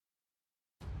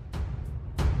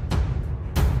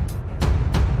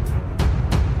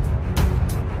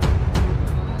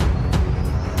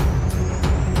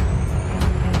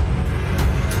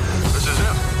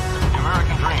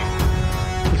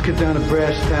down to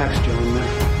brass tacks, gentlemen.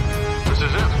 This is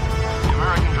it. The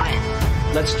American dream.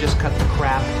 Let's just cut the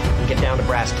crap and get down to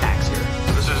brass tacks here.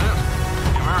 This is it.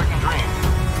 The American dream.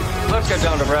 Let's get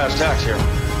down to brass tacks here.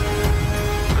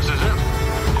 This is it.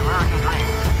 The American dream.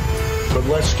 But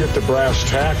let's get to brass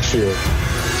tacks here.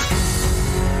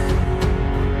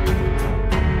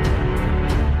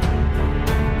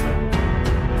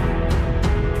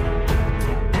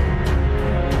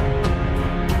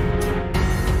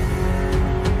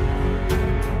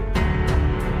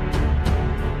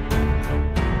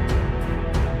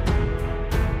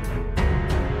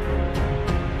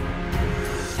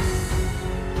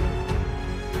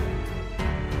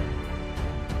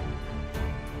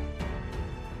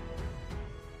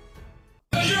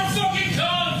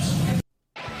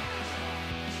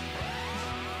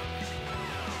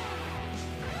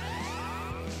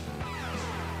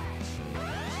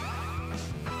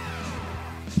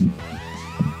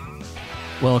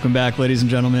 Welcome back, ladies and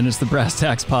gentlemen. It's the Brass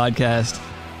Tacks Podcast,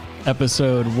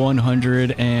 episode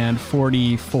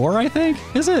 144, I think.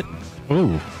 Is it?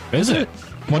 Ooh, is it?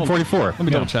 144. Let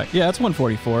me double check. Yeah, it's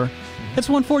 144. It's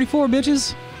 144,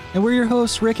 bitches. And we're your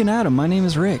hosts, Rick and Adam. My name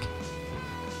is Rick.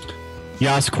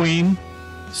 Yas Queen,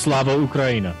 Slava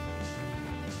Ukraina.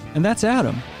 And that's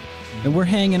Adam. And we're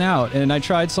hanging out. And I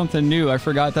tried something new. I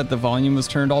forgot that the volume was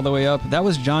turned all the way up. That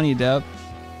was Johnny Depp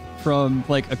from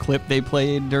like a clip they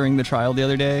played during the trial the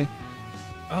other day.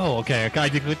 Oh, okay. I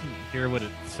couldn't hear what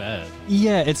it said.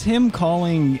 Yeah, it's him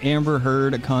calling Amber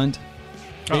Heard a cunt.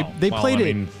 They played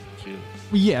it.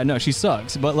 Yeah, no, she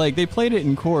sucks. But like they played it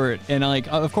in court, and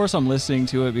like of course I'm listening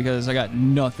to it because I got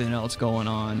nothing else going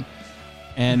on.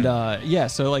 And yeah,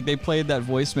 so like they played that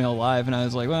voicemail live, and I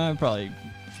was like, well,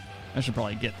 I should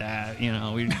probably get that, you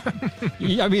know.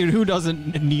 I mean, who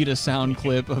doesn't need a sound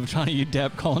clip of Johnny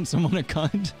Depp calling someone a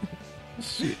cunt?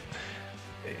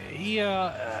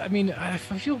 Yeah, I mean, I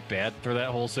feel bad for that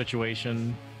whole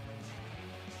situation.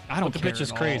 I don't care. The bitch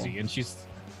is crazy, and she's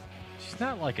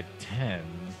not like a 10.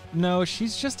 No,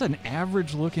 she's just an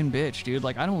average-looking bitch, dude.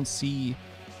 Like, I don't see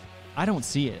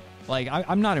it. Like,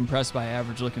 I'm not impressed by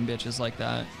average-looking bitches like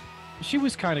that. She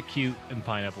was kind of cute in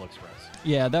Pineapple Express.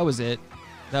 Yeah, that was it.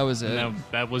 That was it. No,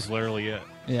 that was literally it.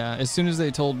 Yeah, as soon as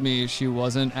they told me she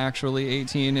wasn't actually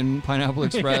 18 in Pineapple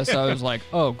Express, I was like,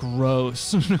 oh,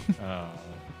 gross.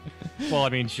 Well, I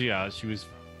mean, she was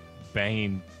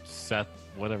banging Seth,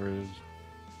 whatever.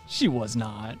 She was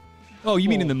not. Oh, you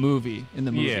mean in the movie? In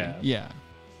the movie. Yeah.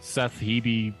 Seth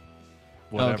Hebe,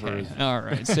 whatever. Okay. All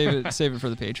right. Save it for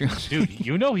the Patreon. Dude,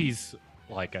 you know he's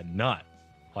like a nut.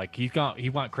 Like he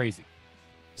went crazy.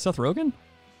 Seth Rogen?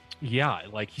 Yeah,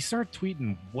 like he started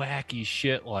tweeting wacky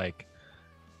shit like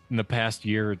in the past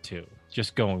year or two,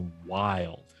 just going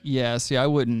wild. Yeah, see, I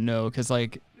wouldn't know because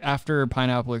like after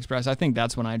Pineapple Express, I think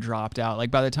that's when I dropped out.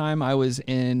 Like by the time I was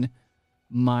in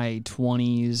my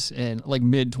 20s and like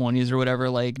mid 20s or whatever,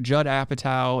 like Judd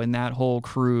Apatow and that whole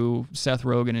crew, Seth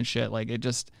Rogen and shit, like it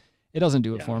doesn't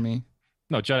do it for me.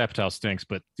 No, Judd Apatow stinks,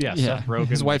 but yeah, Seth Rogen.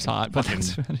 His wife's hot, but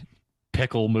that's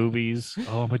pickle movies.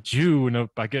 Oh, I'm a Jew and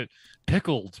I get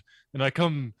pickled. And I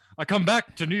come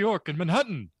back to New York and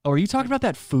Manhattan. Oh, are you talking about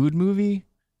that food movie?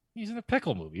 He's in a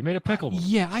pickle movie. He made a pickle movie.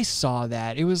 Yeah, I saw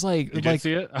that. It was like, you did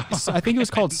see it? I think it was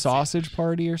called Sausage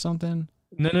Party or something.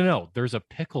 No. There's a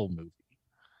pickle movie.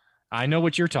 I know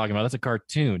what you're talking about. That's a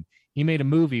cartoon. He made a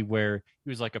movie where he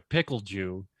was like a pickle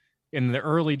Jew in the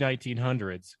early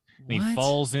 1900s. And he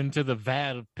falls into the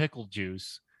vat of pickle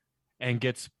juice and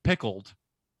gets pickled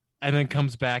and then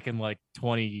comes back in like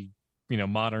 20,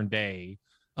 modern day.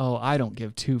 Oh, I don't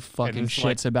give two fucking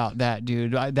shits about that,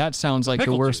 dude. That sounds like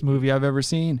the worst movie I've ever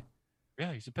seen.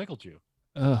 Yeah, he's a pickle Jew.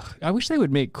 Ugh, I wish they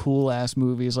would make cool-ass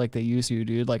movies like they used to,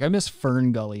 dude. Like, I miss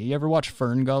Fern Gully. You ever watch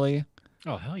Fern Gully?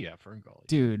 Oh, hell yeah, Fern Gully.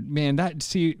 Dude, man,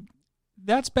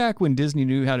 that's back when Disney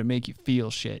knew how to make you feel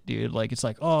shit, dude. Like, it's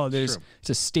like, oh, it's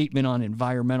a statement on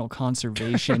environmental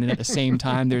conservation, and at the same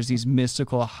time, there's these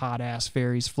mystical hot-ass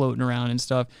fairies floating around and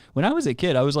stuff. When I was a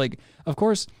kid, I was like, of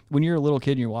course, when you're a little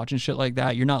kid and you're watching shit like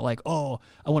that, you're not like, oh,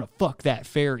 I want to fuck that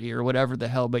fairy or whatever the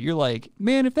hell, but you're like,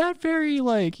 man, if that fairy,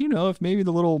 like, if maybe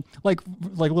the little, like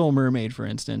Little Mermaid, for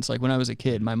instance, like when I was a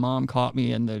kid, my mom caught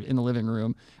me in the living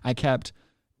room. I kept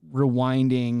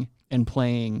rewinding and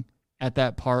playing at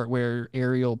that part where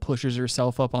Ariel pushes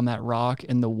herself up on that rock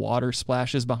and the water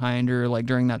splashes behind her, like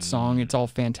during that song, it's all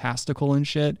fantastical and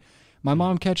shit. My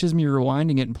mom catches me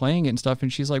rewinding it and playing it and stuff,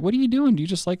 and she's like, what are you doing? Do you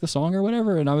just like the song or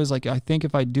whatever? And I was like, I think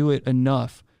if I do it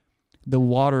enough, the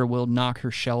water will knock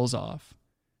her shells off.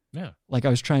 Yeah. Like I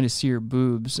was trying to see her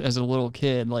boobs as a little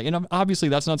kid. Like, and obviously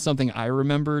that's not something I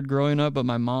remembered growing up, but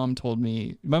my mom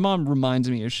reminds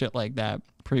me of shit like that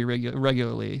pretty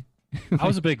regularly. I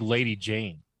was a big Lady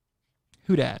Jane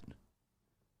Who dat?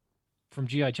 from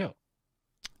G.I. Joe.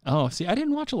 Oh, see, I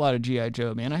didn't watch a lot of G.I.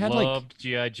 Joe, man. I had Loved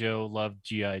G.I. Joe, loved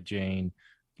G.I. Jane,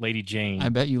 Lady Jane. I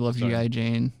bet you love Sorry. G.I.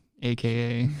 Jane,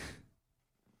 a.k.a.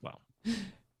 Well,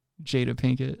 Jada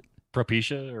Pinkett.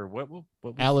 Propecia or what was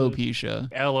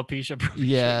Alopecia. Alopecia. Propecia.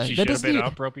 Yeah, She that should have been doesn't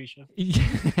on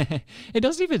Propecia. It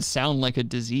doesn't even sound like a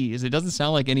disease. It doesn't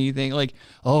sound like anything like,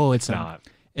 oh, it's Not.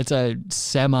 it's a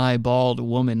semi-bald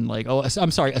woman. Like, oh,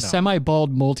 I'm sorry, a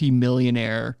semi-bald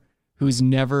multimillionaire who's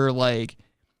never like,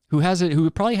 who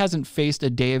probably hasn't faced a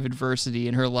day of adversity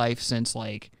in her life since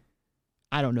like,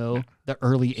 I don't know, the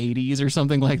early 80s or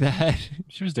something like that.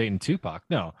 She was dating Tupac.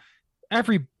 No,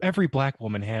 every black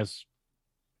woman has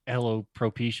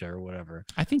alopecia or whatever.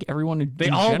 I think everyone They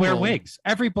in all wear general- wigs.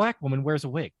 Every black woman wears a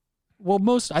wig.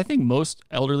 Well, I think most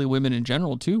elderly women in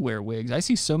general too wear wigs. I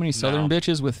see so many Southern No.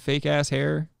 bitches with fake ass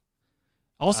hair.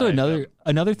 Also, I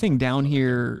another thing down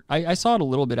here, I saw it a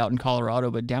little bit out in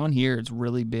Colorado, but down here it's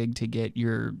really big to get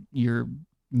your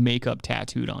makeup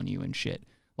tattooed on you and shit,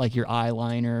 like your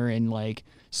eyeliner, and like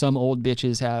some old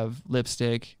bitches have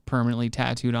lipstick permanently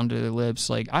tattooed onto their lips.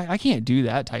 Like I can't do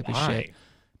that type of shit.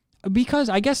 Because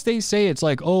I guess they say it's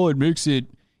like, oh, it makes it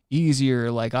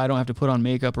easier. Like, I don't have to put on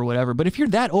makeup or whatever. But if you're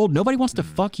that old, nobody wants to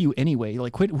fuck you anyway.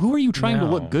 Like, quit. Who are you trying to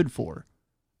No. look good for?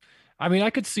 I mean, I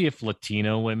could see if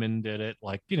Latino women did it.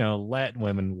 Like, Latin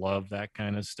women love that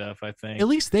kind of stuff, I think. At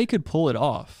least they could pull it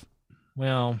off.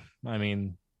 Well, I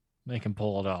mean, they can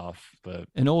pull it off, but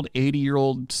An old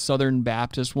 80-year-old Southern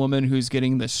Baptist woman who's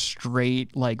getting the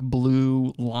straight, like,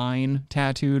 blue line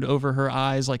tattooed over her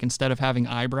eyes, like, instead of having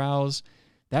eyebrows.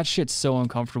 That shit's so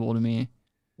uncomfortable to me.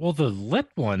 well, the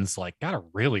lip ones like gotta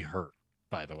really hurt,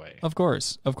 by the way. Of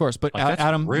course. But Like, that's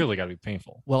Adam, really gotta be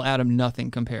painful. well, Adam,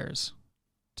 nothing compares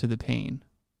to the pain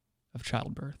of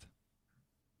childbirth.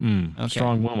 Okay.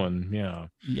 Strong woman, yeah.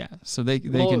 Yeah, so they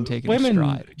Well, can take it in women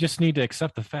stride. just need to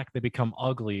accept the fact they become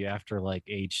ugly after like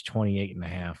age 28 and a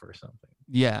half or something.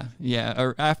 Yeah.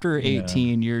 Or after Yeah.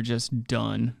 18, you're just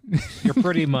done. You're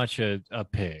pretty much a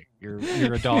pig. You're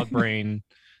a dog brain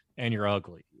and you're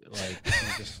ugly. Like, you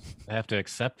just have to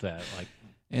accept that. Like,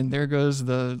 And there goes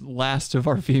the last of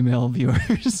our female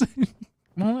viewers.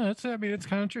 well, it's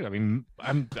kind of true. I mean,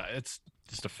 it's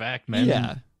just a fact, man.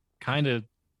 Yeah. Kind of,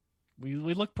 we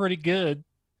look pretty good.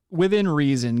 Within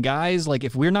reason, guys, like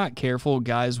if we're not careful,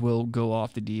 guys will go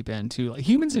off the deep end too. Like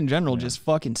humans in general just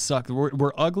fucking suck.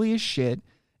 We're ugly as shit.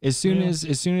 As soon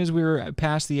as we were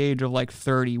past the age of like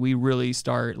 30, we really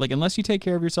start like, unless you take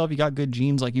care of yourself, you got good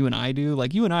genes like you and I do.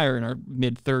 Like you and I are in our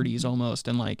mid 30s almost,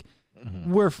 and like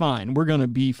we're fine. We're gonna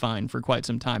be fine for quite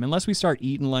some time, unless we start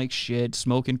eating like shit,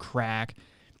 smoking crack,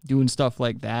 doing stuff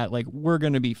like that. Like we're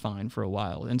gonna be fine for a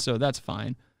while, and so that's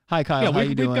fine. Hi Kyle, how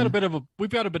you doing? We've got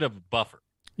a bit of a buffer.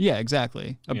 Yeah,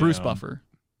 exactly. A Bruce Yeah. buffer.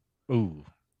 Ooh,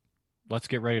 let's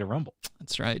get ready to rumble.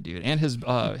 That's right, dude. And his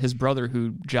brother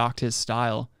who jocked his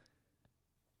style.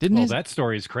 Didn't Well, his, that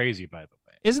story is crazy, by the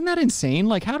way. isn't that insane?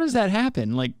 Like, how does that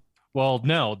happen? Like, Well,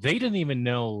 no, they didn't even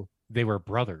know they were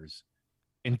brothers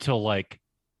until like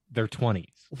their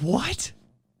 20s. what?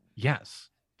 Yes.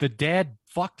 The dad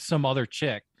fucked some other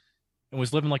chick and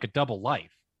was living like a double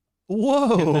life.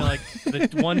 Whoa. And then,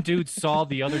 like the one dude saw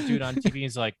the other dude on TV and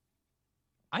he's like,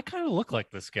 I kind of look like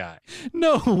this guy.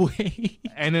 No way.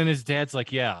 And then his dad's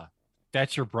like, yeah,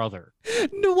 that's your brother.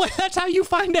 No way. That's how you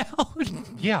find out.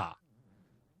 Yeah.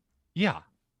 Yeah.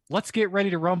 Let's get ready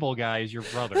to rumble, guys. Your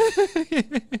brother.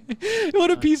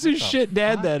 What a piece of what the shit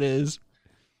dad fuck? that is.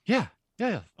 Yeah.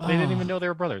 They didn't even Oh. know they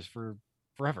were brothers for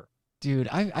forever. Dude,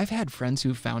 I've had friends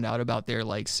who found out about their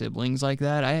like siblings like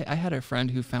that. I had a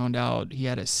friend who found out he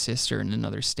had a sister in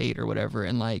another state or whatever,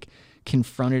 and like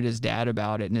confronted his dad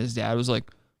about it, and his dad was like,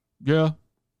 yeah,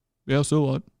 so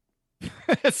what?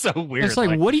 It's so weird. It's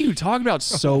like, what are you talking about?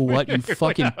 So what, you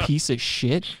fucking Yeah. piece of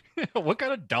shit? What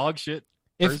kind of dog shit?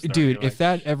 If person are dude, you? if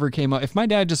that ever came up, if my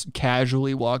dad just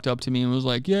casually walked up to me and was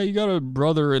like, "Yeah, you got a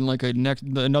brother in like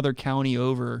another county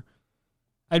over,"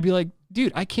 I'd be like,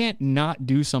 "Dude, I can't not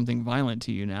do something violent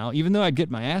to you now." Even though I'd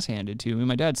get my ass handed to me,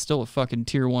 my dad's still a fucking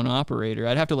tier 1 operator.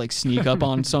 I'd have to like sneak up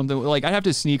on something. Like I'd have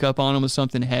to sneak up on him with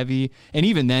something heavy, and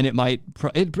even then,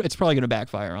 it's probably gonna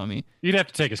backfire on me. You'd have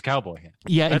to take his cowboy hat.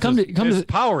 Yeah, and That's come his to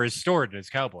power is stored in his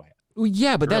cowboy hat. Well,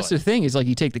 yeah, but that's the Really? thing is like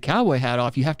you take the cowboy hat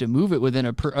off, you have to move it within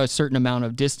a certain amount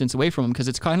of distance away from him because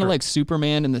it's kind of like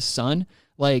Superman and the sun.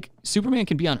 Like Superman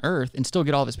can be on Earth and still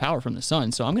get all of his power from the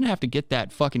sun. So I'm gonna have to get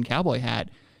that fucking cowboy hat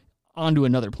onto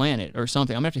another planet or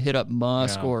something. I'm gonna have to hit up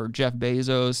Musk Yeah. or Jeff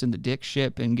Bezos and the dick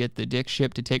ship and get the dick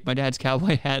ship to take my dad's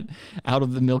cowboy hat out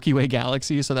of the Milky Way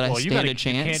galaxy so that I Well, you stand gotta- a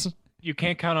chance. you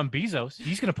can't count on Bezos.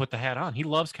 He's gonna put the hat on. He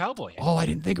loves cowboy hats. Oh, I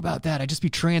didn't think about that. I'd just be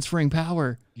transferring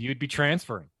power. You'd be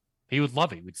transferring. He would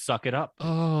love it. He would suck it up.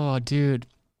 Oh, dude.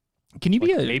 Can you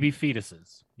be Like a baby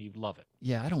fetuses? You'd love it.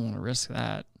 Yeah, I don't want to risk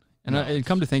that. And No.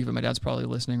 come to think of it, my dad's probably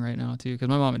listening right now too, because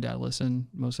my mom and dad listen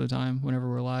most of the time whenever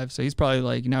we're live. So he's probably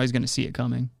like, now he's going to see it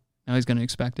coming. Now he's going to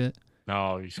expect it.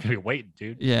 No, he's gonna be waiting,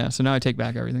 dude. Yeah. So now I take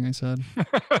back everything I said. Hi,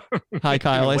 You're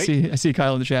Kyle. gonna I see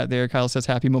Kyle in the chat there. Kyle says,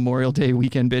 "Happy Memorial Day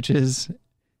weekend, bitches."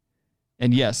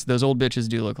 And yes, those old bitches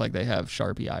do look like they have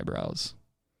Sharpie eyebrows.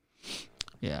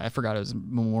 Yeah, I forgot it was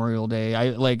Memorial Day.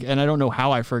 And I don't know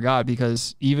how I forgot,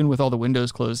 because even with all the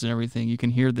windows closed and everything, you can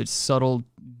hear the subtle,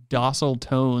 docile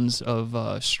tones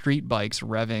of street bikes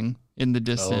revving in the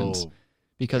distance,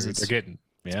 because they're getting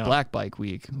Black Bike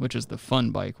Week, which is the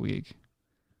fun bike week.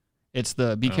 It's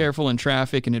the be careful in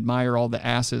traffic and admire all the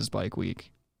asses bike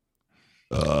week.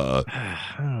 I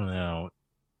don't know.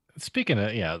 Speaking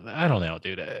of, I don't know,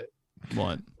 dude.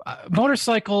 What?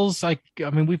 Motorcycles, I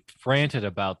mean, we've ranted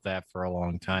about that for a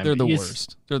long time. They're the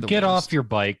worst. They're the Get worst. off your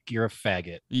bike. You're a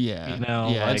faggot. Yeah. You know,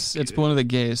 yeah, like, it's one of the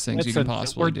gayest things you can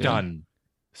possibly do. We're done.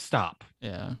 Stop.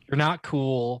 Yeah. You're not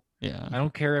cool. Yeah. I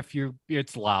don't care if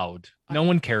it's loud. No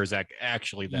one cares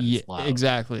actually that it's loud.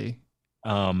 Exactly.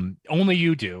 Only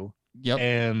you do. Yep.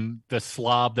 And the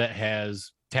slob that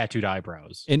has tattooed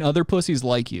eyebrows. And other pussies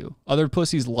like you. Other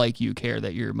pussies like you care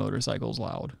that your motorcycle's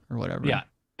loud or whatever. Yeah.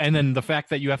 And then the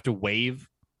fact that you have to wave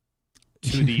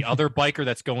to the other biker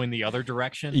that's going the other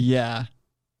direction. Yeah.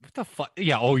 What the fuck?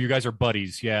 Yeah. Oh, you guys are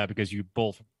buddies. Yeah, because you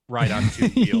both ride on two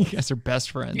You wheels. guys are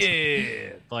best friends.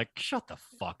 Yeah. Like, shut the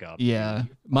fuck up. Yeah.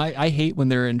 Dude. I hate when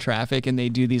they're in traffic and they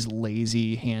do these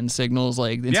lazy hand signals.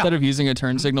 Like, instead of using a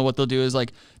turn signal, what they'll do is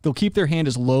like they'll keep their hand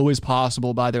as low as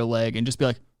possible by their leg and just be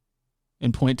like,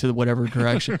 and point to whatever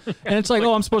direction. And it's like,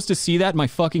 oh, I'm supposed to see that in my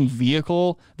fucking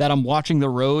vehicle that I'm watching the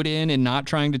road in and not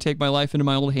trying to take my life into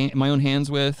my own hands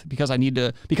with, because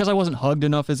I wasn't hugged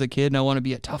enough as a kid and I want to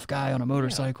be a tough guy on a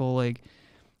motorcycle. Like,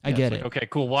 I get it. Okay,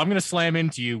 cool. Well, I'm going to slam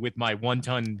into you with my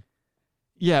 1-ton.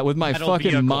 Yeah, with my fucking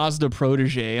vehicle. Mazda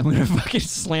Protege. I'm going to fucking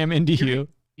slam into you.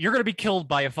 You're going to be killed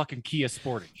by a fucking Kia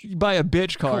Sportage. By a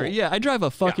bitch car. Cool. Yeah, I drive a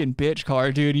fucking bitch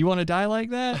car, dude. You want to die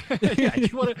like that? Yeah,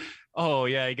 you want to? Oh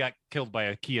yeah, he got killed by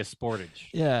a Kia Sportage.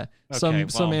 Yeah, Okay,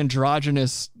 some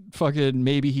androgynous fucking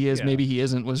maybe he is, Yeah. maybe he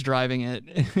isn't was driving it.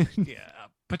 Yeah,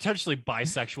 potentially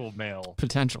bisexual male.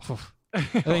 Potential.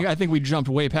 I think we jumped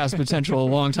way past potential a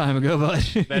long time ago,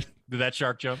 but Did that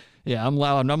shark jump? yeah, I'm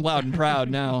loud and proud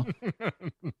now.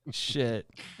 Shit.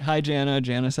 Hi, Jana.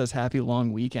 Jana says happy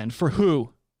long weekend. For who?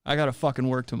 I gotta fucking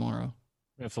work tomorrow.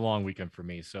 It's a long weekend for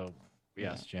me, so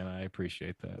yes, Jenna, I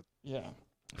appreciate that. Yeah.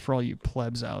 For all you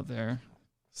plebs out there,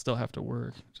 still have to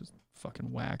work. Just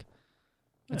fucking whack.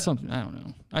 It's something, I don't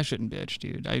know. I shouldn't bitch,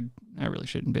 dude. I really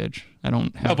shouldn't bitch. I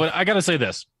don't have. No, but I gotta say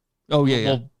this. Oh yeah,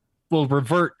 yeah. We'll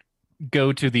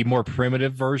go to the more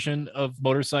primitive version of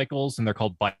motorcycles, and they're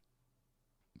called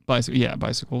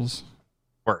Bicycles.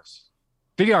 worse.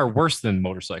 They are worse than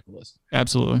motorcyclists.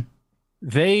 Absolutely.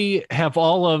 They have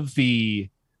all of the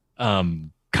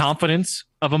confidence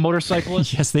of a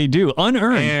motorcyclist. Yes, they do.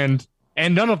 Unearned.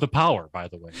 and none of the power, by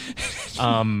the way.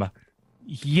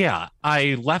 Yeah,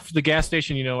 I left the gas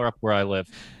station, up where I live.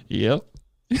 Yep.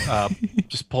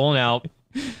 Just pulling out,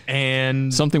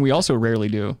 and Something we also rarely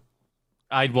do.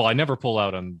 I never pull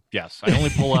out on. Yes, I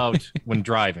only pull out when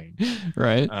driving.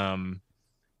 Right.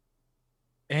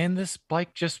 And this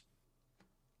bike just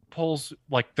pulls,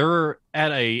 like, they're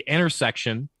at a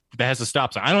intersection that has a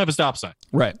stop sign. I don't have a stop sign.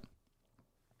 Right.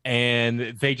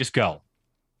 And they just go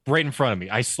right in front of me.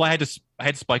 I had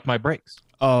to spike my brakes.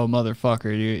 Oh,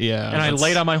 motherfucker. Yeah. And I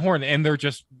laid on my horn, and they're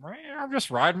just, I'm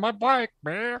just riding my bike,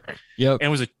 man. Yep.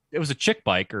 And it was a chick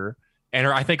biker, and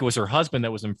I think it was her husband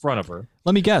that was in front of her.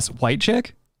 Let me guess. White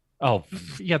chick? Oh,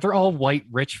 yeah, they're all white,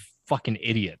 rich fucking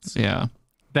idiots. Yeah.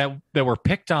 That were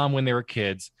picked on when they were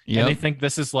kids, Yep. and they think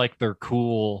this is like their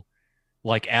cool,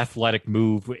 like, athletic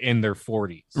move in their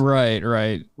 40s. Right.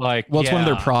 Like, Well, it's one of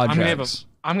their yeah, projects.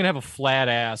 I'm gonna have a flat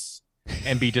ass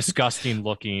and be disgusting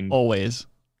looking, Always.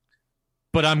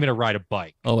 but I'm gonna ride a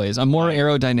bike. Always. I'm more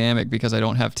aerodynamic because I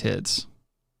don't have tits.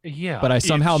 Yeah, But I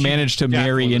somehow she managed to definitely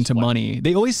marry was into like- money.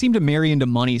 They always seem to marry into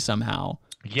money somehow.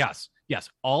 Yes.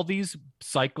 All these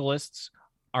cyclists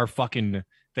are fucking.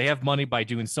 They have money by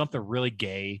doing something really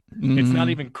gay. It's not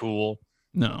Mhm. even cool.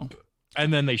 No.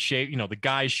 And then they shave. The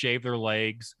guys shave their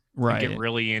legs. and Right. Get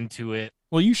really into it.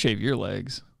 Well, you shave your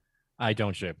legs I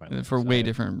don't shave my legs. for a way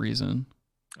different reason.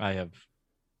 I have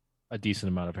a decent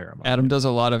amount of hair on my Adam does a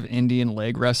lot of Indian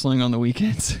leg wrestling on the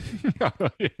weekends. yeah.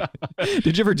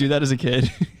 Did you ever do that as a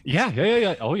kid?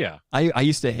 Yeah. Oh yeah. I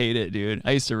used to hate it, dude.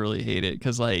 I used to really hate it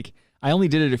because like I only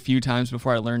did it a few times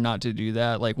before I learned not to do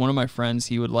that. Like one of my friends,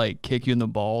 he would like kick you in the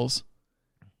balls.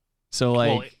 So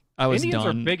like Well, I was Indians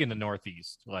done. are big in the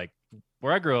Northeast. Like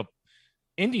where I grew up,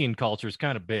 Indian culture is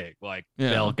kind of big. Like the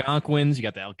Yeah. Algonquins, you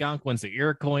got the Algonquins, the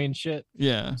Iroquois and shit.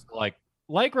 Yeah. So, like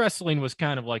leg wrestling was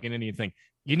kind of like an Indian thing.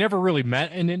 You never really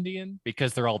met an Indian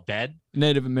because they're all dead.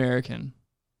 Native American.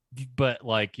 But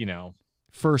like, you know,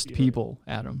 First people,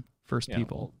 Adam. First yeah,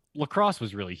 people. lacrosse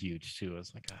was really huge too.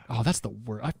 It's like, Oh, that's the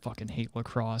worst. I fucking hate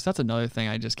lacrosse. That's another thing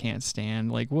I just can't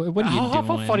stand. Like, what are you how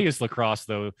doing? funny is lacrosse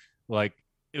though? Like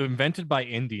invented by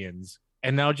Indians,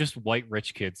 and now just white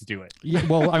rich kids do it. Yeah,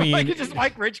 well, I mean, like it's just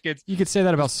white rich kids. you could say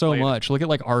that about so Later. much. Look at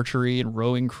like archery and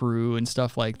rowing crew and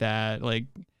stuff like that. Like,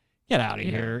 get out of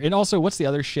Yeah. here. And also, what's the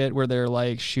other shit where they're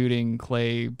like shooting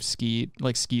clay skeet,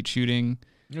 like skeet shooting?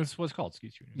 That's what it's called,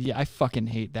 skeet shooting. Yeah, I fucking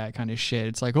hate that kind of shit.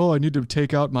 It's like, oh, I need to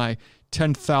take out my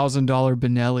 $10,000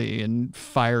 Benelli and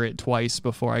fire it twice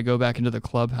before I go back into the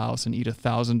clubhouse and eat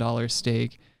 $1,000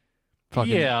 steak.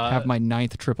 Fucking Yeah. have my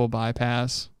 9th triple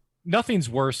bypass. Nothing's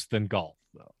worse than golf,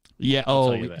 though. Yeah. I'll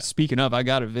Oh, tell you that. speaking of, I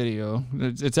got a video.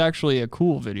 It's actually a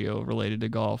cool video related to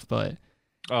golf, but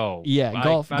Oh, yeah,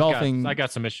 golfing. I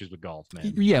got some issues with golf,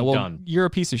 man. Yeah, I'm well, done. you're a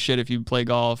piece of shit if you play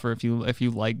golf or if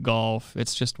you like golf.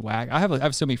 It's just whack. I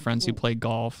have so many friends who play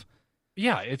golf.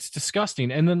 Yeah, it's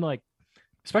disgusting. And then like,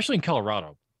 especially in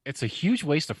Colorado, it's a huge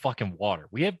waste of fucking water.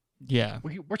 We're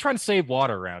trying to save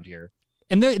water around here.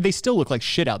 And they still look like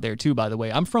shit out there too, by the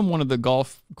way. I'm from one of the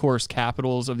golf course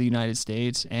capitals of the United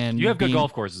States, and You have good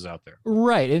golf courses out there.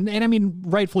 right? And I mean,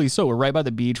 rightfully so. We're right by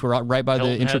the beach. We're right by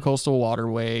Hilton the Head. Intracoastal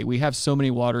Waterway. We have so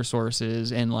many water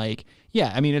sources, and like,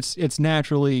 yeah, I mean, it's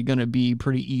naturally gonna be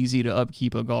pretty easy to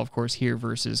upkeep a golf course here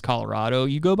versus Colorado.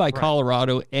 You go by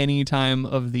Colorado any time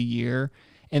of the year,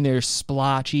 and there's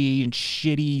splotchy and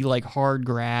shitty like hard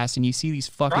grass, and you see these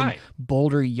fucking Right.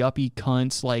 boulder yuppie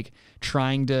cunts like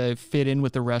trying to fit in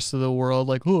with the rest of the world.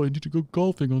 Like, oh, I need to go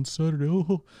golfing on Saturday.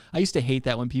 Oh, I used to hate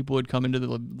that when people would come into the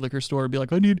liquor store and be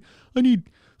like, I need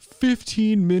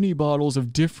 15 mini bottles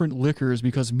of different liquors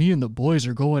because me and the boys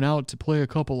are going out to play a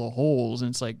couple of holes. And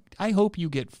it's like, I hope you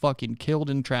get fucking killed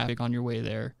in traffic on your way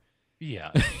there.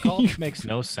 Yeah, golf makes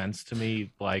no sense to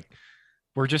me. Like,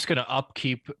 we're just gonna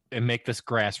upkeep and make this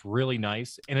grass really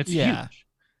nice, and it's Yeah. huge.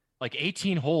 Like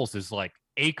 18 holes is like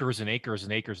acres and acres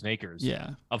and acres and acres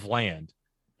Yeah. of land.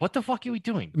 What the fuck are we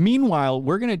doing? Meanwhile,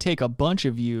 we're going to take a bunch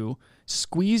of you,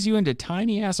 squeeze you into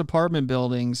tiny ass apartment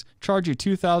buildings, charge you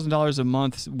 $2,000 a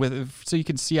month so you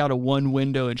can see out of one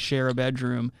window and share a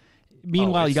bedroom.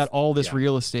 Meanwhile, you got all this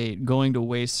real estate going to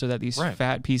waste so that these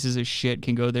fat pieces of shit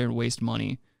can go there and waste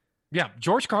money. Yeah,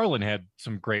 George Carlin had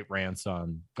some great rants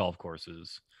on golf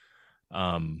courses.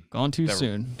 Gone too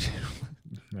soon.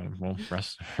 Well,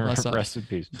 rest in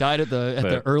peace. Died at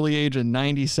the early age of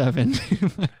 97.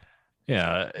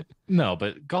 Yeah, no,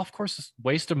 but golf courses,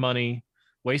 waste of money,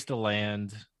 waste of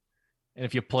land, and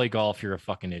if you play golf, you're a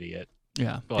fucking idiot.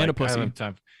 Yeah, Like, and a I don't pussy. have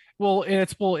time. Well,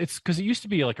 it's because it used to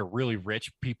be like a really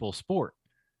rich people sport,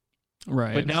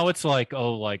 Right. but now it's like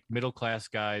like middle class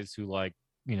guys who like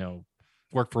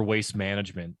work for Waste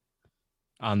Management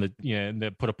on the and they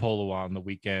put a polo on the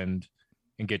weekend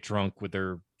and get drunk with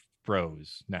their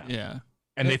bros now. Yeah.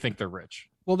 And they think they're rich.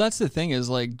 Well, that's the thing is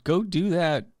like, go do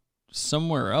that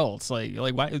somewhere else. Like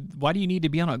why do you need to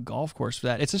be on a golf course for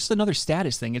that? It's just another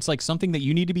status thing. It's like something that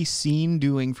you need to be seen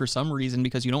doing for some reason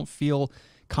because you don't feel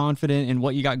confident in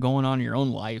what you got going on in your own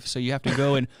life. So you have to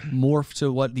go and morph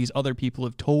to what these other people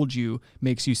have told you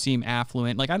makes you seem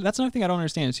affluent. Like that's another thing I don't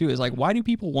understand too is like, why do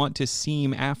people want to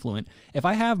seem affluent? If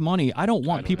I have money, I don't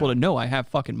want people to know I have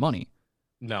fucking money.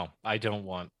 No, I don't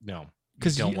want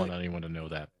Because don't want anyone to know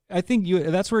that. I think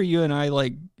that's where you and I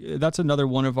like, that's another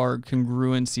one of our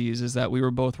congruencies is that we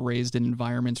were both raised in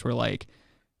environments where like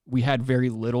we had very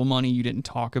little money. You didn't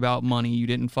talk about money. You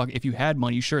didn't if you had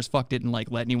money, you sure as fuck didn't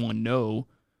like let anyone know,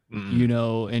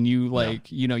 and you like,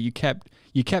 you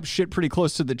kept shit pretty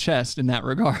close to the chest in that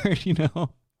regard,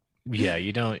 Yeah,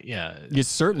 you don't. Yeah, You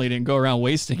certainly didn't go around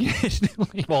wasting it.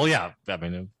 Like, well, yeah. I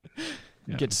mean,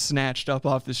 get snatched up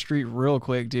off the street real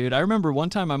quick, dude. I remember one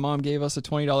time my mom gave us a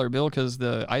 $20 bill because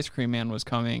the ice cream man was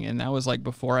coming, and that was like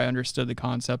before I understood the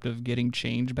concept of getting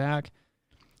change back.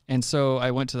 And so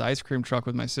I went to the ice cream truck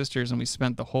with my sisters, and we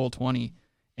spent the whole 20.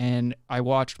 And I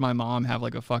watched my mom have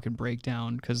like a fucking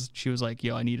breakdown because she was like,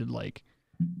 "Yo, I needed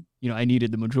I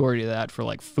needed the majority of that for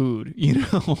like food,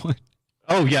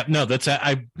 Oh yeah, no, that's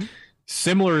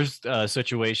Similar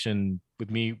situation with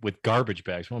me with garbage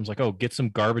bags. Mom's like, "Oh, get some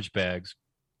garbage bags."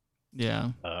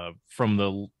 Yeah. From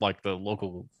the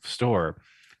local store.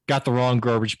 Got the wrong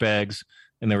garbage bags,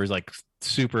 and they were like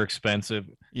super expensive.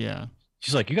 Yeah.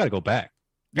 She's like, "You got to go back."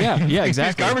 Yeah,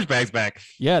 exactly. These garbage bags back.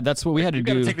 Yeah, that's what we had to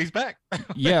do. You got to take these back.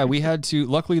 Yeah, we had to.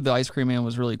 Luckily, the ice cream man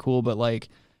was really cool, but like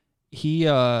he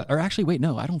or actually, wait,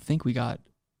 no, I don't think we got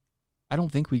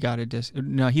a disc.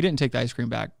 No, he didn't take the ice cream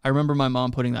back. I remember my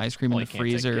mom putting the ice cream in the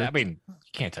freezer. You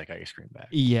can't take ice cream back.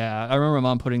 Yeah, I remember my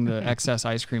mom putting the excess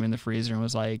ice cream in the freezer and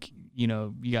was like, you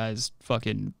know, you guys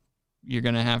fucking, you're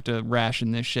gonna have to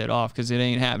ration this shit off because it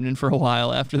ain't happening for a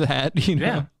while after that. You know?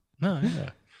 Yeah. No. Yeah.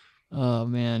 Oh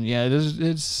man, yeah.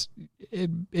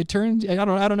 It turns. I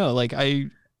don't know. Like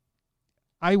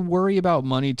I worry about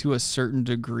money to a certain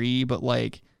degree, but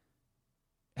like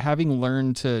having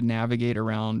learned to navigate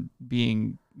around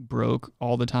being broke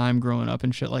all the time growing up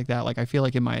and shit like that, like I feel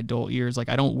like in my adult years, like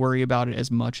I don't worry about it as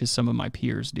much as some of my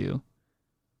peers do.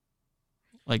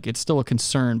 Like it's still a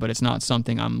concern, but it's not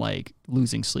something I'm like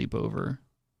losing sleep over.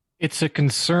 It's a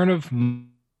concern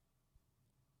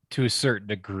to a certain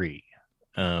degree.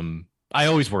 I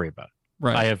always worry about it.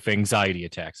 Right. I have anxiety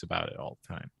attacks about it all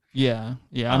the time. Yeah.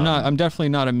 I'm definitely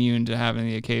not immune to having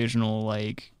the occasional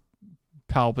like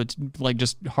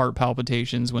just heart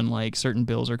palpitations when like certain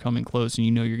bills are coming close and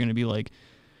you know you're going to be like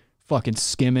fucking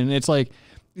skimming. It's like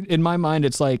in my mind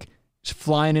it's like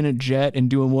flying in a jet and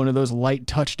doing one of those light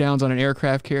touchdowns on an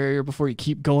aircraft carrier before you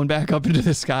keep going back up into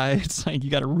the sky. It's like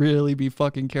you got to really be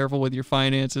fucking careful with your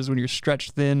finances when you're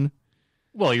stretched thin.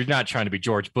 Well, you're not trying to be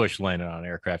George Bush landing on an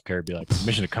aircraft carrier, be like,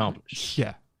 mission accomplished.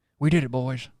 Yeah, we did it,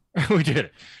 boys. We did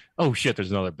it. Oh shit,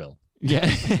 there's another bill.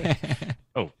 Yeah.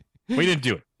 Oh, we didn't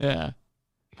do it. Yeah.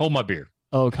 Hold my beer.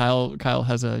 Oh, Kyle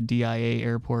has a DIA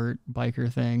airport biker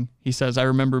thing. He says, I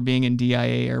remember being in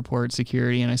DIA airport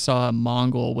security and I saw a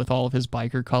Mongol with all of his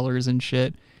biker colors and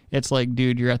shit. It's like,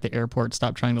 dude, you're at the airport.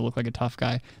 Stop trying to look like a tough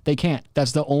guy. They can't.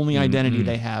 That's the only identity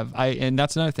they have. And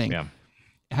that's another thing. Yeah.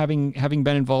 Having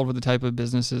been involved with the type of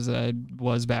businesses that I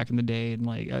was back in the day, and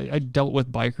like I dealt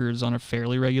with bikers on a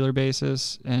fairly regular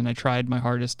basis, and I tried my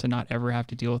hardest to not ever have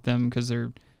to deal with them because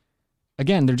they're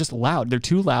just loud. They're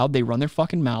too loud. They run their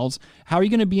fucking mouths. How are you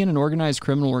going to be in an organized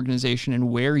criminal organization and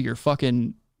wear your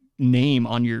fucking name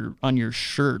on your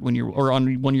shirt or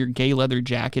on one of your gay leather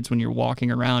jackets when you're walking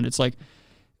around? It's like,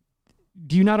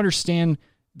 do you not understand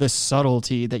the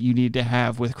subtlety that you need to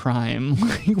have with crime?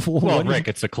 Well, Rick,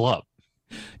 it's a club.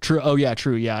 True. Oh yeah,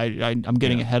 true. Yeah, I'm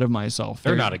getting ahead of myself.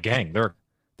 They're not a gang.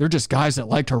 They're just guys that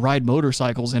like to ride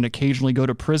motorcycles and occasionally go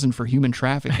to prison for human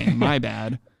trafficking. My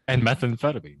bad. And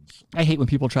methamphetamines. I hate when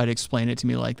people try to explain it to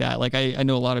me like that. Like I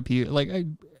know a lot of people. Like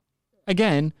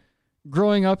again,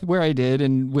 growing up where I did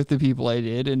and with the people I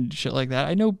did and shit like that,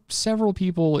 I know several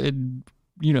people in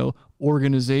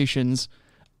organizations,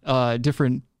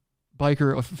 different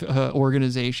biker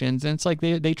organizations, and it's like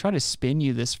they try to spin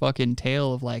you this fucking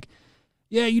tale of like,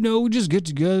 yeah, we just get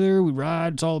together, we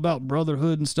ride, it's all about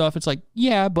brotherhood and stuff. It's like,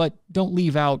 yeah, but don't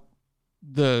leave out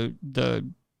the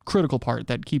critical part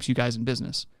that keeps you guys in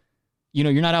business.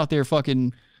 You're not out there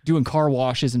fucking doing car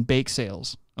washes and bake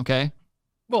sales, okay?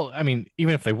 Well, I mean,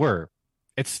 even if they were,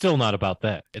 it's still not about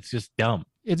that. It's just dumb.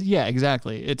 Yeah,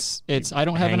 exactly. It's I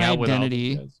don't have an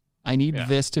identity. I need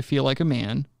this to feel like a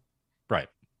man. Right.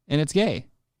 And it's gay.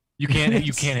 You can't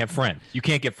have friends. You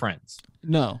can't get friends.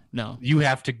 No. You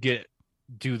have to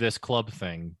do this club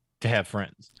thing to have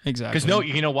friends. Exactly. Because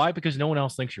you know why? Because no one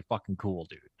else thinks you're fucking cool,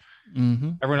 dude.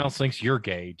 Mm-hmm. Everyone else thinks you're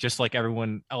gay, just like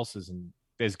everyone else is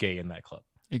gay in that club.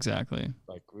 Exactly.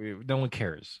 Like no one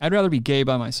cares. I'd rather be gay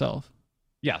by myself.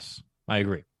 Yes, I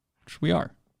agree. Which we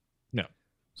are. No,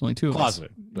 there's only two of us.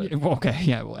 But... Okay,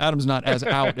 yeah. Well, Adam's not as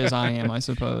out as I am, I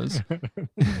suppose.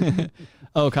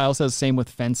 Oh, Kyle says same with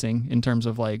fencing in terms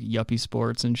of like yuppie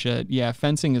sports and shit. Yeah,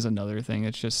 fencing is another thing.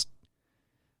 It's just.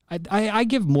 I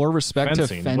give more respect to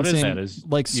fencing. What is that? Is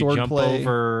like sword jump play.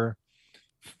 Over,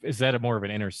 is that more of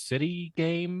an inner city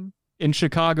game? In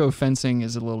Chicago, fencing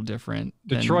is a little different.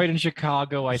 Detroit and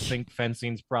Chicago, I think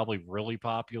fencing's probably really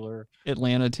popular.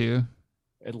 Atlanta too.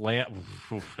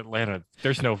 Atlanta,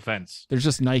 there's no fence. There's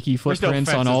just Nike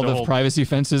footprints on all the privacy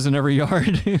fences in every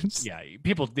yard.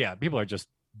 People are just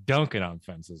dunking on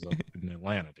fences up in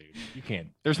Atlanta, dude. You can't.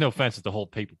 There's no fences to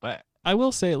hold people back. I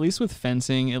will say, at least with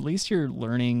fencing, at least you're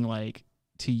learning like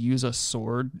to use a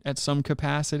sword at some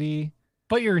capacity.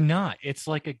 But you're not. It's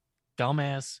like a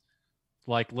dumbass,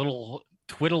 like little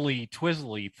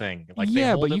twizzly thing. Like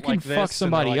yeah, but you can fuck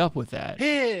somebody up with that.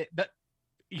 Hey,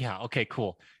 yeah. Okay.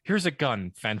 Cool. Here's a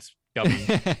gun, fence dummy.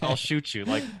 I'll shoot you.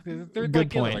 Like they're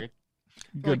good point.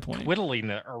 Good point.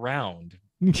 Twiddling around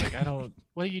Like, I don't.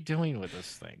 What are you doing with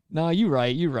this thing? No, you're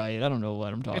right. You're right. I don't know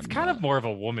what I'm talking about. It's kind of more of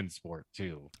a woman's sport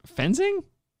too. Fencing.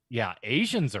 Yeah,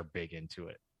 Asians are big into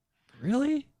it.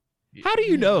 Really? How do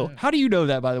you know? How do you know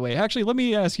that, by the way? Actually, let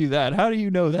me ask you that. How do you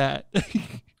know that?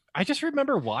 I just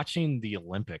remember watching the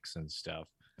Olympics and stuff.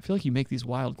 I feel like you make these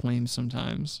wild claims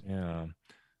sometimes. Yeah.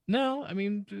 No, I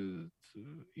mean,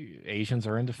 Asians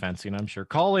are into fencing, I'm sure.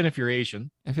 Call in if you're Asian.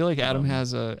 I feel like Adam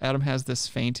has this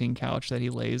fainting couch that he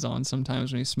lays on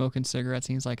sometimes when he's smoking cigarettes.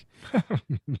 And he's like,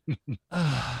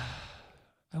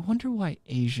 I wonder why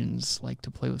Asians like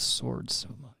to play with swords so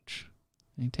much.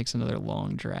 And he takes another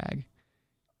long drag,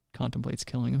 contemplates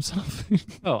killing himself.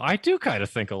 Oh, I do kind of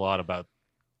think a lot about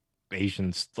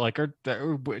Asians, like, or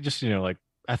just, like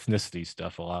ethnicity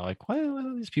stuff a lot. Like, what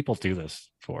do these people do this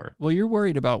for? Well, you're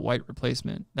worried about white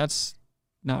replacement. That's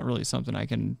not really something I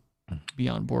can be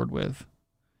on board with.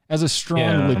 As a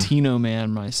strong Latino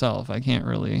man myself, I can't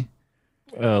really.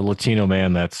 Latino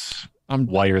man I'm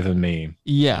whiter than me.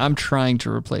 Yeah, I'm trying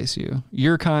to replace you.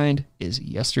 Your kind is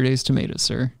yesterday's tomatoes,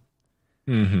 sir.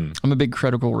 Mm-hmm. I'm a big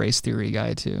critical race theory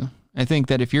guy, too. I think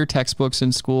that if your textbooks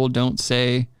in school don't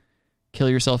say kill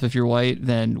yourself if you're white,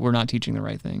 then we're not teaching the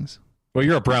right things. Well,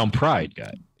 you're a brown pride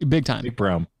guy. Big time. Big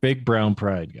brown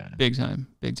pride guy. Big time.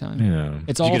 Big time. Yeah.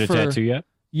 It's Did all you get a tattoo yet?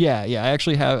 Yeah. I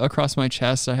actually have across my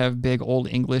chest, I have big old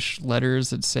English letters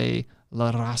that say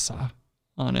La Raza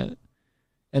on it.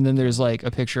 And then there's like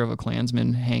a picture of a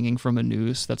Klansman hanging from a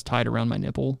noose that's tied around my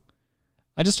nipple.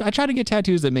 I try to get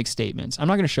tattoos that make statements. I'm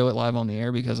not going to show it live on the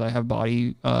air because I have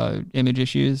body image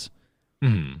issues,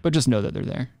 but just know that they're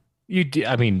there.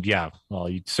 I mean, yeah. Well,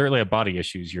 you certainly have body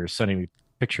issues. You're sending me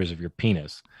pictures of your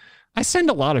penis. I send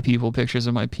a lot of people pictures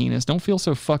of my penis. Don't feel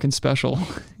so fucking special.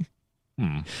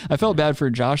 I felt bad for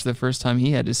Josh the first time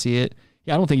he had to see it.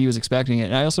 Yeah, I don't think he was expecting it.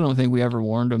 And I also don't think we ever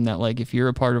warned him that, like, if you're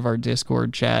a part of our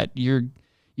Discord chat, you're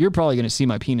probably going to see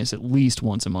my penis at least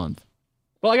once a month.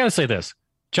 Well, I got to say this.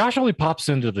 Josh only pops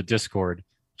into the Discord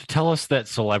to tell us that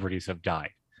celebrities have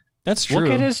died. That's true. Look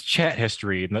at his chat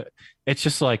history. And it's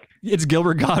just like... It's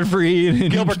Gilbert Gottfried.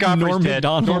 And Gilbert Gottfried's Norm dead.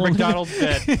 Macdonald. Norm Macdonald's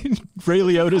dead. Ray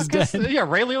Liotta's dead. Yeah,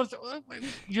 Ray Liotta's...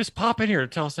 You just pop in here to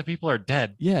tell us that people are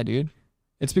dead. Yeah, dude.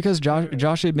 It's because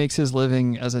Josh makes his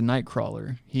living as a night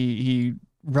crawler. He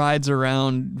rides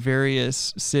around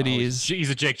various cities. He's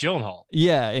a Jake Gyllenhaal.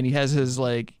 Yeah, and he has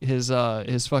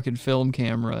his fucking film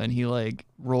camera, and he like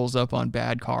rolls up on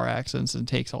bad car accidents and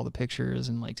takes all the pictures,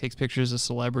 and like takes pictures of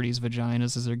celebrities'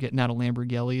 vaginas as they're getting out of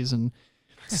Lamborghinis and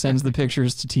sends the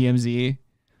pictures to TMZ.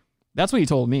 That's what he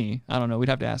told me. I don't know. We'd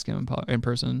have to ask him in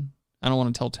person. I don't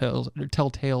want to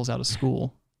tell tales out of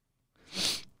school.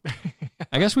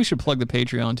 I guess we should plug the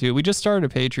Patreon too. We just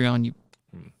started a Patreon, you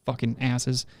fucking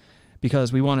asses,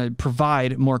 because we want to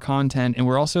provide more content, and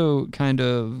we're also kind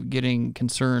of getting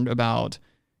concerned about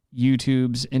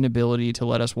YouTube's inability to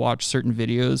let us watch certain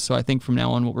videos. So I think from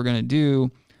now on what we're going to do,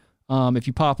 if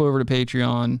you pop over to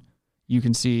Patreon, you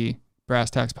can see Brass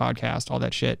Tacks Podcast, all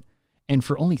that shit. And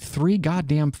for only $3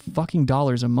 goddamn fucking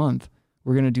dollars a month,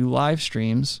 we're going to do live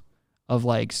streams of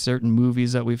like certain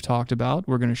movies that we've talked about.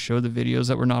 We're going to show the videos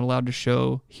that we're not allowed to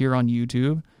show here on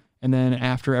YouTube. And then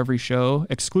after every show,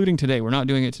 excluding today, we're not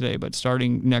doing it today, but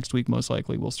starting next week, most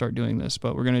likely we'll start doing this,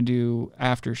 but we're going to do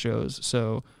after shows.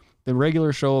 So the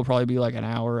regular show will probably be like an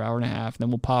hour, hour and a half. Then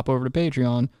we'll pop over to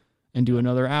Patreon and do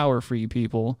another hour for you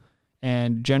people.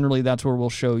 And generally that's where we'll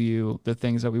show you the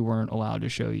things that we weren't allowed to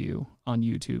show you on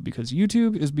YouTube, because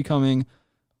YouTube is becoming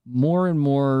more and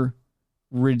more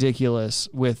ridiculous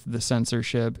with the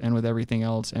censorship and with everything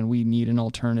else, and we need an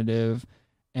alternative.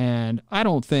 And I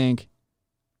don't think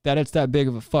that it's that big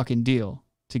of a fucking deal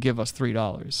to give us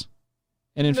 $3.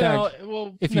 And in fact,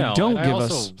 if you don't give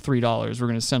us $3, we're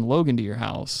going to send Logan to your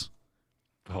house.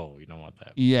 Oh, you don't want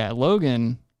that. Yeah,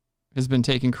 Logan has been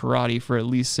taking karate for at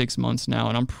least 6 months now,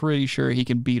 and I'm pretty sure he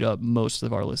can beat up most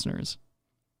of our listeners.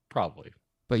 Probably.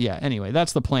 But yeah, anyway,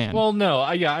 that's the plan. Well, no,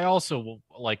 I also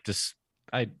like to...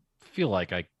 I feel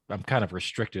like I'm kind of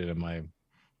restricted in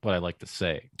what I like to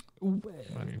say on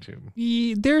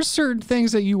YouTube. There's certain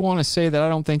things that you want to say that I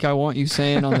don't think I want you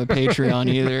saying on the Patreon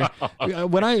either.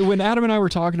 When Adam and I were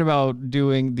talking about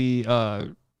doing the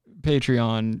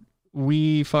Patreon,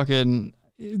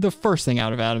 the first thing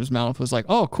out of Adam's mouth was like,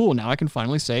 "Oh, cool! Now I can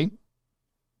finally say,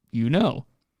 you know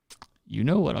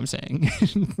what I'm saying."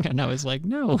 And I was like,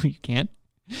 "No, you can't."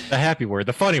 The happy word,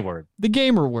 the funny word, the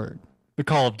gamer word. The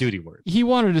Call of Duty word. He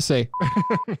wanted to say,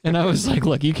 and I was like,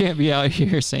 look, you can't be out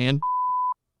here saying.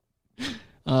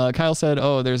 Kyle said,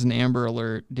 oh, there's an Amber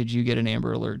Alert. Did you get an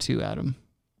Amber Alert too, Adam?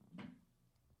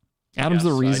 Adam's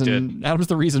the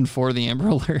reason for the Amber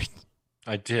Alert.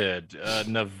 I did.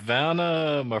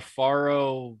 Nirvana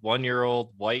Mafaro,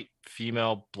 1-year-old, white,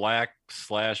 female, black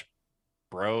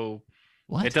 / bro.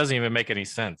 What? It doesn't even make any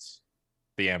sense.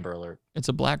 The Amber Alert. It's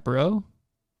a black bro?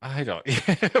 I don't.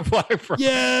 Black bro.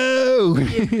 Yo!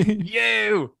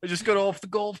 Yo! I just got off the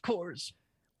golf course.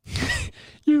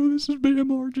 Yo, this is Bam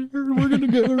Margera. We're going to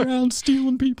go around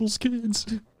stealing people's kids.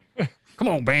 Come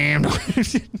on, Bam.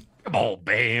 Come on,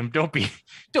 Bam. Don't be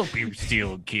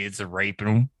stealing kids and raping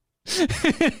them.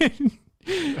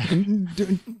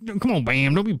 Come on,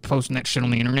 Bam. Don't be posting that shit on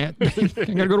the internet. I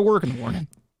gotta go to work in the morning.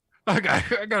 I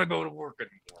gotta go to work in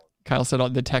the morning. Kyle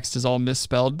said the text is all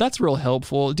misspelled. That's real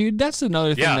helpful. Dude, that's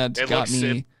another thing that's got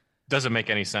me. It doesn't make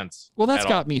any sense. Well, that's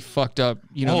got me fucked up.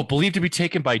 You know. Oh, believed to be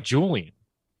taken by Julian.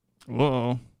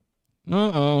 Whoa.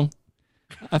 Uh-oh.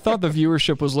 I thought the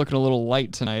viewership was looking a little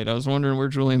light tonight. I was wondering where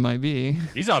Julian might be.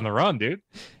 He's on the run, dude.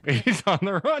 He's on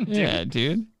the run, dude. Yeah,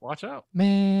 dude. Watch out.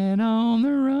 Man on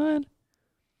the run.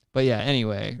 But yeah,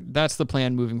 anyway, that's the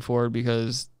plan moving forward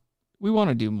because we want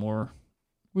to do more.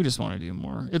 We just want to do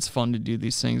more. It's fun to do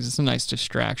these things. It's a nice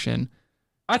distraction.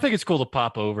 I think it's cool to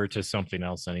pop over to something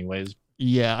else anyways.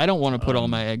 Yeah, I don't want to put all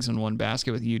my eggs in one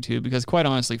basket with YouTube because quite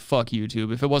honestly, fuck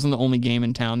YouTube. If it wasn't the only game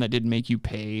in town that didn't make you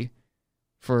pay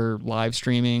for live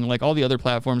streaming, like all the other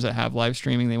platforms that have live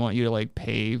streaming, they want you to like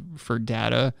pay for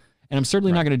data. And I'm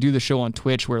certainly not going to do the show on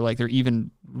Twitch where like they're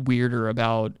even weirder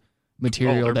about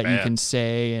material that you can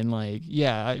say and like,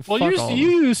 yeah. Well,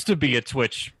 you used to be a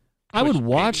Twitch. I would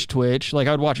watch Twitch. Like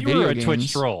I would watch video games. You were a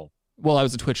Twitch troll. Well, I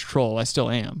was a Twitch troll. I still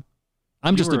am.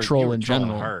 I'm just a troll in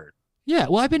general. Hard. Yeah,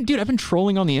 well, I've been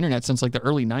trolling on the internet since like the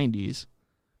early 90s.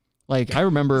 Like I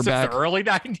remember since back the early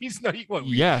 90s. No,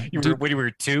 yeah, when you were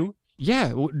 2.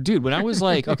 Yeah, dude. When I was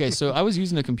like, okay, so I was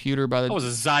using a computer by the. I was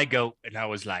a zygote, and I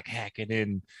was like hacking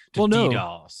in to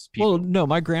DDoS. Well, no,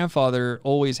 my grandfather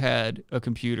always had a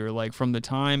computer. Like from the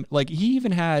time, like he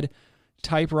even had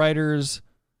typewriters,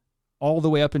 all the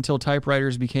way up until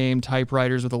typewriters became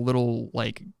typewriters with a little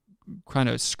like kind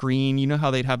of screen. You know how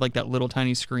they'd have like that little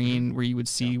tiny screen where you would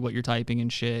see what you're typing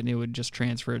and shit, and it would just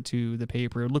transfer it to the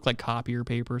paper. It would look like copier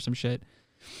paper or some shit.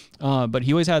 But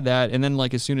he always had that, and then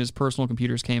like as soon as personal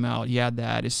computers came out, he had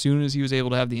that. As soon as he was able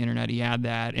to have the internet, he had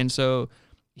that. And so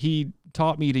he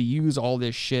taught me to use all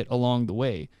this shit along the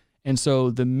way. And so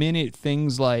the minute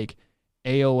things like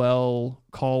AOL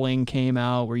calling came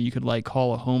out, where you could like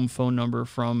call a home phone number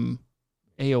from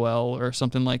AOL or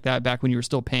something like that, back when you were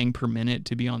still paying per minute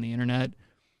to be on the internet,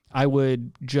 I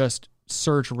would just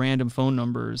search random phone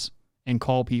numbers and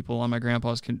call people on my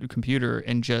grandpa's computer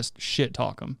and just shit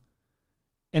talk them.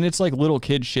 And it's like little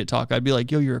kid shit talk. I'd be like,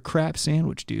 yo, you're a crap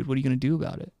sandwich, dude. What are you going to do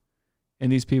about it?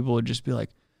 And these people would just be like,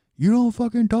 you don't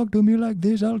fucking talk to me like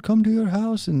this. I'll come to your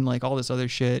house and like all this other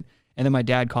shit. And then my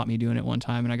dad caught me doing it one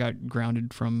time and I got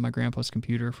grounded from my grandpa's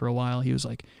computer for a while. He was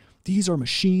like, these are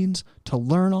machines to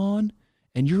learn on.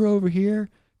 And you're over here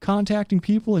contacting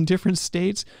people in different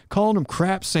states, calling them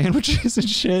crap sandwiches and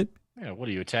shit. Yeah, what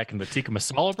are you attacking the Tikka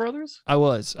Masala brothers? I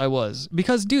was.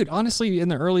 Because, dude, honestly, in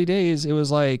the early days, it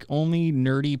was like only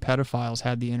nerdy pedophiles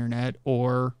had the internet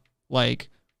or like...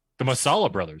 The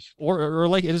Masala brothers. Or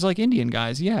like, it was like Indian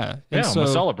guys, yeah. And so,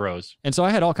 Masala bros. And so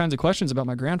I had all kinds of questions about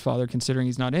my grandfather considering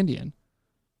he's not Indian.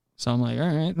 So I'm like,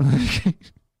 all right.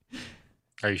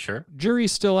 Are you sure?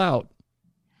 Jury's still out.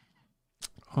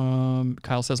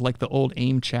 Kyle says, like the old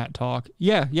AIM chat talk.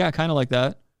 Yeah, kind of like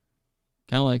that.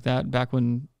 Back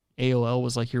when AOL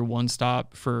was like your one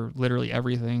stop for literally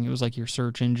everything. It was like your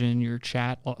search engine, your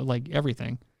chat, like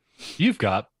everything. You've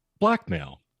got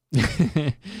blackmail.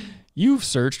 You've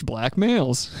searched black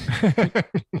males.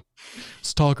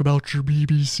 Let's talk about your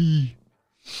BBC.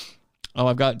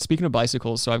 Oh, speaking of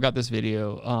bicycles, so I've got this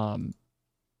video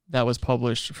that was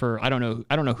published for, I don't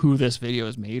know who this video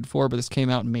is made for, but this came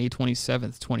out May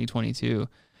 27th, 2022.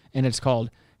 And it's called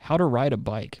How to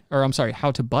Bike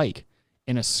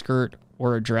in a Skirt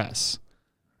or a Dress.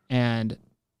 And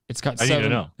it's got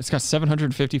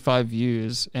 755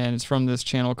 views, and it's from this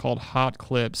channel called Hot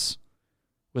Clips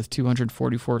with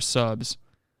 244 subs.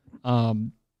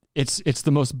 It's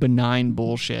the most benign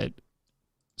bullshit.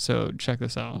 So check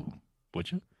this out.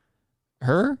 Would you?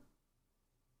 Her?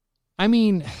 I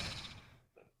mean,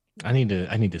 I need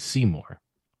to see more.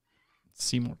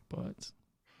 See more butts.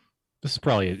 This is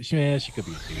probably she could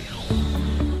be a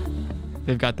dude.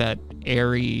 They've got that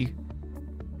airy.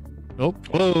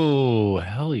 Oh,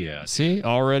 hell yeah! See,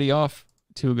 already off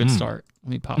to a good start.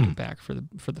 Let me pop it back for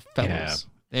the fellas.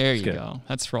 Yeah, there you go.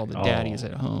 That's for all the daddies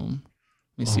at home.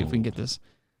 Let me see if we can get this.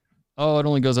 Oh, it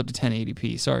only goes up to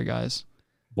 1080p. Sorry, guys.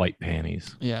 White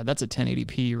panties. Yeah, that's a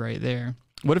 1080p right there.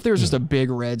 What if there was just a big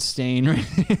red stain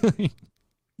right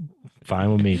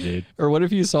Fine with me, dude. Or what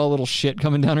if you saw a little shit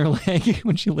coming down her leg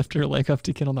when she lifted her leg up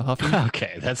to get on the Huffy?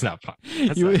 Okay, that's not fun.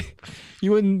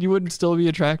 You wouldn't still be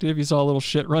attracted if you saw a little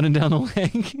shit running down the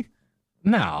leg.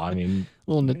 No, I mean,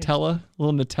 little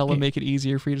Nutella, make it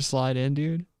easier for you to slide in,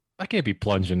 dude. I can't be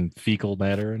plunging fecal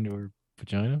matter into her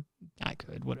vagina. I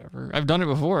could, whatever. I've done it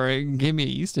before. It gave me a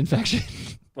yeast infection.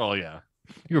 Well, yeah.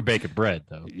 You were baking bread,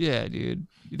 though. Yeah, dude.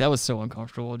 That was so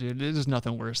uncomfortable, dude. There's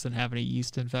nothing worse than having a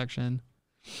yeast infection.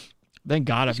 Thank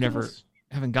God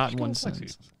haven't gotten one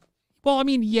since. Well, I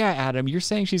mean, yeah, Adam, you're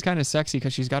saying she's kind of sexy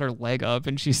because she's got her leg up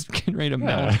and she's getting ready to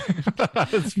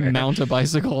mount a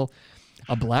bicycle,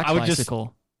 a black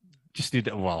bicycle. Just need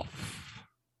to, well,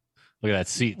 look at that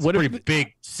seat. It's a pretty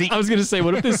big seat. I was going to say,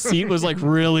 what if this seat was like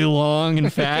really long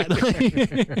and fat?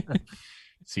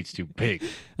 Seat's too big.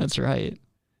 That's right.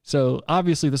 So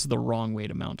obviously this is the wrong way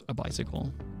to mount a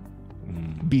bicycle.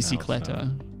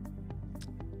 Bicicleta.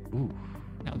 Ooh.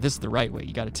 Now this is the right way.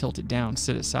 You got to tilt it down,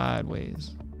 sit it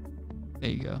sideways.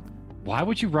 There you go. Why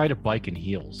would you ride a bike in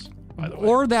heels, by the way?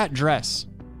 Or that dress.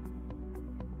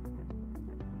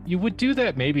 You would do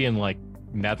that maybe in like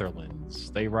Netherlands.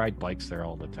 They ride bikes there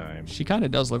all the time. She kind of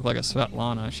does look like a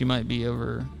Svetlana. She might be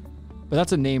over, but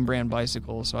that's a name brand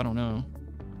bicycle, so I don't know.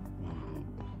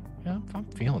 Yeah, I'm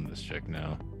feeling this chick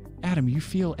now. Adam, you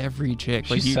feel every chick.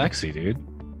 She's sexy, dude.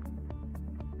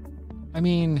 I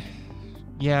mean,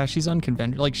 yeah, she's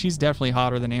unconventional. Like, she's definitely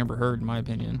hotter than Amber Heard, in my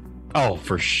opinion. Oh,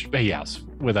 for sure. Yes,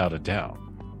 without a doubt.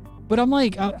 But I'm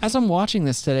like, as I'm watching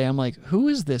this today, I'm like, who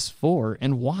is this for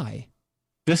and why?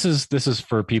 This is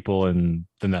for people in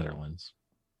the Netherlands.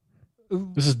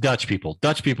 This is Dutch people.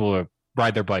 Dutch people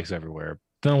ride their bikes everywhere.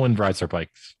 No one rides their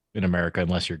bikes in America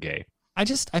unless you're gay. I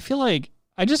just feel like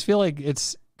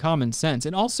it's common sense.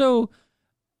 And also,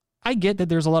 I get that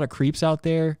there's a lot of creeps out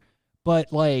there,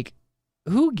 but like,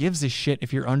 who gives a shit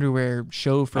if your underwear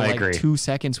show for like 2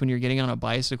 seconds when you're getting on a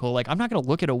bicycle? Like, I'm not going to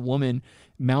look at a woman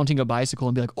mounting a bicycle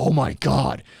and be like, oh my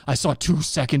God, I saw 2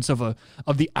 seconds of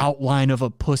the outline of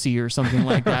a pussy or something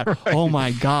like that. Right. Oh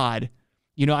my God.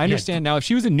 You know, I understand now if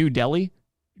she was in New Delhi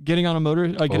getting on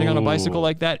a bicycle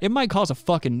like that, it might cause a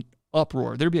fucking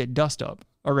uproar. There'd be a dust up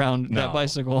around that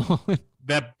bicycle.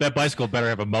 That bicycle better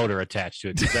have a motor attached to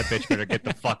it because that bitch better get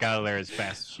the fuck out of there as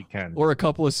fast as she can. Or a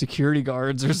couple of security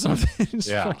guards or something.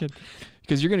 Yeah.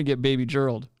 Because you're going to get baby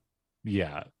Gerald.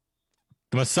 Yeah.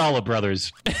 The Masala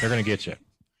brothers, they're going to get you.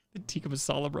 The Tikka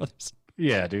Masala brothers.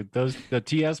 Yeah, dude. The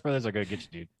TS brothers are going to get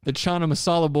you, dude. The Chana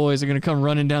Masala boys are going to come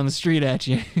running down the street at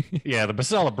you. Yeah, the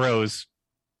Masala bros,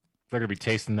 they're going to be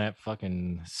tasting that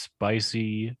fucking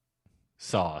spicy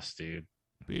sauce, dude.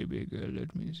 Baby girl,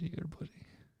 let me see your pussy.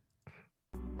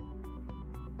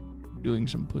 Doing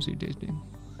some pussy tasting.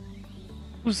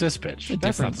 Who's this bitch?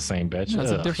 That's not the same bitch.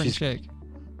 That's a different chick.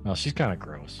 No, she's kind of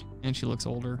gross. And she looks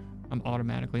older. I'm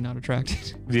automatically not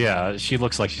attracted. Yeah, she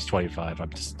looks like she's 25. I'm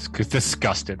just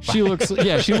disgusted. She looks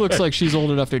like she's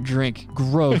old enough to drink.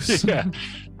 Gross. Yeah.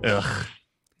 Ugh.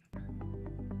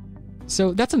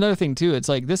 So that's another thing too. It's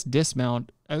like this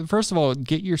dismount. First of all,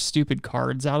 get your stupid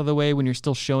cards out of the way when you're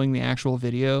still showing the actual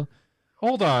video.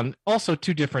 Hold on. Also,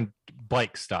 two different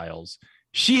bike styles.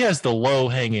 She has the low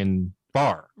hanging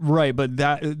bar. Right, but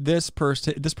this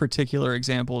particular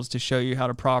example is to show you how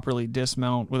to properly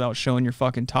dismount without showing your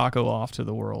fucking taco off to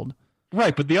the world.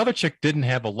 Right, but the other chick didn't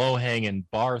have a low hanging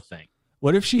bar thing.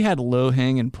 What if she had low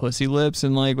hanging pussy lips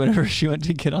and like whenever she went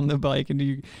to get on the bike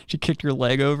and she kicked her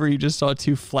leg over, you just saw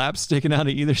two flaps sticking out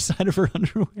of either side of her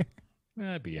underwear?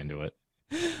 I'd be into it.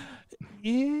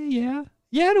 Yeah.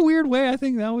 In a weird way, I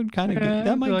think that would kind of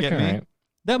that might get me. Right.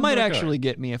 That might actually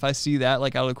get me if I see that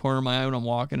like out of the corner of my eye when I'm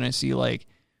walking and I see like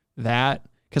that.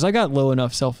 Because I got low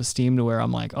enough self-esteem to where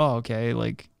I'm like, oh, okay,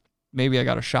 like maybe I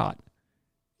got a shot.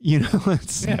 You know?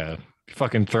 Yeah.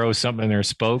 Fucking throw something in their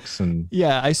spokes and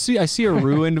yeah, I see a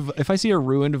ruined if I see a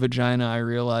ruined vagina, I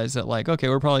realize that like, okay,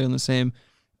 we're probably on the same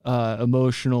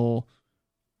emotional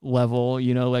level,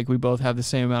 you know, like we both have the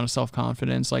same amount of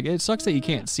self-confidence. Like it sucks that you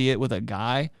can't see it with a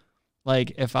guy.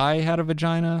 Like if I had a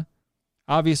vagina,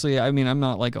 obviously, I mean, I'm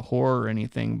not like a whore or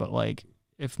anything, but like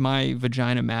if my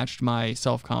vagina matched my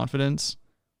self-confidence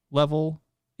level,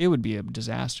 it would be a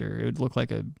disaster. It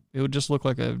would just look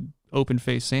like a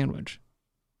open-faced sandwich.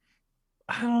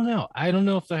 I don't know. I don't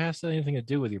know if that has anything to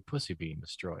do with your pussy being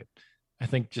destroyed. I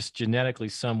think just genetically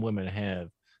some women have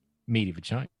meaty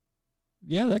vagina.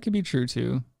 Yeah, that could be true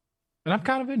too. And I'm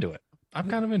kind of into it.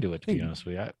 To be honest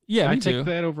with you. I take too.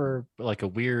 that over like a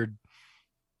weird,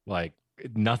 like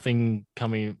nothing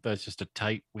coming. That's just a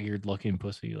tight, weird looking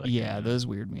pussy. Like yeah, those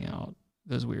weird me out.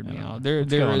 There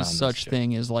is such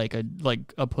thing as like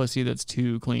a pussy that's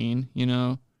too clean, you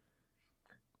know?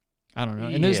 I don't know.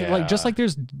 And there's like, just like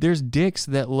there's dicks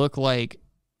that look like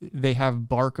they have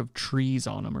bark of trees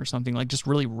on them or something, like just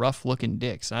really rough looking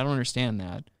dicks. I don't understand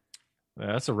that.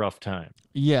 That's a rough time.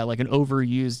 Yeah, like an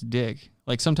overused dick.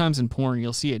 Like sometimes in porn,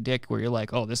 you'll see a dick where you're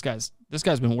like, oh, this guy's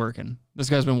been working. This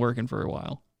guy's been working for a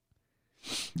while.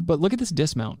 But look at this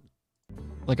dismount.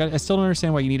 Like I still don't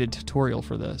understand why you need a tutorial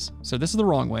for this. So this is the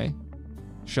wrong way.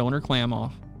 Showing her clam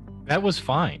off. That was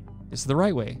fine. This is the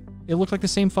right way. It looked like the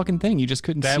same fucking thing. You just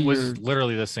couldn't see. That was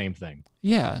literally the same thing.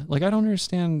 Yeah, like I don't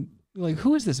understand. Like,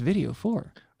 who is this video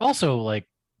for? Also, like,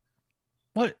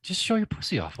 what? Just show your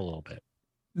pussy off a little bit.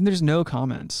 And there's no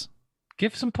comments.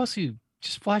 Give some pussy.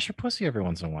 Just flash your pussy every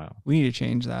once in a while. We need to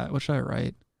change that. What should I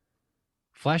write?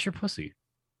 Flash your pussy.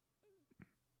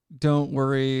 Don't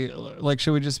worry. Like,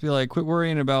 should we just be like, quit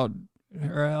worrying about?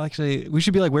 Or actually, we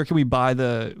should be like, where can we buy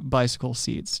the bicycle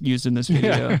seats used in this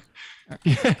video?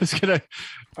 Yeah, it's gonna.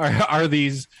 Are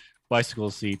these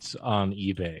bicycle seats on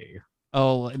eBay?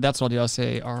 Oh, that's what I'll do. I'll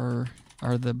say, are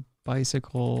the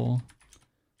bicycle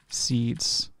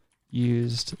seats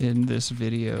used in this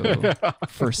video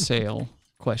for sale?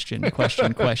 Question.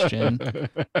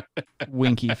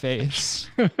 Winky face.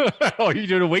 Oh, you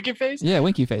doing a winky face? Yeah,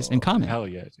 winky face. And comment. Hell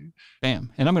yeah, dude.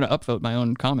 Bam. And I'm gonna upvote my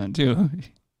own comment too.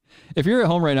 If you're at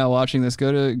home right now watching this,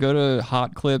 go to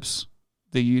Hot Clips,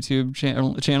 the YouTube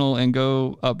channel, and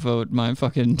go upvote my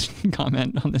fucking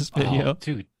comment on this video. Oh,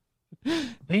 dude,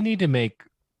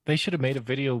 they should have made a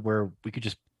video where we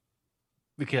could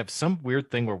have some weird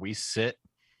thing where we sit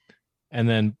and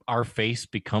then our face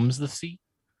becomes the seat.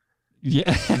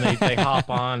 Yeah. And they hop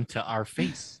on to our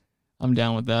face. I'm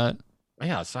down with that.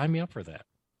 Yeah, sign me up for that.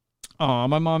 Oh,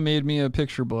 my mom made me a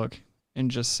picture book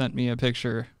and just sent me a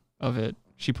picture of it.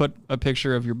 She put a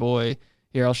picture of your boy.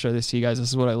 Here, I'll show this to you guys. This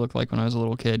is what I looked like when I was a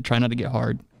little kid. Try not to get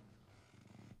hard.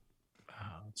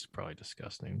 Oh, it's probably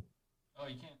disgusting. Oh,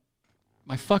 you can't.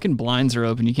 My fucking blinds are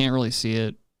open. You can't really see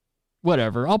it.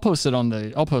 Whatever. I'll post it on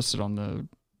the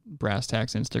Brass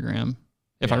Tacks Instagram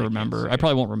if I remember. I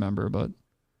probably won't remember, but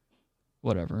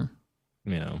whatever.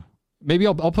 You know. Maybe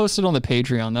I'll post it on the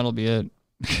Patreon. That'll be it.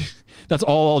 That's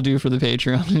all I'll do for the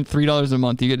Patreon. $3 a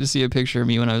month. You get to see a picture of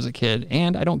me when I was a kid,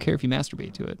 and I don't care if you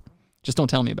masturbate to it. Just don't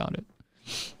tell me about it.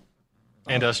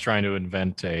 And us trying to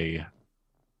invent a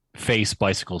face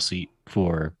bicycle seat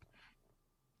for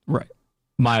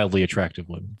mildly attractive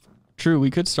women. True, we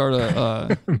could start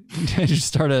a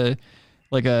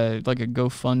like a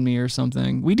GoFundMe or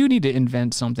something. We do need to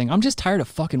invent something. I'm just tired of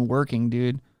fucking working,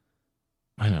 dude.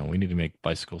 I know. We need to make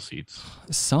bicycle seats.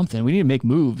 Something. We need to make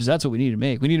moves. That's what we need to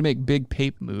make. We need to make big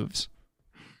pape moves,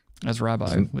 as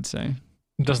Rabbi would say.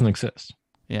 It doesn't exist.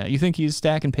 Yeah. You think he's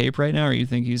stacking pape right now, or you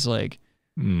think he's like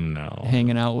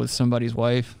hanging out with somebody's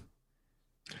wife?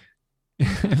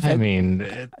 I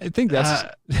mean, I think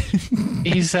that's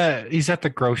he's at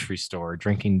the grocery store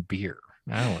drinking beer.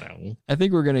 I don't know. I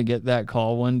think we're gonna get that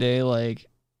call one day, like,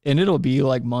 and it'll be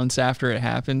like months after it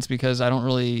happens, because I don't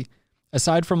really,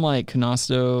 aside from like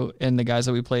Canasto and the guys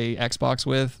that we play Xbox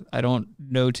with, I don't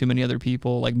know too many other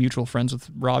people, like mutual friends with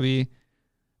Robbie.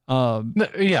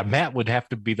 Yeah, Matt would have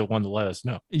to be the one to let us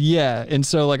know. Yeah, and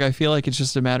so like I feel like it's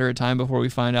just a matter of time before we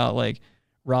find out like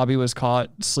Robbie was caught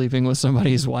sleeping with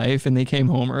somebody's wife and they came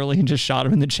home early and just shot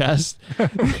him in the chest.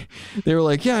 They were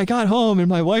like, yeah, I got home and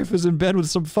my wife was in bed with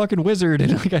some fucking wizard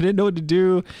and like I didn't know what to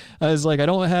do. I was like, I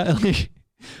don't have like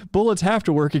bullets have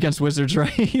to work against wizards,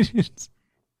 right?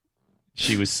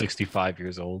 She was 65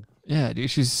 years old. Yeah,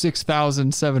 dude, she's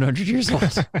 6,700 years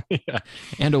old. Yeah.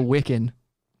 And a Wiccan.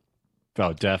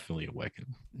 Oh, definitely a Wiccan.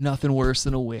 Nothing worse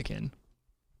than a Wiccan.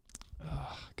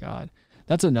 Oh, God.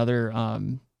 That's another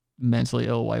mentally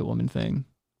ill white woman thing,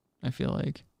 I feel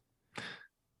like.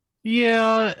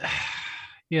 Yeah,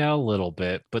 a little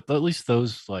bit. But at least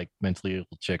those like mentally ill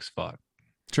chicks fuck.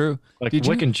 True. Like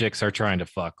Wiccan chicks are trying to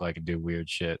fuck, like, and do weird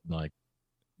shit. And, like,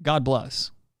 God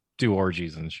bless. Do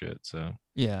orgies and shit, so.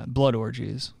 Yeah, blood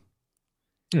orgies.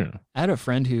 Yeah. I had a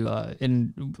friend who,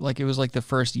 in like, it was like the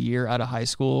first year out of high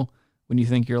school, when you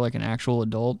think you're like an actual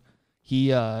adult,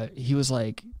 he was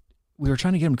like, we were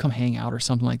trying to get him to come hang out or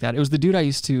something like that. It was the dude I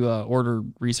used to order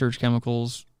research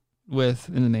chemicals with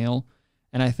in the mail.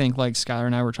 And I think like Skylar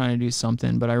and I were trying to do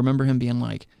something, but I remember him being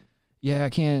like, yeah, I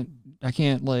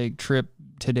can't like trip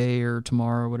today or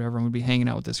tomorrow or whatever. I'm gonna be hanging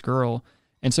out with this girl.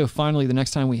 And so finally the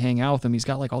next time we hang out with him, he's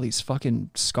got like all these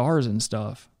fucking scars and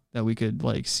stuff that we could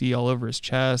like see all over his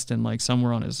chest and like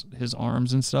somewhere on his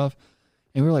arms and stuff.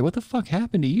 And we were like, what the fuck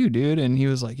happened to you, dude? And he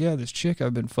was like, yeah, this chick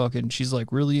I've been fucking, she's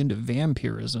like really into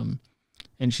vampirism.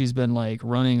 And she's been like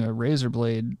running a razor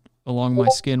blade along my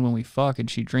skin when we fuck, and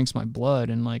she drinks my blood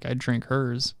and like I drink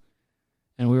hers.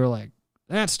 And we were like,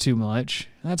 That's too much.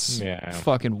 That's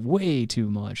fucking way too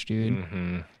much, dude.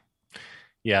 Mm-hmm.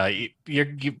 Yeah,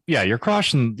 you're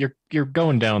crossing. You're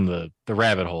going down the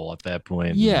rabbit hole at that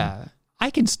point. Yeah,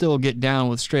 I can still get down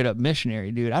with straight up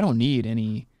missionary, dude. I don't need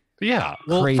any. Yeah.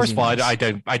 Well, first of all, I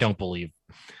don't believe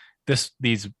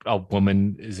a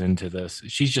woman is into this.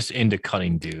 She's just into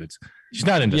cutting dudes. She's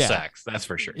not into sex. That's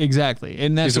for sure. Exactly,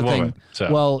 and that's the thing.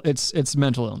 So. Well, it's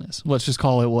mental illness. Let's just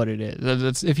call it what it is.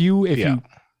 It's, if you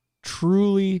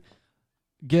truly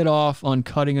get off on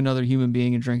cutting another human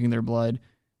being and drinking their blood,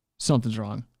 something's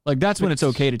wrong. Like that's when it's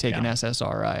okay to take an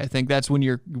SSRI. I think that's when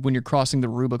you're crossing the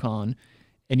Rubicon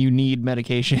and you need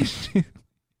medication.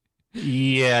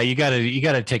 Yeah, you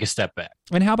gotta take a step back.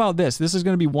 And how about this? This is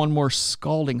going to be one more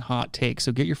scalding hot take,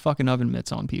 so get your fucking oven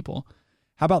mitts on, people.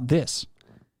 How about this?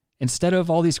 Instead of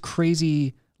all these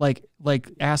crazy like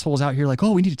assholes out here like,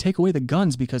 oh, we need to take away the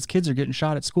guns because kids are getting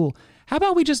shot at school. How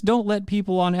about we just don't let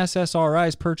people on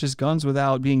SSRIs purchase guns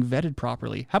without being vetted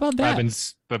properly? How about that?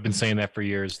 I've been saying that for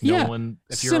years. No one,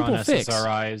 if you're on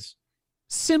SSRIs.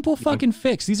 Simple fucking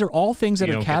fix. These are all things that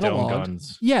are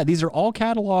cataloged. Yeah, these are all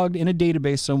cataloged in a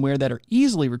database somewhere that are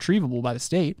easily retrievable by the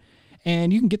state.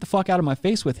 And you can get the fuck out of my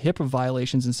face with HIPAA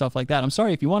violations and stuff like that. I'm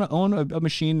sorry, if you want to own a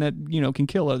machine that, you know, can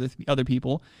kill other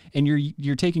people and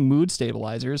you're taking mood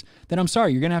stabilizers, then I'm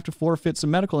sorry, you're going to have to forfeit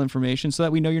some medical information so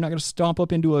that we know you're not going to stomp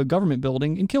up into a government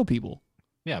building and kill people.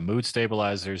 Yeah, mood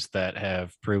stabilizers that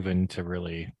have proven to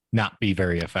really not be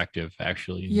very effective,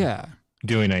 actually. Yeah.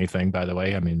 Doing anything, by the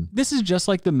way. I mean, this is just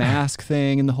like the mask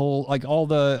thing and the whole, like all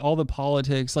the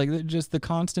politics, like just the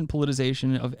constant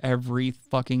politicization of every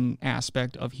fucking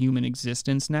aspect of human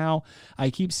existence. Now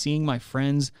I keep seeing my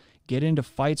friends get into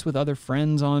fights with other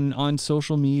friends on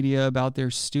social media about their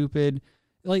stupid,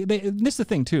 like this is the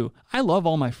thing too. I love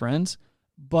all my friends,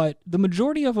 but the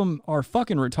majority of them are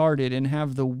fucking retarded and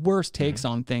have the worst takes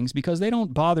on things because they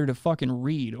don't bother to fucking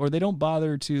read, or they don't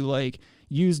bother to like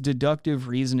use deductive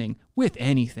reasoning with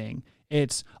anything.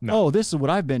 It's, oh, this is what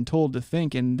I've been told to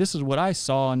think, and this is what I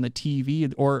saw on the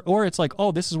TV, or it's like,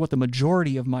 oh, this is what the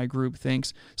majority of my group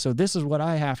thinks, so this is what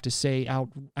I have to say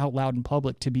out loud in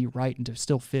public to be right and to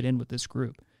still fit in with this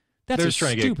group. That's They're just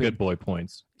trying to get good boy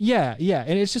points. Yeah,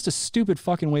 and it's just a stupid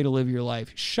fucking way to live your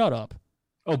life. Shut up.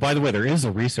 Oh, by the way, there is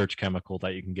a research chemical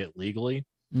that you can get legally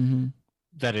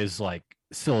that is like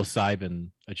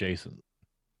psilocybin adjacent.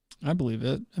 I believe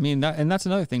it. I mean, that's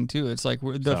another thing too. It's like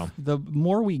the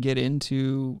more we get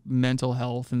into mental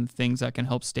health and things that can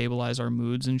help stabilize our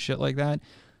moods and shit like that,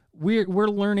 we're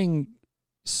learning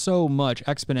so much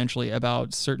exponentially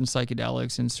about certain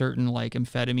psychedelics and certain like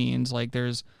amphetamines. Like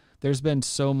there's been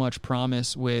so much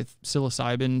promise with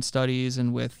psilocybin studies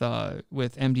and with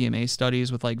MDMA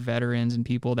studies with like veterans and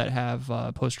people that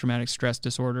have post-traumatic stress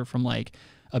disorder from like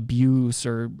abuse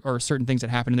or certain things that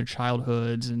happen in their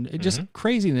childhoods, and it just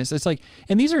craziness. It's like,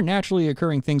 and these are naturally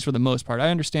occurring things for the most part. I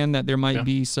understand that there might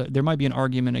be an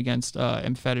argument against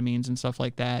amphetamines and stuff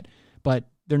like that, but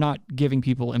they're not giving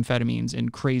people amphetamines in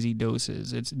crazy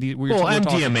doses.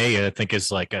 MDMA I think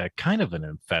is like a kind of an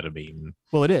amphetamine.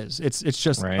 Well, it is. It's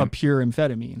just a pure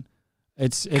amphetamine.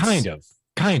 It's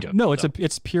kind of. No,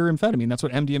 it's pure amphetamine. That's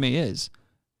what MDMA is.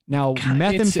 Now,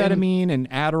 methamphetamine and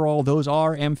Adderall, those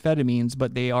are amphetamines,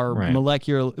 but they are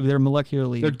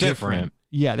molecularly. They're different.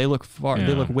 Yeah, they look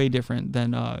way different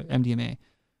than MDMA,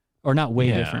 or not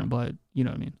way different, but you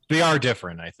know what I mean. They are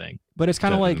different, I think. But it's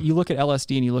kind of like you look at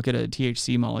LSD and you look at a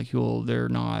THC molecule. They're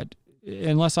not,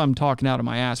 unless I'm talking out of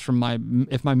my ass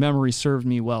if my memory served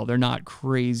me well, they're not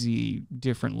crazy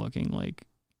different looking. Like,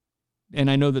 and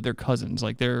I know that they're cousins.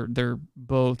 Like they're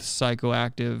both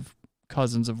psychoactive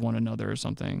cousins of one another or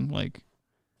something. Like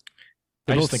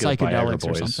they're both psychedelics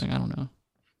or something. I don't know.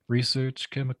 Research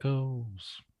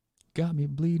chemicals got me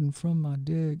bleeding from my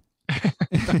dick.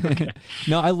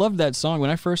 No, I loved that song when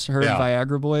I first heard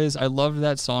Viagra Boys. I loved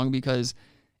that song because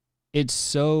it's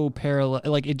so parallel.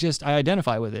 Like I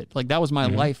identify with it. Like that was my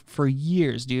life for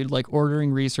years, dude. Like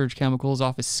ordering research chemicals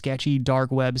off of sketchy dark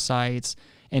websites.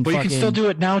 But you can still do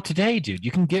it now today, dude.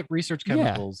 You can get research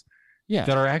chemicals that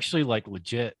are actually like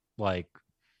legit. Like,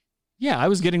 yeah, I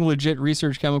was getting legit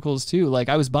research chemicals too. Like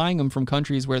I was buying them from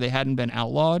countries where they hadn't been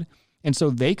outlawed, and so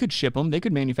they could ship them, they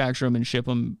could manufacture them and ship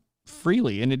them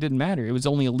freely, and it didn't matter. It was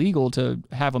only illegal to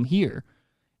have them here.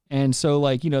 And so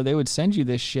like, you know, they would send you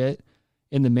this shit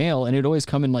in the mail, and it'd always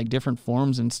come in like different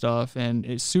forms and stuff, and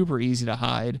it's super easy to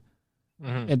hide.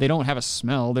 And they don't have a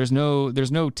smell. There's no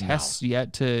tests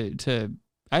yet to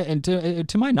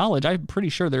my knowledge, I'm pretty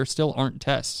sure there still aren't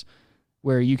tests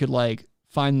where you could like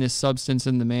find this substance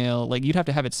in the mail. Like you'd have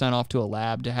to have it sent off to a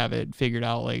lab to have it figured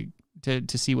out, like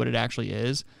to see what it actually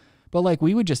is. But like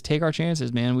we would just take our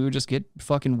chances, man. We would just get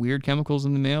fucking weird chemicals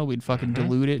in the mail. We'd fucking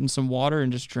dilute it in some water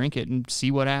and just drink it and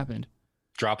see what happened.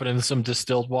 Drop it into some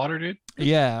distilled water, dude.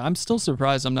 Yeah, I'm still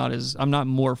surprised I'm not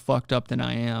more fucked up than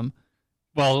I am.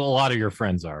 Well, a lot of your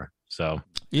friends are, so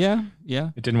yeah,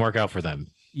 it didn't work out for them.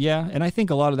 Yeah, and I think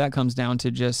a lot of that comes down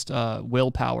to just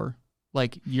willpower.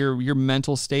 Like your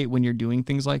mental state when you're doing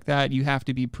things like that, you have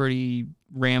to be pretty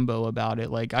Rambo about it.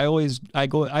 Like I always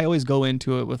go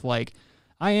into it with like,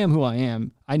 I am who I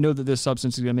am. I know that this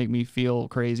substance is gonna make me feel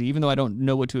crazy, even though I don't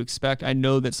know what to expect. I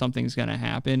know that something's gonna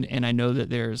happen, and I know that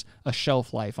there's a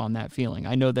shelf life on that feeling.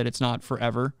 I know that it's not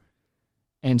forever,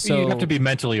 and so you have to be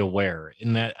mentally aware.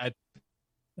 In that,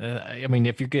 I mean,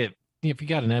 if you got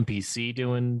an NPC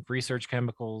doing research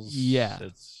chemicals, yeah,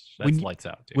 that's lights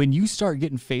out, dude. When you start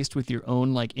getting faced with your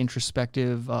own like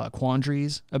introspective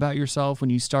quandaries about yourself,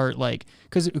 when you start like,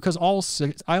 because all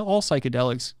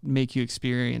psychedelics make you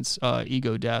experience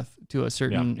ego death to a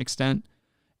certain extent.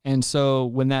 And so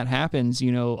when that happens,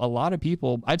 you know, a lot of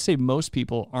people, I'd say most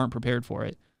people aren't prepared for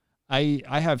it. I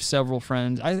have several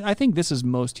friends. I think this is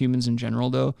most humans in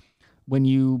general, though. When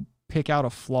you pick out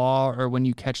a flaw or when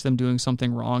you catch them doing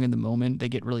something wrong in the moment, they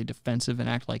get really defensive and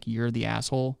act like you're the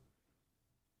asshole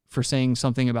for saying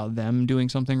something about them doing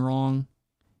something wrong.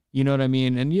 You know what I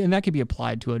mean? And that could be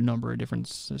applied to a number of different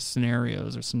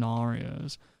scenarios.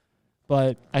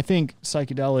 But I think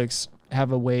psychedelics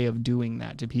have a way of doing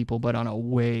that to people, but on a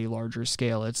way larger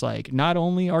scale. It's like, not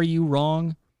only are you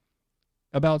wrong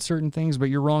about certain things, but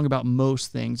you're wrong about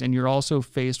most things. And you're also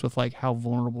faced with like how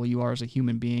vulnerable you are as a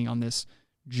human being on this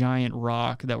giant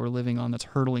rock that we're living on that's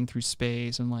hurtling through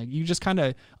space. And like, you just kind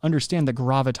of understand the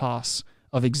gravitas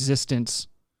of existence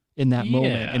in that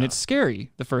moment. And it's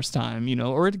scary the first time, you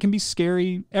know, or it can be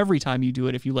scary every time you do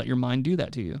it if you let your mind do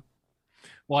that to you.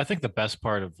 Well, I think the best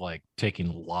part of like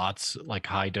taking like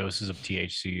high doses of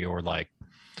THC or like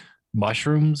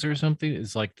mushrooms or something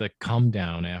is like the come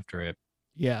down after it.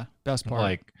 Yeah, best part.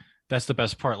 Like that's the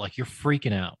best part. Like you're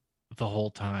freaking out the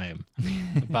whole time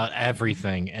about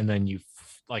everything, and then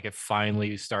like it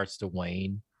finally starts to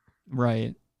wane,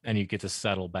 right? And you get to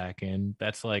settle back in.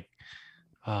 That's like,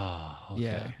 oh, okay.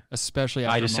 Yeah. Especially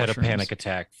after I just mushrooms. had a panic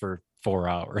attack for 4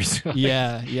 hours.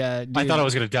 Yeah. Dude. I thought I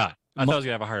was gonna die. I thought I was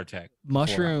gonna have a heart attack.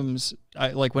 Mushrooms. I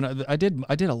like when I did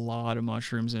a lot of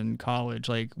mushrooms in college.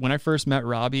 Like when I first met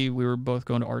Robbie, we were both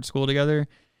going to art school together,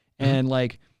 and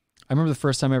like I remember the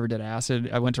first time I ever did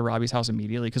acid, I went to Robbie's house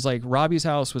immediately because like Robbie's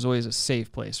house was always a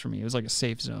safe place for me. It was like a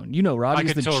safe zone. You know,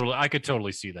 Robbie's I could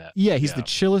totally see that. Yeah, he's the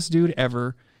chillest dude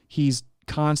ever. He's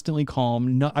constantly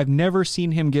calm. No, I've never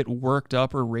seen him get worked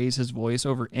up or raise his voice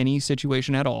over any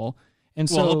situation at all. And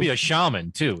so he'll be a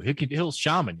shaman too. He'll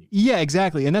shaman you. Yeah,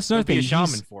 exactly. And that's another thing. Be a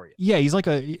shaman for you. Yeah, he's like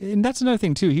and that's another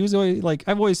thing too. He was always like,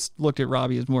 I've always looked at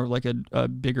Robbie as more like a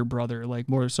bigger brother, like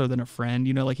more so than a friend.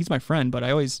 You know, like he's my friend, but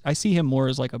I see him more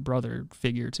as like a brother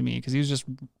figure to me because he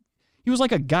was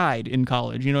like a guide in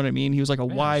college. You know what I mean? He was like a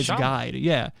wise guide.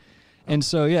 Yeah. And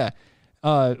so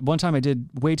one time I did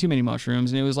way too many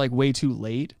mushrooms and it was like way too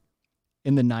late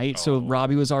in the night. So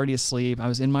Robbie was already asleep. I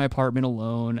was in my apartment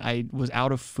alone. I was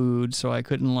out of food. So I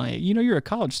couldn't like, you know, you're a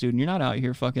college student. You're not out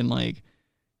here fucking like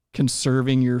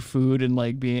conserving your food and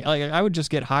like being like, I would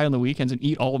just get high on the weekends and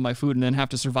eat all of my food and then have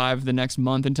to survive the next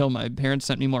month until my parents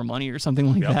sent me more money or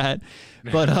something like that.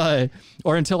 But,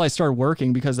 or until I started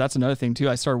working, because that's another thing too.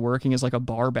 I started working as like a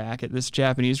bar back at this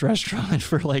Japanese restaurant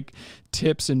for like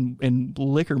tips and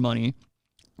liquor money.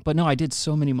 But no, I did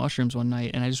so many mushrooms one night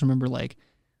and I just remember like,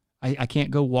 I can't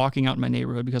go walking out in my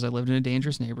neighborhood because I lived in a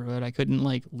dangerous neighborhood. I couldn't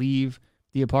like leave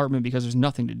the apartment because there's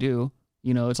nothing to do.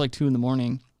 You know, it's like 2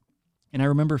 a.m. And I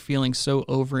remember feeling so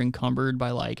over encumbered by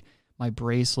like my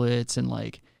bracelets and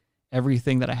like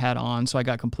everything that I had on. So I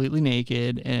got completely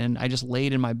naked and I just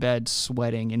laid in my bed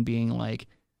sweating and being like,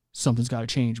 something's got to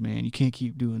change, man. You can't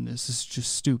keep doing this. This is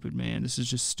just stupid, man. This is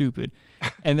just stupid.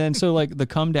 And then so like the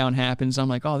come down happens. I'm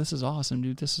like, oh, this is awesome,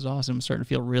 dude. This is awesome. I'm starting to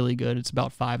feel really good. It's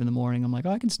about 5 a.m. I'm like,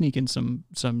 oh, I can sneak in some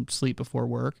sleep before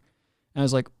work. And I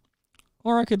was like,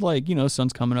 or I could like, you know,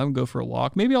 sun's coming up and go for a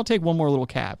walk. Maybe I'll take one more little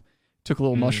cap. Took a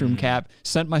little mushroom cap,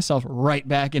 sent myself right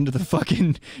back into the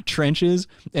fucking trenches.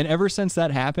 And ever since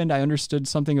that happened, I understood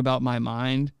something about my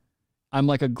mind. I'm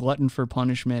like a glutton for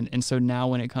punishment. And so now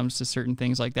when it comes to certain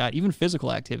things like that, even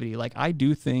physical activity, like I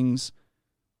do things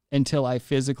until I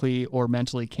physically or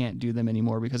mentally can't do them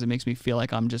anymore because it makes me feel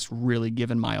like I'm just really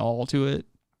giving my all to it.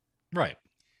 Right.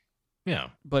 Yeah.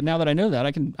 But now that I know that,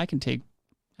 I can take,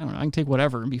 I don't know, I can take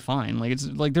whatever and be fine. Like it's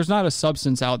like there's not a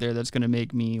substance out there that's going to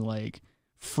make me like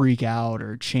freak out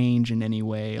or change in any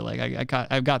way. Like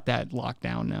I've got that locked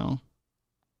down now.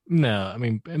 No, I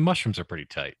mean, mushrooms are pretty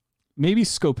tight. maybe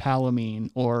scopolamine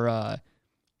or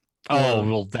Oh,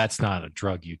 well, that's not a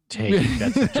drug you take.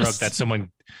 That's a drug that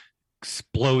someone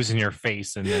blows in your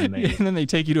face and then they and then they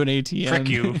take you to an ATM. trick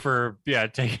you for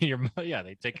taking your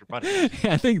they take your money.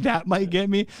 I think that might get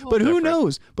me, but who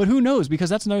knows? But who knows? Because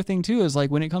that's another thing too. Is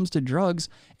like when it comes to drugs,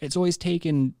 it's always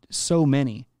taken so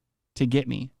many to get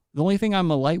me. The only thing I'm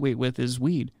a lightweight with is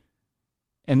weed,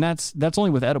 and that's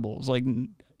only with edibles.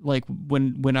 Like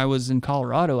when I was in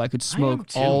Colorado, I could smoke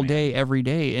all day, every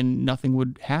day, and nothing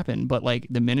would happen. But like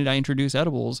the minute I introduce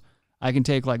edibles, I can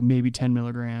take like maybe 10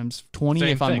 milligrams, 20 Same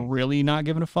if thing. I'm really not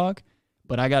giving a fuck.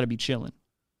 But I got to be chilling.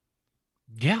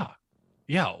 Yeah,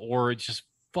 or it just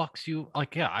fucks you.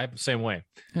 Like, I'm the same way.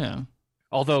 Yeah.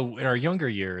 Although in our younger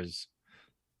years,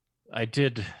 I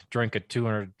did drink a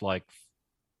 200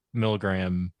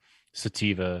 milligram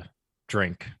sativa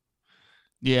drink.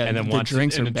 Yeah, and then the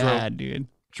drinks are bad, dude.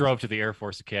 Drove to the Air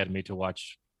Force Academy to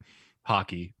watch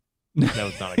hockey. That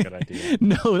was not a good idea.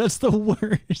 No, that's the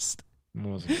worst. It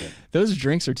wasn't good. Those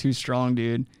drinks are too strong,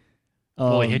 dude.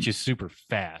 Well, it hit you super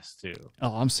fast too.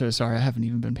 Oh, I'm so sorry. I haven't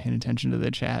even been paying attention to the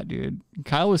chat, dude.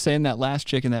 Kyle was saying that last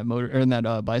chick in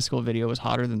that bicycle video was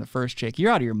hotter than the first chick.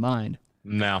 You're out of your mind.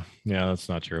 No, that's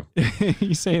not true.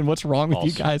 He's saying, what's wrong with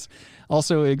you guys?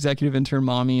 Also, executive intern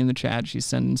mommy in the chat. She's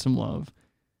sending some love.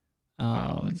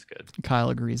 That's good. Kyle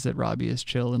agrees that Robbie is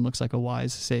chill and looks like a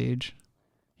wise sage.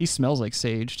 He smells like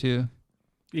sage too.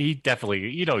 He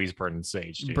definitely, he's burning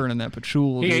sage, dude. Burning that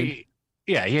patchouli.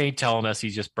 He ain't telling us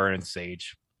he's just burning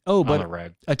sage. Oh, but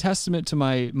a testament to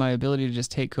my ability to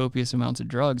just take copious amounts of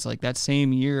drugs. Like that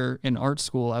same year in art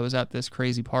school, I was at this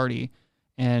crazy party,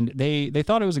 and they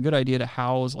thought it was a good idea to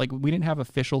house, like we didn't have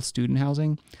official student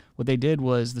housing. What they did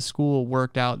was the school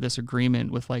worked out this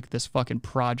agreement with like this fucking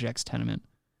projects tenement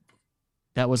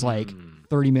that was like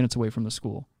 30 minutes away from the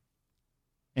school.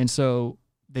 And so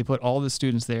they put all the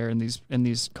students there in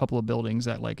these couple of buildings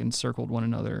that like encircled one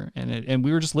another. And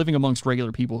we were just living amongst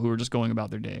regular people who were just going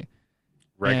about their day.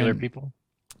 Regular people?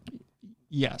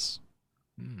 Yes.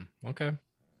 Okay.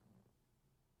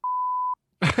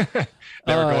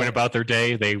 They were going about their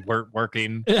day. They weren't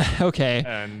working. Okay.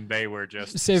 And they were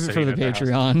just save it for the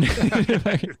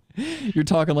Patreon. You're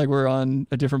talking like we're on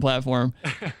a different platform.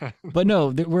 But no,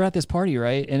 we're at this party,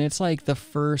 right? And it's like the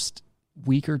first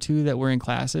week or two that we're in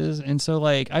classes. And so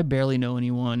like I barely know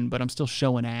anyone, but I'm still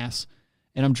showing ass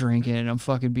and I'm drinking and I'm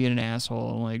fucking being an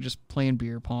asshole and like just playing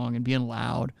beer pong and being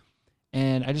loud.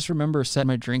 And I just remember setting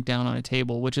my drink down on a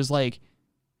table, which is like,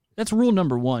 that's rule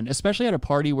number one, especially at a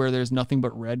party where there's nothing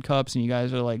but red cups and you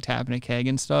guys are like tapping a keg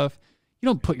and stuff. You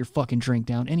don't put your fucking drink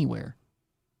down anywhere.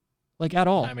 Like at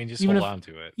all. I mean, just hold on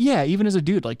to it. Yeah, even as a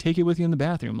dude, like take it with you in the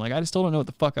bathroom. Like I still don't know what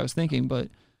the fuck I was thinking, but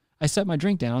I set my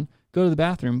drink down, go to the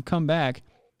bathroom, come back,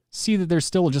 see that there's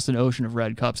still just an ocean of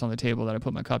red cups on the table that I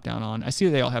put my cup down on. I see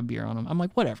that they all have beer on them. I'm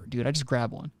like, whatever, dude. I just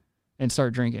grab one and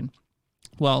start drinking.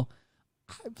 Well,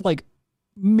 like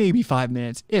maybe 5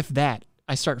 minutes, if that,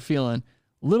 I start feeling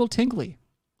a little tingly.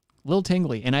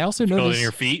 And I also noticed... Feeling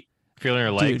your feet? Feeling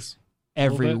your legs? Dude,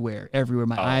 everywhere.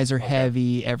 My eyes are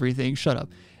heavy, everything. Shut up.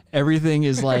 Everything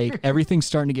is like, everything's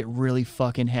starting to get really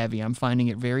fucking heavy. I'm finding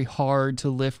it very hard to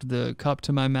lift the cup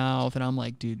to my mouth. And I'm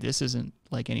like, dude, this isn't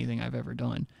like anything I've ever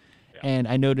done. Yeah. And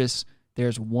I notice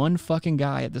there's one fucking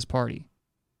guy at this party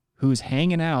who's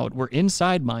hanging out. We're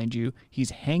inside, mind you.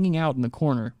 He's hanging out in the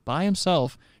corner by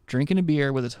himself, drinking a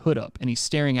beer with his hood up. And he's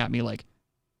staring at me like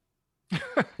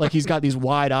he's got these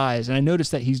wide eyes. And I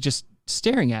noticed that he's just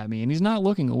staring at me and he's not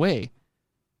looking away.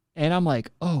 And I'm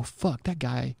like, oh, fuck, that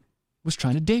guy was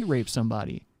trying to date rape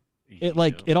somebody.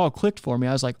 It all clicked for me.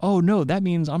 I was like, oh no, that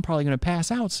means I'm probably going to pass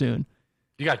out soon.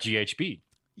 You got GHB.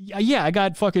 Yeah, I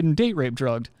got fucking date rape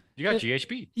drugged. You got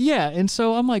GHB. Yeah, and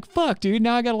so I'm like, fuck, dude,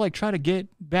 now I got to like try to get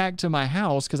back to my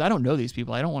house because I don't know these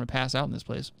people. I don't want to pass out in this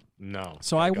place. No.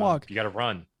 So I walk. You got to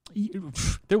run.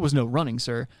 There was no running,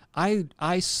 sir.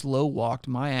 I slow walked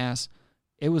my ass.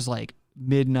 It was like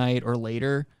midnight or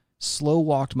later. Slow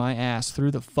walked my ass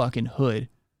through the fucking hood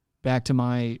back to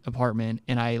my apartment.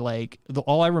 And I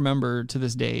all I remember to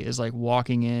this day is like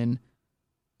walking in,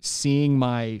 seeing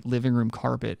my living room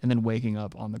carpet and then waking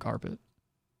up on the carpet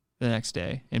the next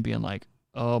day and being like,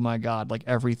 oh my God, like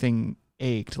everything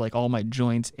ached. Like all my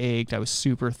joints ached. I was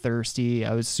super thirsty.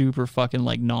 I was super fucking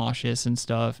like nauseous and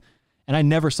stuff. And I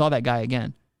never saw that guy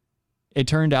again. It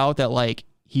turned out that like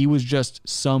he was just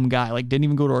some guy, like didn't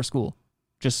even go to our school.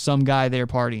 Just some guy there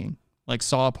partying. Like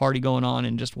saw a party going on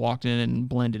and just walked in and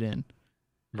blended in.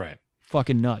 Right.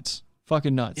 Fucking nuts.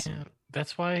 Yeah,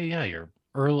 that's why, you're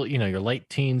early, your late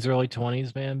teens, early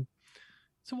 20s, man.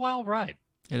 It's a wild ride.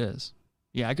 It is.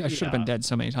 Yeah, I should have been dead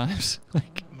so many times.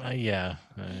 Like, yeah,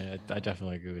 I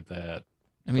definitely agree with that.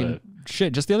 I mean,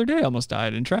 shit, just the other day I almost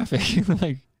died in traffic.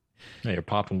 Like, yeah, you're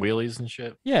popping wheelies and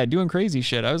shit. Yeah, doing crazy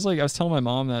shit. I was telling my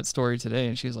mom that story today,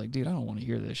 and she was like, dude, I don't want to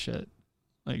hear this shit.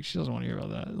 Like, she doesn't want to hear about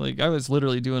that. Like, I was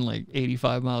literally doing like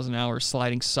 85 miles an hour,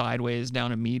 sliding sideways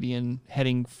down a median,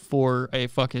 heading for a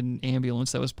fucking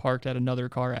ambulance that was parked at another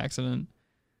car accident.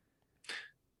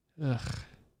 Ugh.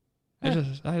 I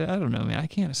don't know, man. I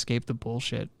can't escape the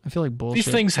bullshit. I feel like bullshit.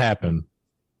 These things happen.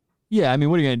 Yeah, I mean,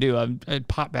 what are you gonna do? I'd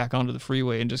pop back onto the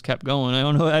freeway and just kept going. I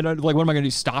don't know. Like, what am I gonna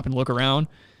do? Stop and look around?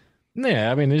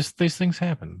 Yeah, I mean, these things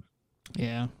happen.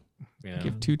 Yeah. Yeah.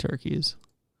 Give 2 turkeys.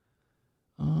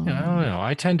 Yeah, I don't know.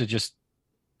 I tend to just,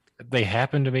 they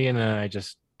happen to me, and then I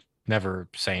just never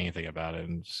say anything about it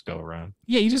and just go around.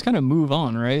 Yeah, you just kind of move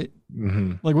on, right?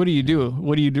 Mm-hmm. Like, what do you do?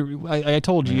 What do you do? I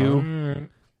told you.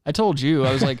 I told you.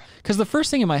 I was like, because the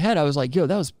first thing in my head, I was like, yo,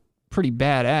 that was pretty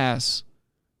badass.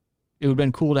 It would have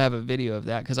been cool to have a video of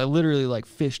that, because I literally like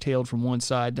fishtailed from one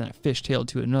side, then I fishtailed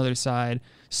to another side,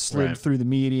 slid through the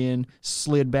median,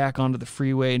 slid back onto the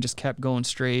freeway, and just kept going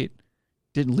straight.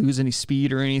 Didn't lose any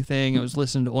speed or anything. I was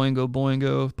listening to Oingo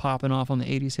Boingo, popping off on the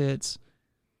 80s hits.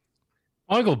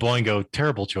 Oingo Boingo,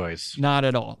 terrible choice. Not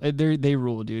at all. They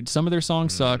rule, dude. Some of their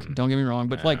songs suck, don't get me wrong,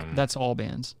 but like, that's all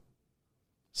bands.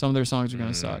 Some of their songs are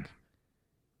going to suck.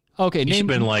 Okay, you should have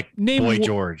been like Boy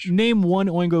George. Name one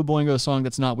Oingo Boingo song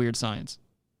that's not Weird Science.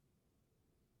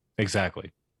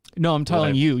 Exactly. No, I'm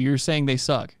telling you. You're saying they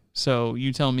suck. So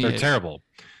you tell me. They're terrible.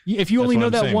 If you only know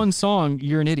that one song,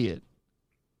 you're an idiot.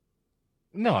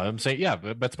 No, I'm saying, yeah,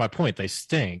 but that's my point. They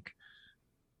stink.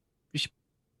 You should,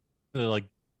 they're like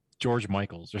George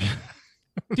Michaels.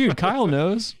 Dude, Kyle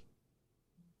knows.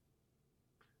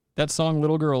 That song,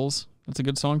 Little Girls. That's a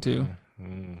good song, too.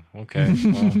 Okay.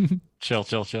 Well, chill.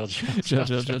 Chill. Save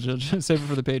it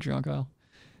for the Patreon, Kyle.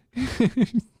 Yeah,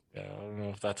 I don't know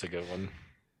if that's a good one.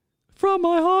 From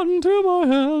my heart into my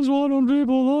hands, why don't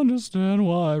people understand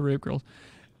why I rape girls?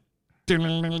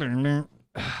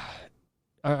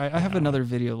 I have another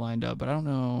video lined up, but I don't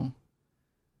know.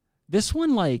 This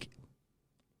one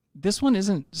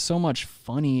isn't so much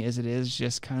funny as it is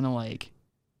just kind of like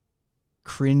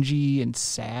cringy and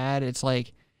sad. It's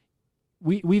like,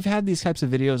 we've had these types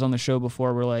of videos on the show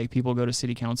before where like people go to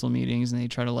city council meetings and they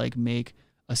try to like make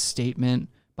a statement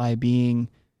by being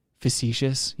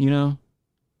facetious, you know?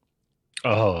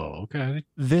 Oh, okay.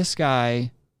 This guy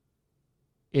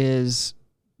is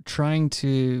trying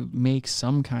to make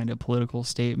some kind of political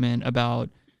statement about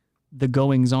the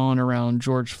goings on around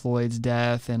George Floyd's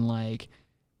death, and like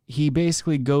he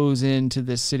basically goes into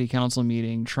this city council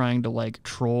meeting trying to like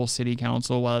troll city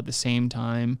council while at the same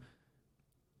time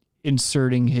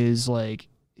inserting his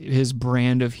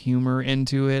brand of humor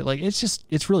into it. Like,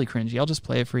 it's really cringy. I'll just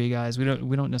play it for you guys. We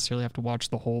don't necessarily have to watch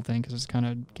the whole thing because it's kind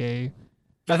of gay.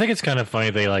 I think it's kind of funny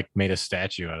they like made a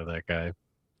statue out of that guy.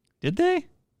 Did they?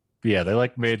 Yeah, they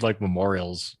like made like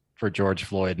memorials for George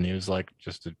Floyd, and he was like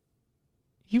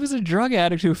he was a drug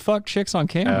addict who fucked chicks on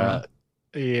camera.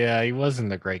 Yeah, he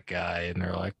wasn't a great guy, and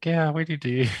they're like, yeah, what did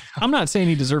you do? I'm not saying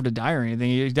he deserved to die or anything.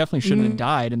 He definitely shouldn't have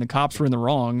died, and the cops were in the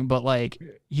wrong. But like,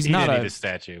 he didn't need a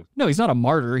statue. No, he's not a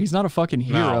martyr. He's not a fucking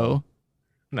hero.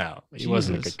 No, he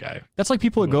wasn't a good guy. That's like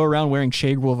people that go around wearing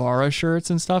Che Guevara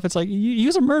shirts and stuff. It's like, he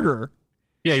was a murderer.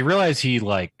 Yeah, you realize he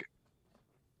would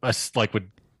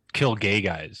kill gay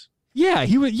guys. Yeah,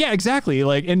 he would. Yeah, exactly.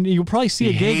 Like, and you'll probably see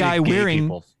a gay guy wearing.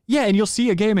 People. Yeah, and you'll see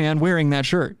a gay man wearing that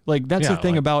shirt. Like, that's the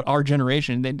thing about our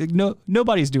generation.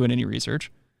 Nobody's doing any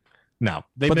research. No,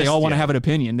 but they all want to have an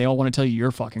opinion. They all want to tell you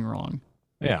you're fucking wrong.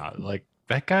 Yeah, like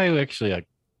that guy actually like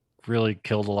really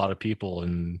killed a lot of people,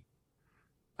 and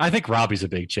I think Robbie's a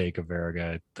big Che Guevara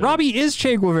guy. Robbie is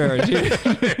Che Guevara,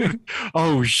 dude.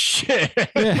 Oh shit.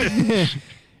 Yeah.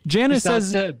 Jana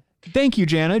says. Thank you,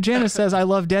 Jana. Jana says, I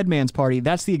love Dead Man's Party.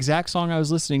 That's the exact song I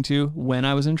was listening to when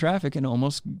I was in traffic and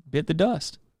almost bit the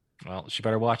dust. Well, she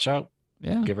better watch out.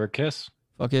 Yeah. Give her a kiss.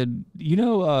 Fucking,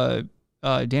 Danny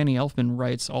Elfman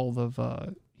writes all of,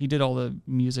 he did all the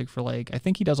music for I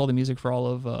think he does all the music for all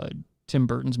of Tim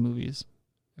Burton's movies,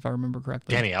 if I remember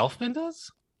correctly. Danny Elfman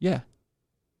does? Yeah.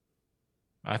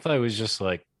 I thought it was just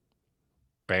like,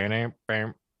 bam,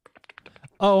 bam.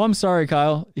 Oh, I'm sorry,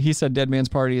 Kyle. He said Dead Man's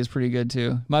Party is pretty good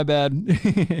too. My bad.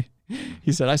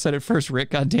 He said, I said it first,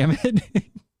 Rick. God damn it.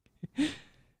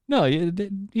 No,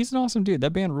 he's an awesome dude.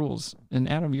 That band rules. And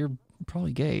Adam, you're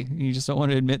probably gay. You just don't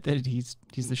want to admit that he's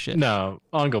the shit. No,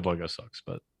 Oingo Boingo sucks,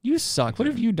 but you suck. What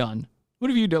have you done?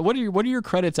 What have you done? What are your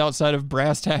credits outside of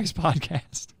Brass Tacks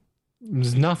Podcast?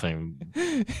 There's nothing.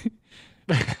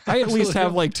 I at least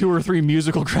have like 2 or 3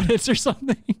 musical credits or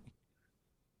something.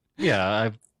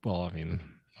 Well, I mean,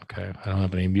 okay, I don't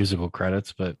have any musical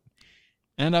credits, but.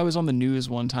 And I was on the news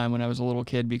one time when I was a little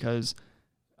kid because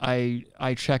I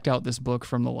checked out this book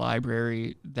from the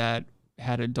library that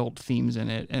had adult themes in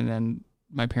it, and then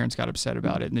my parents got upset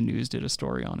about it, and the news did a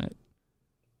story on it.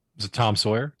 Was it Tom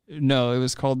Sawyer? No, it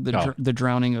was called The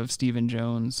Drowning of Stephen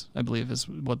Jones, I believe is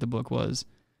what the book was.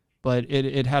 But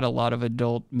it had a lot of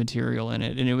adult material in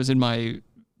it, and it was in my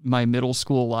middle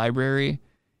school library.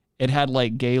 It had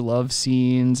like gay love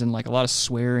scenes and like a lot of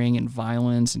swearing and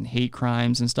violence and hate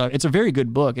crimes and stuff. It's a very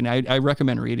good book, and I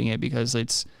recommend reading it because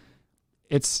it's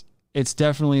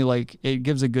definitely like it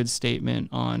gives a good statement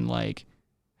on like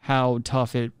how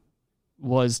tough it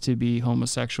was to be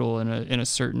homosexual in a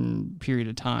certain period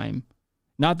of time.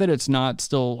 Not that it's not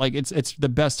still like it's the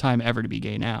best time ever to be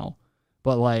gay now,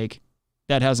 but like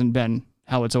that hasn't been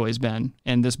how it's always been.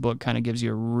 And this book kind of gives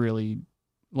you a really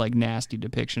like nasty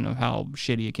depiction of how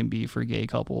shitty it can be for gay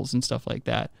couples and stuff like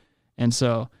that. And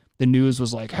so the news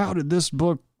was like, how did this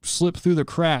book slip through the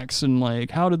cracks? And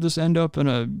like, how did this end up in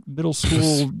a middle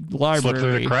school library? Slip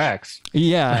through the cracks.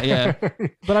 Yeah.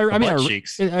 But I mean,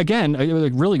 again, it was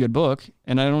a really good book.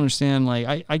 And I don't understand,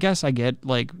 like, I guess I get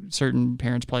like certain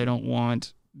parents probably don't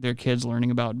want their kids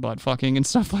learning about butt fucking and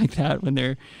stuff like that when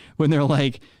they're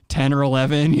like 10 or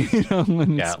 11, you know?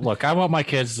 Yeah. Look, I want my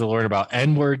kids to learn about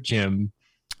N-word Jim.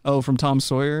 Oh, from Tom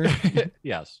Sawyer?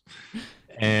 Yes.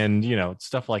 And, you know,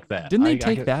 stuff like that. Didn't they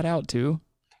take that out too?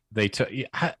 They took,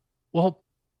 well,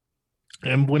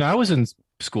 and when I was in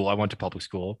school, I went to public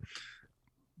school.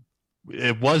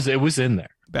 It was in there.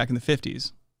 Back in the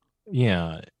 50s.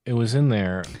 Yeah, it was in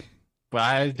there. But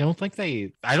I don't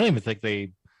even think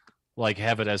they like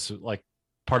have it as like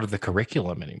part of the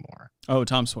curriculum anymore. Oh,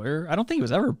 Tom Sawyer? I don't think it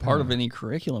was ever part of any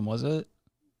curriculum, was it?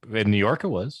 In New York, it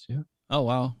was, yeah. Oh,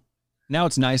 wow. Now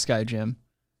it's Nice Guy Jim.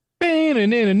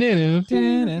 Today's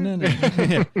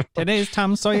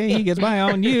Tom Sawyer, he gets by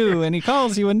on you, and he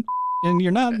calls you, and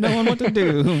you're not knowing what to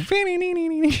do.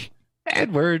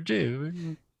 Edward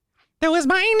Jim. Though his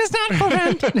mind is not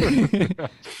current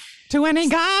to any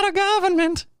god or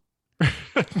government.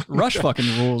 Rush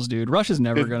fucking rules, dude. Rush is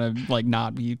never gonna like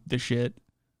not be the shit.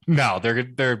 No,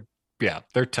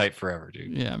 they're tight forever,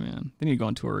 dude. Yeah, man. They need to go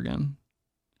on tour again.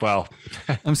 Well,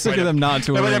 I'm sick of them not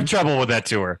touring. I might have trouble with that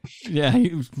tour. Yeah,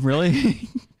 really?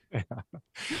 Yeah.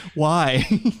 Why?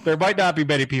 There might not be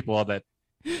many people on that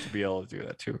to be able to do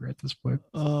that tour at this point.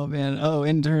 Oh, man. Oh,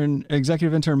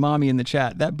 executive intern Mommy in the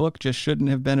chat. That book just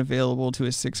shouldn't have been available to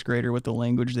a sixth grader with the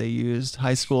language they used.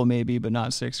 High school, maybe, but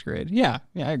not sixth grade. Yeah,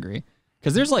 I agree.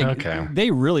 Because there's like, they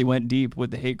really went deep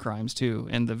with the hate crimes too,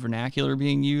 and the vernacular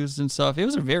being used and stuff. It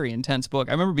was a very intense book.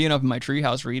 I remember being up in my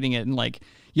treehouse reading it, and like,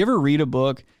 you ever read a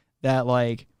book that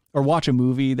like, or watch a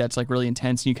movie that's like really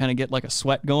intense, and you kind of get like a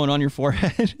sweat going on your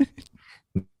forehead?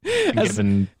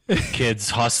 Giving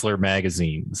kids Hustler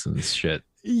magazines and shit.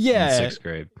 Yeah. In sixth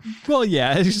grade. Well,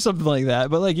 yeah, it's just something like that.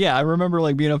 But like, yeah, I remember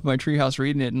like being up in my treehouse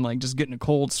reading it and like just getting a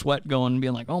cold sweat going and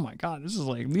being like, oh my God, this is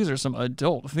like, these are some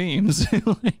adult themes.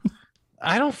 Like,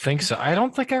 I don't think so. I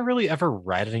don't think I really ever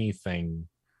read anything.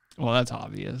 Well, that's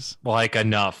obvious. Like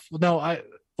enough. No, I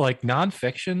like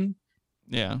nonfiction.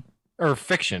 Yeah. Or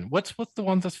fiction. What's the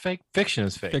one that's fake? Fiction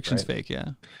is fake. Fiction's right? fake,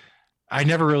 yeah. I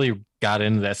never really got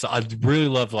into that. So I really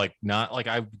love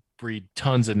I read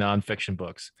tons of nonfiction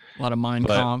books. A lot of Mein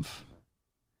Kampf.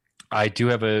 I do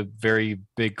have a very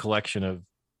big collection of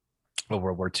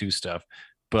World War II stuff.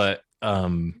 But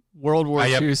World War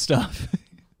II stuff.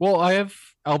 Well, I have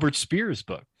Albert Speer's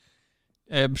book.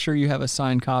 I'm sure you have a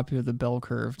signed copy of The Bell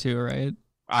Curve too, right?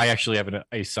 I actually have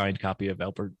a signed copy of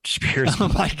Albert Speer's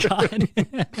book. Oh my God.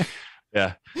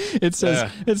 Yeah. It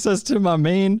says to my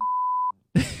main.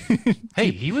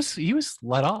 Hey, he was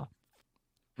let off.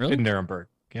 Really? In Nuremberg.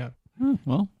 Yeah.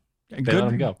 Well, they let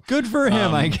him go. Good for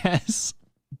him, I guess.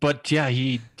 But yeah,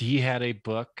 he had a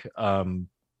book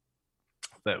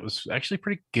that was actually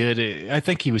pretty good. I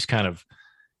think he was kind of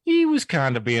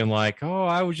being like, oh,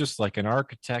 I was just like an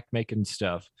architect making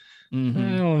stuff.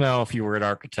 Mm-hmm. I don't know if you were an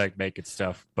architect making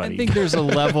stuff, buddy. I think there's a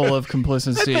level of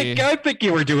complicity. I think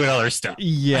you were doing other stuff.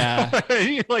 Yeah.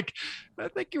 I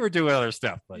think you were doing other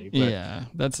stuff, buddy. But, yeah.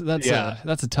 That's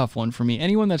a tough one for me.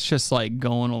 Anyone that's just like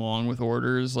going along with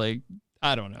orders, like,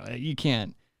 I don't know. You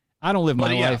can't. I don't live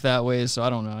my life that way, so I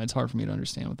don't know. It's hard for me to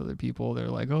understand with other people. They're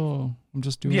like, oh, I'm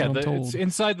just doing what I'm told. It's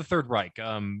Inside the Third Reich.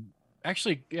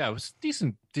 Actually, yeah, it was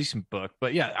a decent book,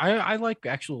 but yeah, I like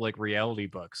actual like reality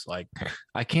books. Like,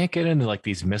 I can't get into like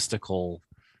these mystical,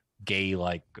 gay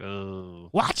like.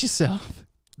 Watch yourself.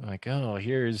 Like, oh,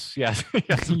 here's You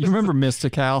remember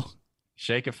Mystical?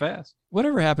 Shake it fast.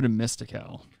 Whatever happened to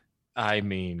Mystical? I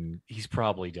mean, he's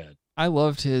probably dead. I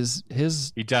loved his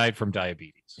He died from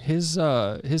diabetes.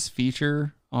 his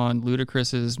feature on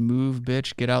Ludacris's "Move,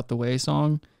 Bitch, Get Out the Way"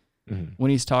 song,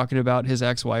 when he's talking about his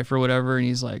ex-wife or whatever, and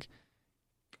he's like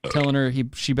telling her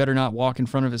she better not walk in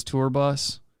front of his tour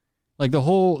bus. Like the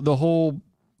whole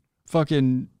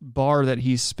fucking bar that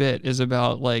he spit is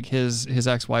about like his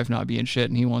ex-wife not being shit,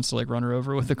 and he wants to like run her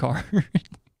over with the car.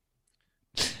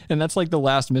 And that's like the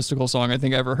last Mystical song I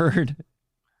think I ever heard.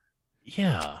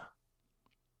 Yeah.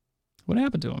 What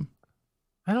happened to him?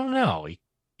 I don't know.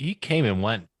 He came and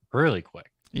went really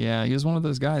quick. Yeah, he was one of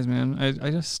those guys, man.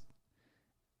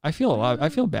 I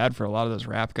feel bad for a lot of those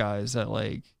rap guys that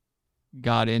like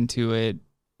got into it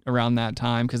around that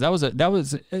time, because that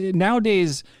was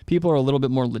nowadays people are a little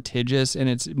bit more litigious, and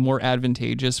it's more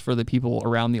advantageous for the people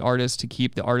around the artist to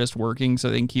keep the artist working so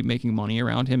they can keep making money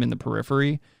around him in the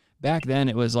periphery. Back then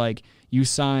it was like you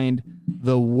signed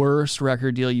the worst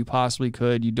record deal you possibly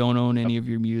could, you don't own any of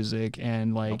your music,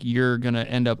 and like you're gonna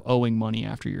end up owing money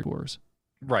after your tours.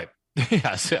 Right.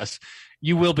 Yes.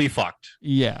 You will be fucked.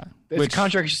 Yeah. Which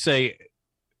contracts say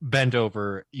bend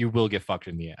over, you will get fucked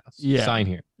in the ass. Yeah. Sign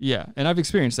here. Yeah. And I've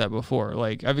experienced that before.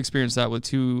 Like I've experienced that with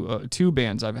two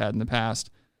bands I've had in the past.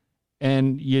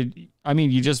 And you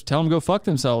just tell them to go fuck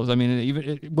themselves. I mean,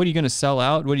 even what are you going to sell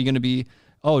out? What are you going to be?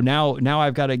 Oh, now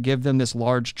I've got to give them this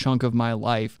large chunk of my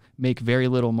life, make very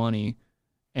little money,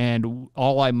 and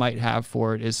all I might have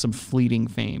for it is some fleeting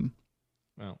fame.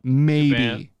 Well,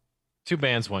 maybe. Two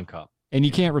bands, one cup. And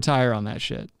you can't retire on that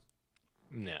shit.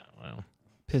 No, well.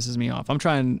 Pisses me off. I'm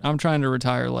trying to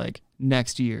retire like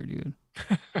next year, dude.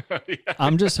 Yeah.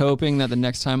 I'm just hoping that the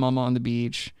next time I'm on the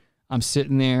beach, I'm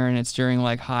sitting there and it's during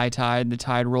like high tide, the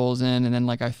tide rolls in, and then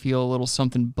like I feel a little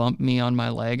something bump me on my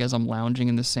leg as I'm lounging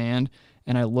in the sand,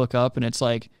 and I look up and it's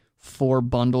like 4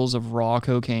 bundles of raw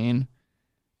cocaine,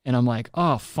 and I'm like,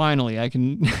 oh, finally I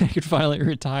can finally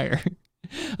retire.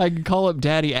 I can call up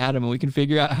Daddy Adam and we can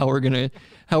figure out how we're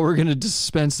gonna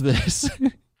dispense this.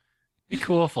 It'd be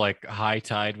cool if like high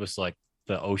tide was like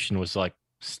the ocean was like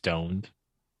stoned.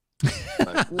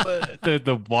 Like, what?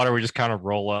 The water would just kind of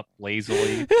roll up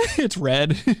lazily. It's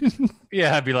red.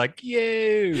 Yeah, I'd be like,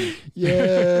 yeah.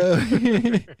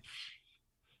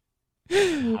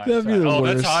 That'd be the worst.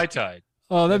 That's high tide.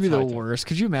 Oh, that'd be the worst.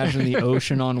 Could you imagine the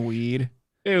ocean on weed?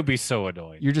 It would be so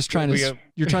annoying. You're just trying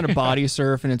to body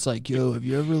surf, and it's like, yo, have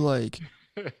you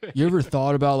ever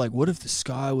thought about like, what if the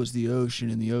sky was the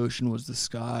ocean and the ocean was the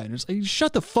sky? And it's like,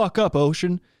 shut the fuck up,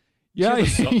 ocean. Yeah,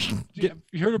 you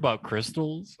heard about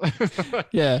crystals?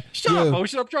 Yeah. Shut up,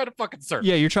 ocean. I'm trying to fucking surf.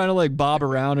 Yeah, you're trying to like bob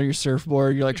around on your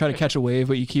surfboard. You're like trying to catch a wave,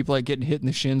 but you keep like getting hit in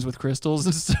the shins with crystals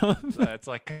and stuff. It's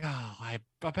like, oh, I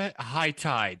bet high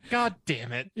tide. God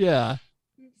damn it. Yeah.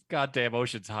 Goddamn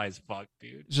ocean's high as fuck,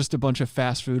 dude. Just a bunch of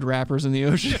fast food rappers in the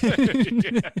ocean.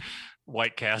 Yeah.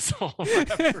 White Castle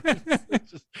rappers.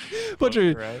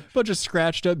 bunch of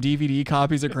scratched up DVD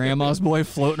copies of Grandma's Boy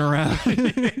floating around.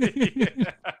 Yeah.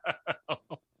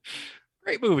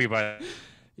 Great movie, by the way.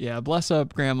 Yeah, bless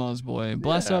up Grandma's Boy.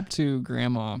 Bless up to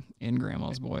Grandma in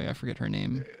Grandma's Boy. I forget her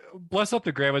name. Bless up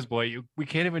to Grandma's Boy. We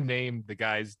can't even name the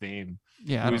guy's name.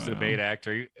 Yeah, who's the main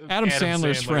actor? Adam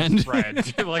Sandler's friend.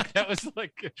 Like that was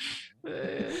like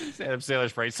Adam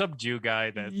Sandler's friend, some Jew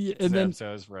guy that Adam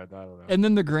Sandler's friend. I don't know. And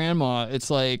then the grandma, it's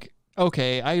like,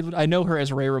 okay, I know her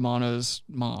as Ray Romano's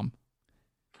mom.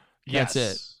 That's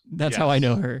it. That's how I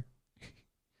know her.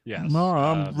 Yes.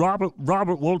 Mom,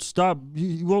 Robert won't stop.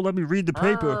 He won't let me read the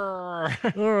paper.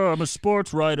 I'm a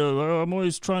sports writer. I'm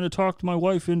always trying to talk to my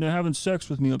wife into having sex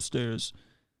with me upstairs.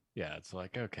 Yeah, it's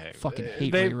like, okay. Fucking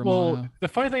hate Ray Romano. Well, the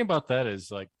funny thing about that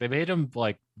is like they made him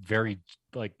like very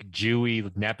like Jewy,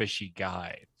 neppishy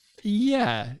guy.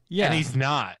 Yeah. And he's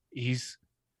not. He's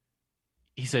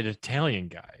an Italian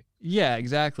guy. Yeah,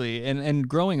 exactly. And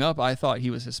growing up, I thought he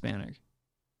was Hispanic.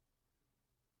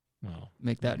 Well,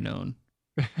 make that known.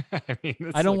 I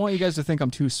mean, I don't want you guys to think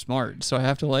I'm too smart, so I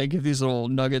have to like give these little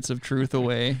nuggets of truth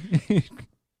away.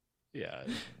 Yeah.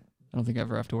 I don't think I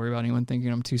ever have to worry about anyone thinking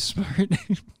I'm too smart.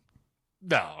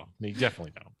 No, you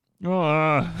definitely don't.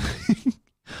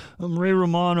 I'm Ray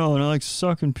Romano and I like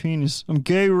sucking penis. I'm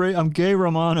gay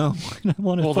Romano. I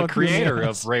want to Well, the creator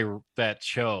of that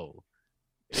show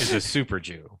is a super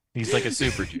Jew. He's like a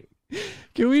super Jew.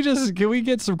 Can we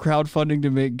get some crowdfunding to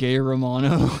make Gay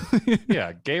Romano?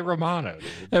 Yeah, Gay Romano.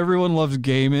 Dude. Everyone loves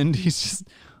Gayman. He's just,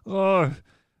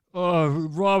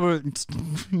 Robert,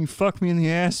 you fuck me in the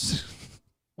ass.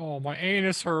 Oh, my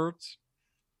anus hurts.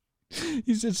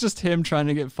 It's just him trying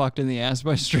to get fucked in the ass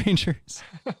by strangers.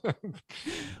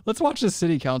 Let's watch the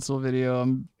city council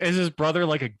video. Is his brother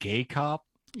like a gay cop?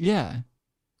 Yeah.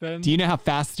 then. Do you know how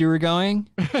fast you were going?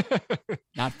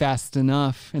 Not fast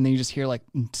enough. And then you just hear like.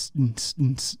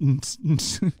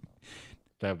 That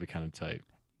would be kind of tight.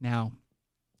 Now,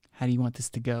 how do you want this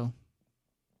to go?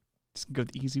 Just go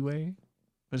the easy way?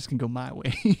 Or just gonna go my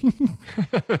way?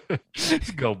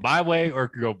 Just go my way or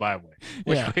go my way.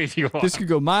 Which way do you want? This could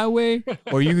go my way,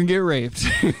 or you can get raped.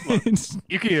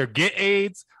 You can either get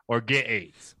AIDS or get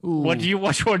AIDS. Ooh.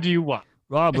 Which one do you want?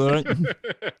 Robert,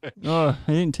 I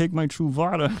didn't take my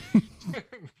Truvada.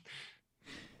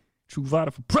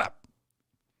 Truvada for prep.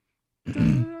 All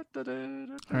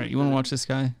right, you want to watch this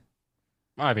guy?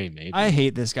 I mean, maybe. I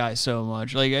hate this guy so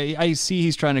much. Like, I see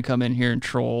he's trying to come in here and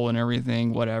troll and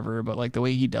everything, whatever, but like the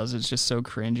way he does it's just so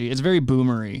cringy. It's very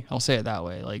boomery. I'll say it that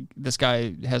way. Like, this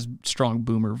guy has strong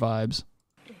boomer vibes.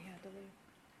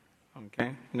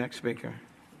 Okay, next speaker.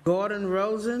 Gordon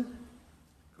Rosen.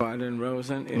 Gordon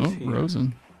Rosen is here.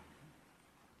 Rosen.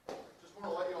 Just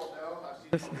want to let you all know,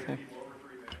 I've seen this movie over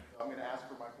 3 minutes. I'm going to ask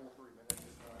for my full 3 minutes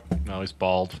this time. No, he's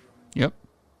bald. Yep.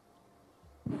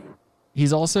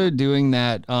 He's also doing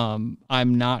that I'm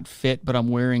not fit, but I'm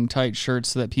wearing tight shirts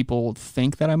so that people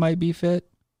think that I might be fit.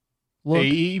 Look.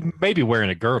 He may be wearing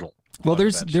a girdle. Well,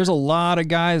 there's a lot of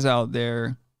guys out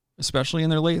there, especially in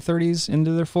their late 30s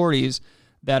into their 40s,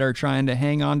 that are trying to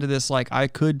hang on to this like I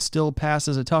could still pass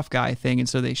as a tough guy thing, and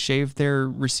so they shave their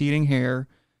receding hair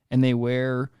and they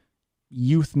wear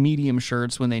youth medium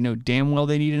shirts when they know damn well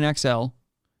they need an XL,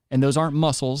 and those aren't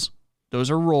muscles, those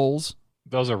are rolls.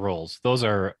 Those are rolls. Those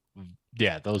are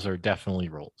definitely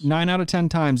rolls. 9 out of 10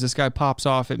 times this guy pops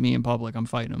off at me in public, I'm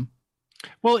fighting him.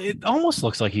 Well, it almost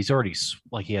looks like he's already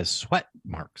like he has sweat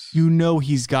marks. You know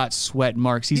he's got sweat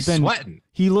marks. He's been sweating.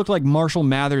 He looked like Marshall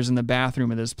Mathers in the bathroom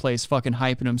of this place, fucking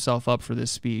hyping himself up for this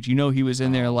speech. You know he was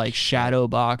in there like shadow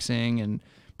boxing and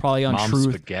probably on Mom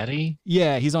Truth. Spaghetti.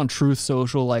 Yeah, he's on Truth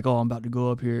Social, like, oh, I'm about to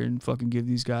go up here and fucking give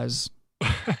these guys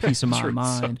a piece of my Truth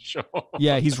mind. Social.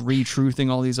 Yeah, he's re-truthing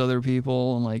all these other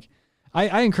people, and like,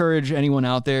 I encourage anyone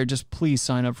out there, just please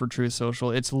sign up for Truth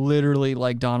Social. It's literally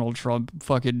like Donald Trump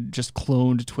fucking just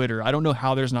cloned Twitter. I don't know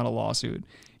how there's not a lawsuit.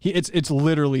 It's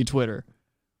literally Twitter.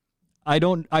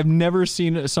 I've never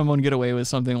seen someone get away with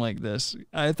something like this.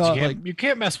 I thought you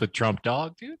can't mess with Trump,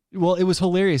 dog, dude. Well, it was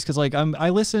hilarious because like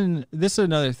I listen. This is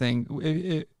another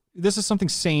thing. This is something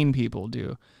sane people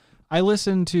do. I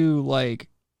listen to like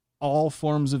all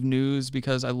forms of news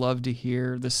because I love to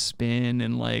hear the spin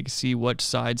and like see what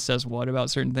side says what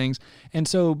about certain things. And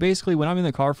so basically when I'm in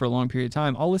the car for a long period of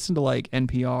time, I'll listen to like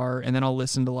NPR, and then I'll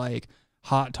listen to like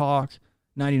Hot Talk,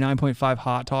 99.5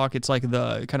 Hot Talk. It's like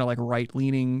the kind of like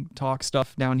right-leaning talk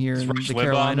stuff down here in the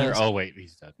Carolinas. Oh wait,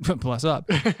 he's dead. Bless up.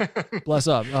 Bless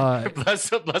up.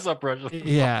 Bless up, Rush.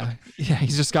 Yeah.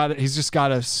 He's just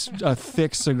got a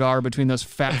thick cigar between those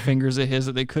fat fingers of his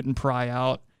that they couldn't pry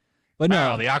out. But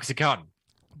no, the OxyContin.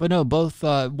 But no, both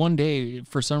one day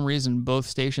for some reason both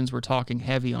stations were talking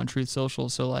heavy on Truth Social.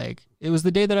 So like it was the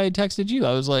day that I texted you.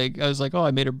 I was like, oh, I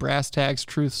made a Brass Tacks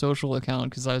Truth Social account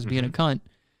because I was being a cunt.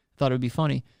 Thought it would be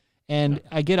funny, and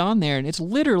I get on there and it's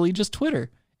literally just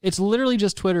Twitter. It's literally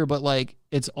just Twitter, but like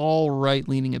it's all right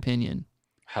leaning opinion.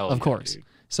 Hell of yeah, course. dude.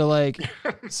 So like,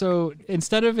 so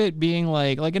instead of it being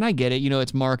like, and I get it, you know,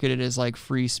 it's marketed as like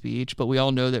free speech, but we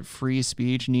all know that free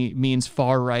speech means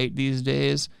far right these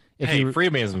days.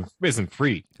 Freeman isn't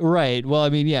free. Right. Well, I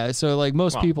mean, yeah. So like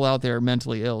most people out there are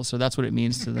mentally ill, so that's what it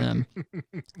means to them.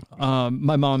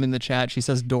 My mom in the chat, she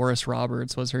says Doris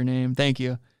Roberts was her name. Thank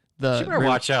you. She better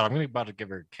watch out. I'm about to give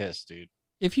her a kiss, dude.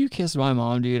 If you kissed my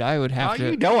mom, dude, I would have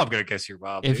to. You know I'm gonna kiss your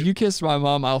mom. If you kissed my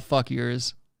mom, I'll fuck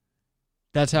yours.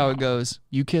 That's how it goes.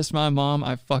 You kiss my mom,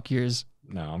 I fuck yours.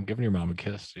 No, I'm giving your mom a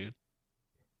kiss, dude.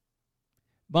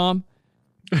 Mom,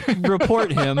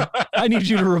 report him. I need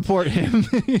you to report him.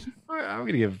 I'm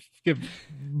gonna give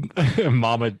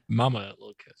mama a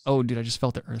little kiss. Oh, dude, I just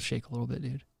felt the earth shake a little bit,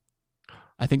 dude.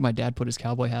 I think my dad put his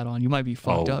cowboy hat on. You might be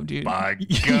fucked up, dude. My God.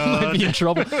 You might be in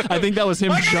trouble. I think that was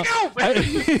him.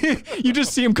 You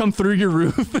just see him come through your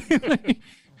roof.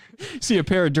 See a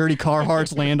pair of dirty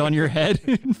Carhartts land on your head.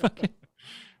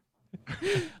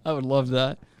 I would love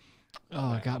that.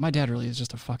 Oh, God. My dad really is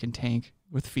just a fucking tank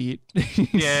with feet.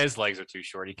 Yeah, his legs are too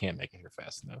short. He can't make it here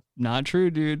fast enough. Not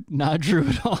true, dude. Not true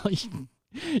at all.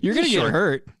 You're going to get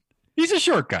hurt. He's a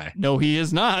short guy. No, he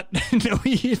is not. No,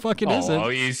 he fucking isn't. Oh,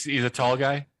 he's a tall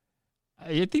guy?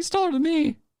 He's taller than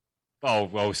me.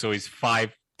 Oh, so he's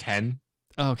 5'10"?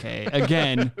 Okay.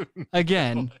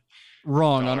 Again,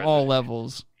 wrong on all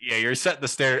levels. Yeah, you're setting the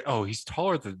stare. Oh, he's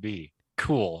taller than me.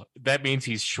 Cool. That means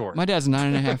he's short. My dad's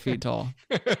 9.5 feet tall.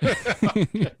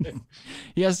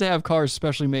 He has to have cars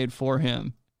specially made for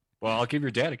him. Well, I'll give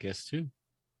your dad a kiss too.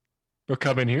 He'll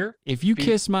come in here. If you If he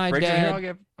kiss my breaks in here,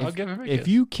 dad, I'll give him a if kiss.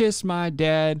 you kiss my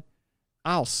dad,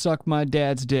 I'll suck my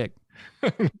dad's dick.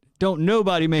 Don't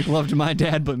nobody make love to my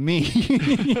dad but me.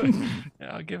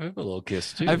 Yeah, I'll give him a little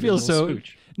kiss too. I feel a little so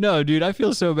smooch. no, dude. I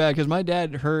feel so bad because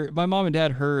my mom and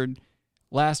dad heard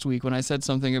last week when I said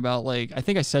something about I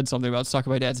think I said something about sucking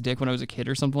my dad's dick when I was a kid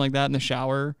or something like that in the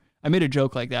shower. I made a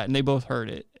joke like that, and they both heard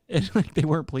it, and they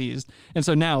weren't pleased. And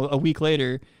so now a week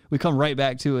later, we come right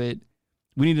back to it.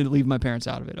 We need to leave my parents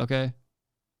out of it, okay?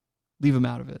 Leave them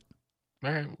out of it.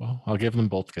 All right. Well, I'll give them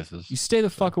both kisses. You stay the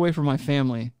fuck away from my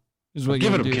family. Is what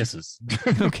Give you them do. kisses.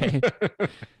 Okay.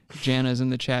 Jana's in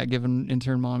the chat giving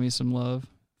intern mommy some love,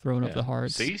 throwing up the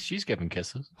hearts. See, she's giving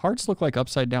kisses. Hearts look like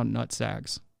upside down nut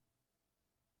sacks.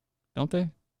 Don't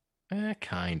they?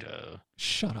 Kind of.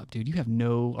 Shut up, dude. You have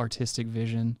no artistic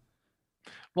vision.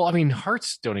 Well, I mean,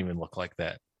 hearts don't even look like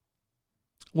that.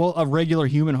 Well, a regular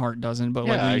human heart doesn't, but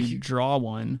Yeah, when you draw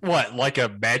one. What, like a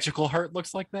magical heart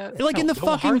looks like that? Like in No, the no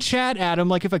fucking hearts- chat, Adam,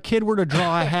 like if a kid were to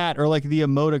draw a hat or like the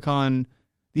emoticon,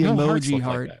 the no hearts emoji look like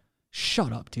heart. that.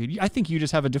 Shut up, dude. I think you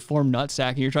just have a deformed nutsack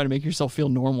and you're trying to make yourself feel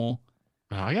normal.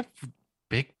 Oh, I got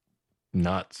big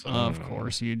nuts. I don't Of know.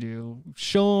 course you do.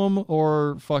 Show them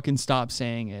or fucking stop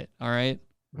saying it, all right?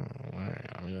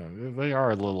 Yeah, they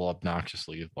are a little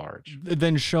obnoxiously large.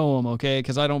 Then show them, okay?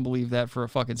 Because I don't believe that for a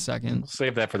fucking second. We'll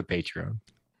save that for the Patreon.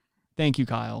 Thank you,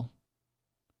 Kyle.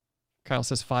 Kyle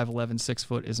says 5'11", 6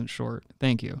 foot isn't short.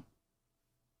 Thank you.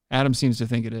 Adam seems to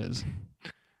think it is.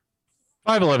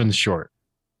 5'11" is short.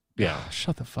 Yeah.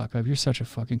 Shut the fuck up. You're such a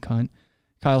fucking cunt.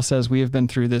 Kyle says, we have been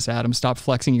through this, Adam. Stop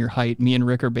flexing your height. Me and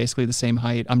Rick are basically the same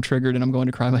height. I'm triggered and I'm going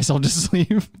to cry myself to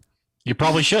sleep. You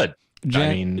probably should. Jan-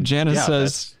 I mean, Janice yeah,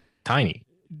 says, that's tiny.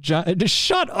 Just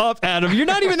shut up, Adam. You're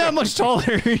not even that much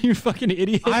taller, you fucking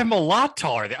idiot. I'm a lot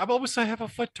taller. I'm almost a half a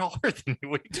foot taller than you.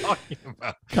 What are you talking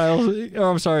about?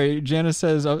 I'm sorry. Janice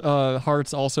says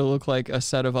hearts also look like a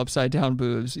set of upside down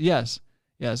boobs. Yes.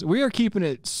 We are keeping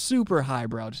it super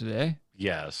highbrow today.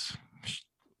 Yes.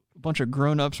 A bunch of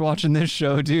grown-ups watching this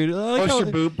show, dude.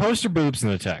 Post your boobs in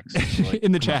the text. Like,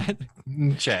 in the come chat. on. In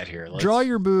the chat here. Draw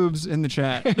your boobs in the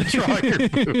chat. Draw your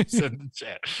boobs in the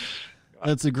chat.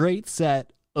 That's a great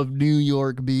set of New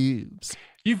York boobs.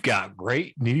 You've got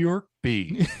great New York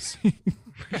bees.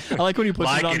 I like when he puts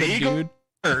like it on an the eagle dude.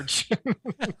 perch.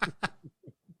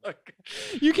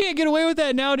 You can't get away with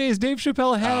that nowadays. Dave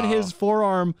Chappelle had his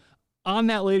forearm on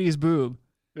that lady's boob.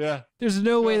 Yeah. There's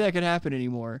no way that could happen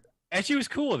anymore. And she was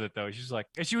cool with it though. She's like,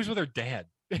 and she was with her dad.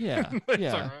 Yeah. It's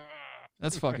Yeah. like,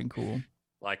 That's fucking cool.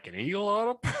 like an eagle on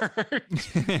a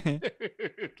perch.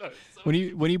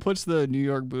 When he puts the New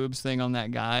York boobs thing on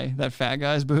that guy, that fat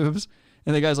guy's boobs,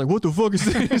 and the guy's like, "What the fuck is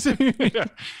this?" Yeah.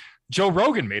 Joe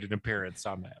Rogan made an appearance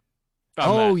on that.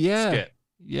 Oh that yeah, skit.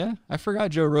 yeah. I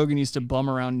forgot Joe Rogan used to bum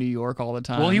around New York all the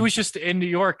time. Well, he was just in New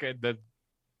York, and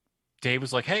Dave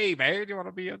was like, "Hey, man, you want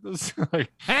to be in this?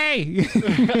 Like, Hey,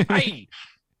 hey,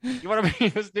 you want to be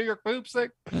in this New York boobs thing?"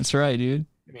 that's right, dude.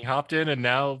 And he hopped in, and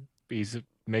now he's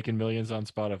making millions on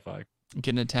Spotify.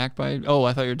 Getting attacked by. Oh,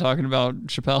 I thought you were talking about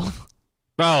Chappelle.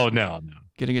 Oh no.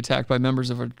 Getting attacked by members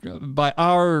of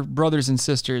our brothers and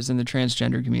sisters in the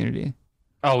transgender community.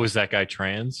 Oh, is that guy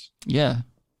trans? Yeah.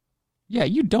 Yeah,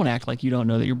 you don't act like you don't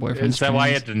know that your boyfriend's Is that why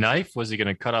he trans. had the knife? Was he going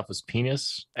to cut off his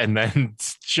penis and then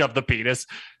shove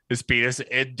his penis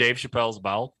in Dave Chappelle's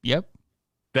mouth? Yep.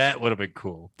 That would have been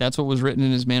cool. That's what was written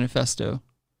in his manifesto.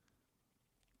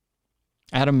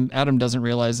 Adam doesn't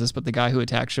realize this, but the guy who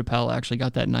attacked Chappelle actually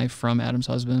got that knife from Adam's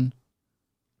husband.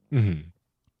 Mm-hmm.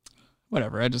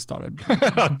 Whatever. I just thought I'd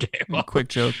Okay, well, quick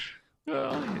joke.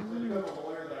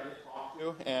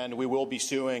 And we will be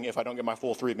suing if I don't get my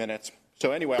full 3 minutes.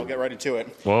 So anyway, I'll get right into it.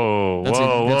 Whoa, That's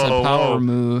a power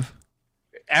move.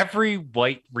 Every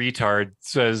white retard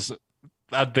says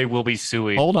that they will be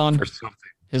suing. Hold on. For something.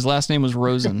 His last name was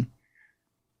Rosen.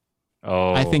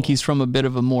 Oh, I think he's from a bit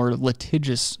of a more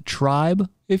litigious tribe,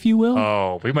 if you will.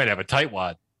 Oh, we might have a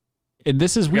tightwad. And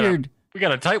this is weird. We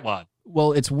got a tightwad.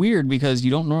 Well, it's weird because you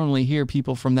don't normally hear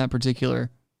people from that particular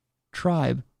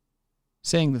tribe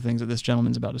saying the things that this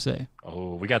gentleman's about to say.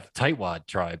 Oh, we got the tightwad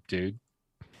tribe, dude.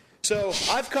 So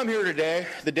I've come here today,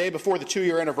 the day before the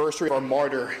 2-year anniversary of our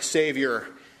martyr, savior,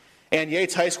 and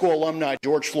Yates High School alumni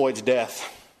George Floyd's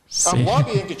death. I'm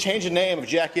lobbying to change the name of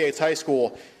Jack Yates High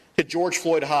School to George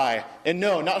Floyd High. And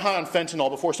no, not high on fentanyl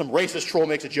before some racist troll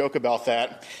makes a joke about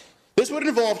that. This would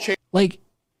involve change. Like,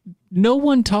 no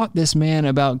one taught this man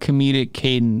about comedic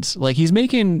cadence. Like, he's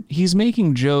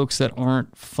making jokes that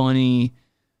aren't funny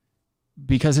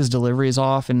because his delivery is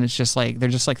off, and it's just like they're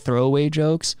just like throwaway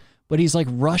jokes, but he's like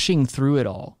rushing through it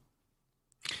all.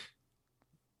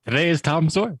 Today is Tom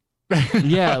Sawyer.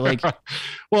 Yeah, like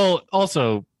well,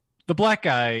 also the black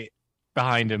guy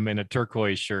behind him in a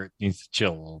turquoise shirt needs to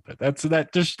chill a little bit.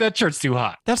 That shirt's too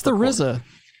hot. that's the RZA.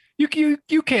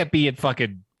 You can't be in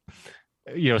fucking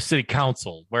city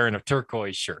council wearing a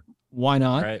turquoise shirt, Why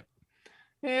not? right?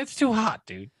 Yeah, it's too hot,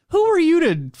 dude. Who are you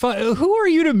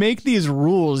to make these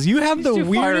rules? You have He's the too fired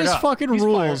weirdest up. fucking He's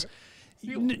rules.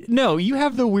 fired. No, you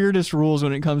have the weirdest rules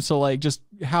when it comes to like just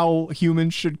how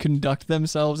humans should conduct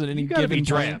themselves at any You gotta given be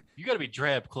drab. point. You gotta be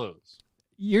drab clothes.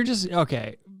 You're just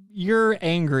okay. You're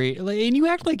angry, and you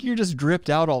act like you're just dripped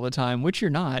out all the time, which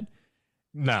you're not.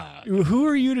 Nah, Who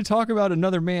are you to talk about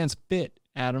another man's fit,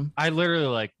 Adam? I literally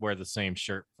like wear the same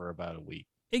shirt for about a week.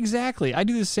 Exactly. I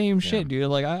do the same shit, dude.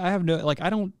 Like I have no like I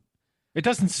don't. It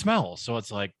doesn't smell, so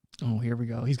it's like, Oh, here we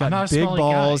go. He's I'm got not a big smelly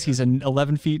balls. guy. He's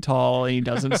 11 feet tall, and he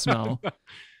doesn't smell.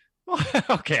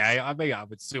 okay, I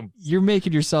would assume. You're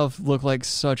making yourself look like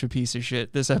such a piece of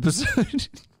shit this episode.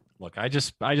 Look, I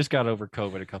just got over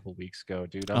COVID a couple weeks ago,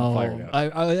 dude. I'm fired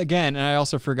up. Again, and I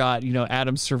also forgot,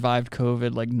 Adam survived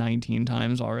COVID like 19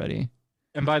 times already.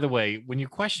 And by the way, when you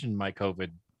question my COVID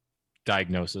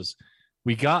diagnosis,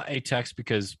 we got a text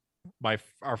because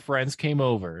our friends came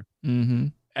over, Mm-hmm.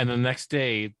 and the next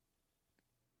day,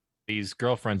 these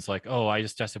girlfriends like, "Oh, I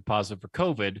just tested positive for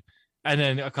COVID," and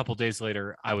then a couple days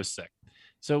later, I was sick.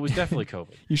 So it was definitely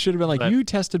COVID. You should have been like, But- you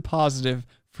tested positive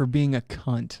for being a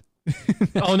cunt.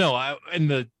 Oh no! In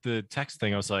the text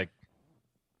thing, I was like,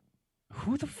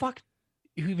 "Who the fuck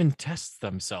even tests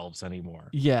themselves anymore?"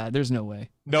 Yeah, there's no way.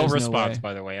 No There's response, way.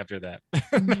 by the way, after that.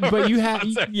 But you have,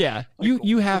 yeah,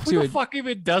 you have Who to. the fuck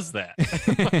even does that?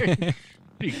 Like,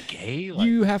 are you gay? Like,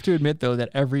 You have to admit though that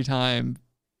every time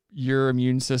your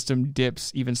immune system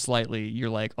dips even slightly, you're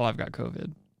like, oh, I've got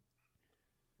COVID.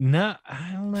 no, I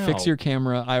don't know. Fix your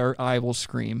camera, or I will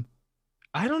scream.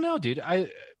 I don't know, dude.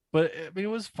 But I mean, it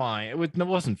was fine. It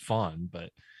wasn't fun,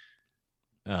 but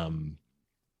I don't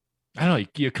know.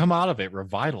 You come out of it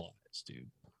revitalized,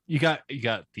 dude. You got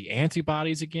the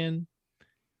antibodies again.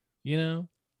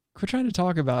 Quit trying to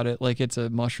talk about it like it's a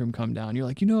mushroom come down. You're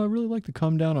like, I really like the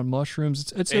come down on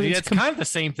mushrooms. It's kind of the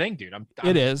same thing, dude. I'm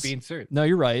It is. being serious. No,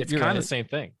 you're right. It's you're kind right. of the same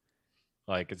thing.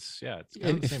 Like it's kind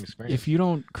of the same experience. If you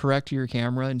don't correct your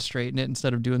camera and straighten it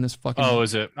instead of doing this fucking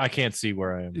is it? I can't see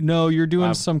where I am. no, you're doing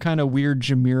I'm- some kind of weird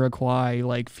Jamiroquai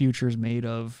like futures made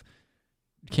of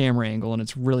camera angle, and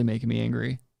it's really making me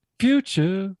angry.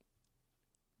 Future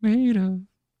Made of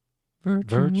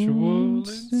virtual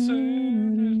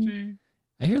insanity.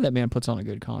 I hear that man puts on a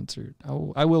good concert.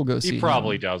 I will go see. He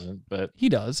probably doesn't, but He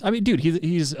does. I mean, dude,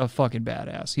 he's a fucking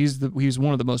badass. He's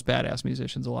one of the most badass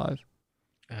musicians alive.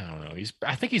 I don't know.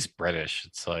 I think he's British.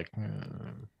 It's like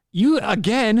You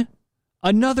again,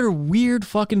 another weird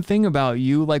fucking thing about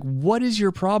you. Like, what is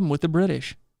your problem with the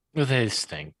British? they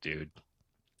stink, dude.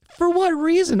 For what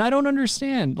reason? I don't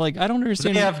understand. Like, I don't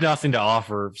understand. They have nothing to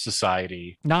offer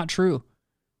society. Not true.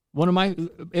 One of my,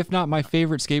 if not my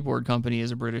favorite skateboard company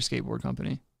is a British skateboard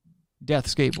company. Death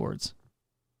Skateboards.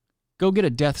 Go get a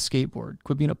Death skateboard.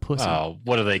 Quit being a pussy. Oh,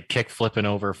 what are they kick flipping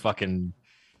over fucking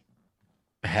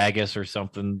haggis or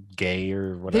something gay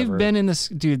or whatever? They've been in this,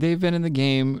 dude. They've been in the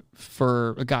game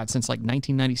for since like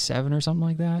 1997 or something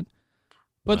like that.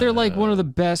 But they're like one of the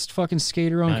best fucking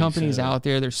skater-owned companies 97. out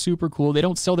there. They're super cool. They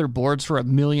don't sell their boards for $1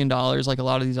 million like a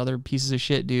lot of these other pieces of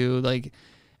shit do. Like,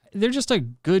 they're just a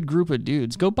good group of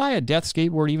dudes. Go buy a Death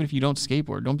skateboard even if you don't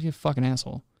skateboard. Don't be a fucking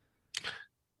asshole.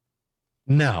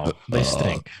 No, they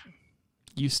stink.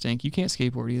 You stink. You can't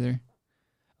skateboard either.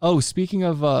 Oh, speaking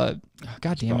of, God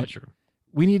damn it. True.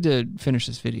 We need to finish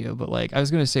this video, but like I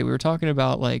was gonna say, we were talking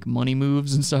about like money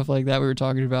moves and stuff like that. We were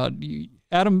talking about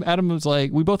Adam was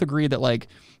like, we both agreed that like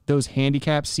those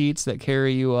handicap seats that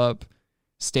carry you up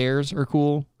stairs are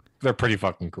cool. They're pretty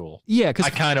fucking cool. Yeah, because I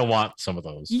kind of want some of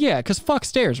those. because fuck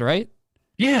stairs, right?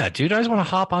 Yeah, dude. I just want to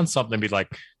hop on something and be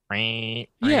like,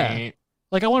 Yeah.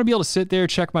 Like I want to be able to sit there,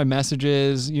 check my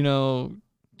messages,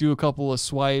 do a couple of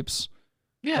swipes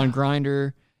on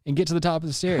Grindr and get to the top of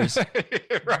the stairs.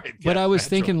 Right. But I was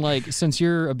thinking, like, since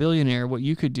you're a billionaire, what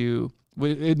you could do,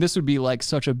 and this would be like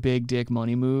such a big dick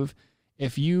money move,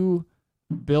 if you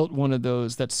built one of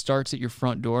those that starts at your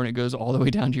front door and it goes all the way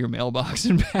down to your mailbox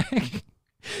and back.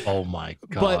 Oh my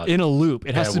God. But in a loop.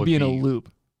 It has That to would be in a be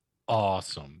loop.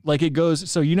 Awesome. Like it goes,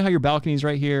 so you know how your balcony's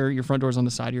right here, your front door's on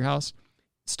the side of your house?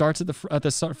 Starts at the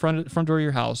front door of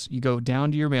your house, you go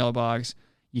down to your mailbox,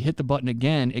 you hit the button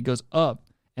again, it goes up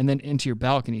and then into your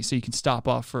balcony so you can stop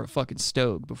off for a fucking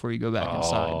stove before you go back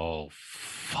inside. Oh,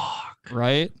 fuck.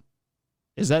 Right?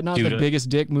 Is that not Dude, the biggest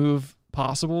dick move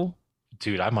possible?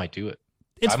 Dude, I might do it.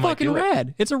 It's I might fucking do it.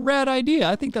 rad. It's a rad idea.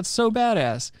 I think that's so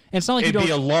badass. And it's not like It'd you be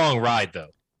don't. a long ride, though.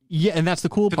 Yeah, and that's the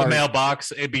cool to part. the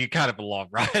mailbox. It'd be kind of a long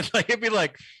ride. Like it'd be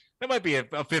like that might be a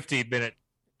 15-minute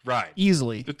ride.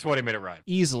 Easily. The 20-minute ride.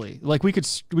 Easily. Like we could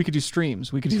do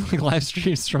streams. We could do like live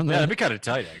streams from Yeah, there. that'd be kind of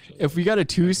tight actually. If we got a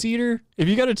 2-seater,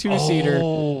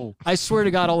 Oh. I swear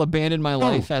to God, I'll abandon my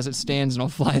life as it stands and I'll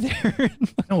fly there.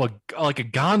 No, like a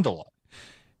gondola.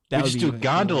 That We would just be do a even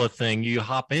gondola cooler. thing. You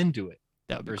hop into it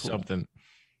That would be or cool. something.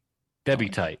 That'd be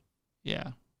tight.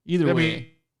 Yeah. Either That'd way. be-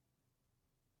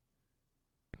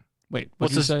 Wait,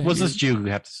 What's this? What's this Jew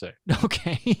have to say?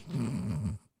 Okay.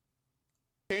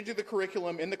 Changing the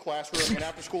curriculum in the classroom and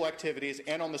after-school activities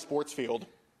and on the sports field.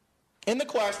 In the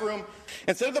classroom,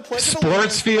 instead of the pledge of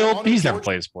allegiance, Sports field? honor He's never George-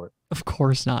 played a sport. Of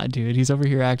course not, dude. He's over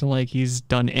here acting like he's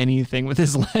done anything with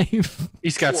his life.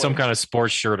 He's got some kind of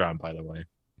sports shirt on, by the way.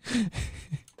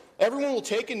 Everyone will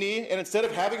take a knee, and instead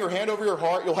of having your hand over your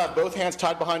heart, you'll have both hands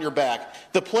tied behind your back.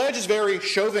 The pledge is very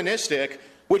chauvinistic,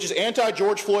 which is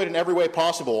anti-George Floyd in every way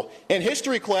possible. In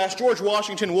history class, George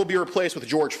Washington will be replaced with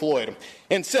George Floyd.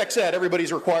 In sex ed,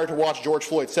 everybody's required to watch George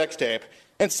Floyd's sex tape.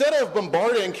 Instead of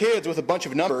bombarding kids with a bunch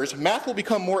of numbers, math will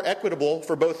become more equitable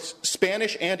for both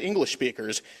Spanish and English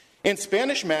speakers. In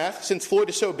Spanish math, since Floyd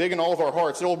is so big in all of our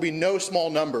hearts, there will be no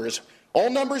small numbers. All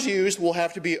numbers used will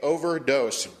have to be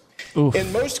overdose. Oof.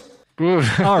 In most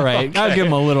All right. I'll give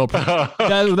him a little.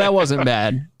 That wasn't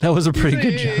bad. That was a pretty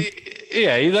good joke.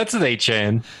 Yeah, that's an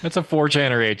 8chan. That's a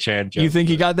 4chan or 8chan joke. You think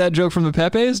he got that joke from the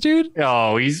Pepes, dude?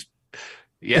 Oh,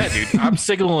 yeah, dude. I'm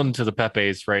signaling to the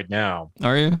Pepes right now.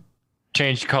 Are you?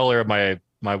 Changed color of my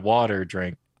water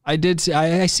drink. I did see.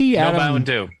 I see No Adam. Mountain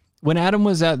Dew. When Adam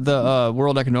was at the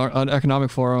World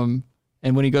Economic Forum,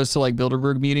 and when he goes to like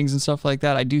Bilderberg meetings and stuff like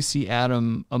that, I do see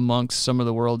Adam amongst some of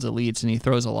the world's elites, and he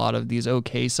throws a lot of these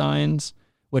OK signs,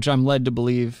 which I'm led to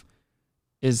believe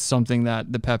is something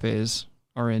that the Pepes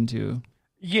are into.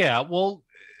 Yeah, well,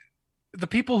 the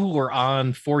people who were on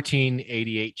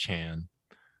 1488 Chan,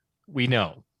 we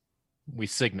know, we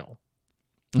signal.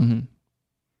 Mm-hmm.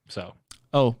 So,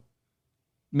 Oh,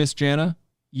 Miss Jana,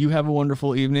 you have a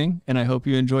wonderful evening, and I hope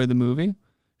you enjoy the movie.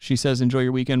 She says, "Enjoy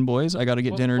your weekend, boys. I got to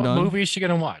get dinner what done." movie is she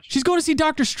gonna watch? She's going to see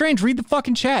Doctor Strange. Read the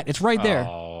fucking chat. It's right there.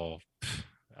 Oh,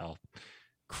 well.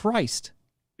 Christ.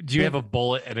 Do you have a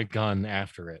bullet and a gun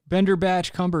after it? Bender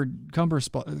Batch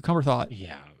Cumberthought.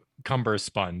 Yeah, Cumber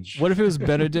Sponge. What if it was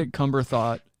Benedict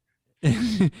Cumberthought?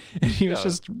 And he was Yeah.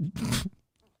 just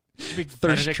Big thirst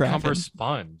Benedict trapping. Cumber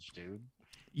Sponge, dude?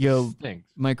 Yo,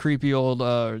 Stinks. my creepy old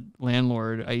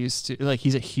landlord, I used to like,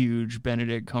 he's a huge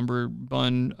Benedict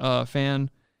Cumberbun fan.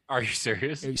 Are you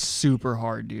serious? It's super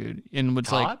hard, dude. And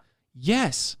was like, Todd?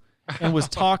 yes. And was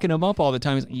talking him up all the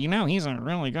time. He's like, he's a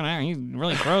really good actor. He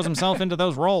really throws himself into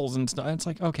those roles and stuff. It's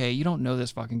like, okay, you don't know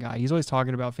this fucking guy. He's always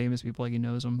talking about famous people like he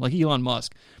knows them. Like Elon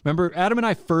Musk. Remember, Adam and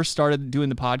I first started doing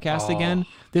the podcast again.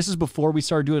 This is before we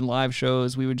started doing live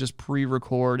shows. We would just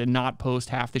pre-record and not post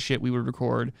half the shit we would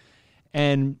record.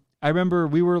 And I remember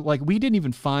we were like, we didn't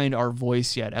even find our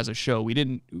voice yet as a show.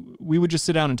 We would just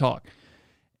sit down and talk.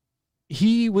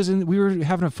 We were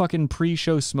having a fucking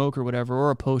pre-show smoke or whatever,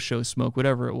 or a post-show smoke,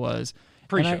 whatever it was.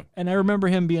 Pre-show. And I remember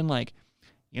him being like,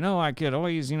 I could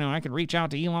always, I could reach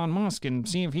out to Elon Musk and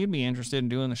see if he'd be interested in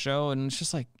doing the show. And it's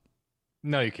just like,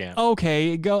 No, you can't.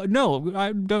 okay, go.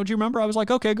 No, don't you remember? I was like,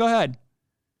 okay, go ahead.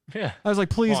 Yeah. I was like,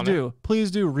 please Come on, do.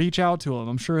 Please do reach out to him.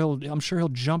 I'm sure he'll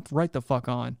jump right the fuck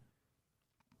on.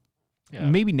 Yeah.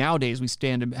 Maybe nowadays we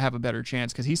stand to have a better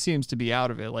chance because he seems to be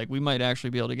out of it. Like we might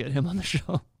actually be able to get him on the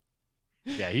show.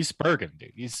 Yeah, he's spurging,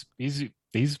 dude. He's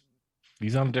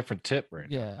on a different tip right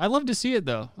now. Yeah, I love to see it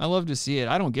though. I love to see it.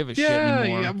 I don't give a shit Yeah,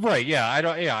 anymore. yeah, right. Yeah, I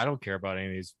don't care about any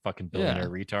of these fucking billionaire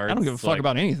retards. I don't give a fuck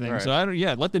about anything. right. So I don't.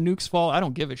 Yeah, let the nukes fall. I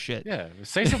don't give a shit. Yeah,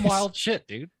 say some wild shit,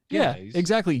 dude. Yeah, he's-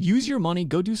 exactly. Use your money.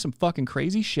 Go do some fucking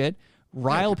crazy shit.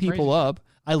 Rile crazy people up.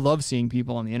 I love seeing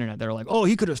people on the internet that are like, "Oh,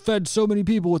 he could have fed so many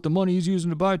people with the money he's using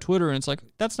to buy Twitter," and it's like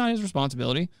that's not his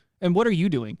responsibility. And what are you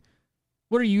doing?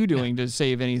 What are you doing to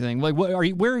save anything? Like, what are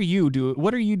you? Where are you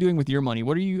What are you doing with your money?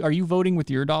 Are you voting with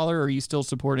your dollar? Or are you still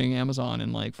supporting Amazon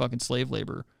and like fucking slave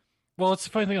labor? Well, it's the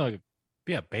funny thing. Like,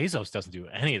 yeah, Bezos doesn't do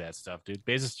any of that stuff, dude.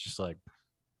 Bezos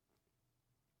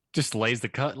just lays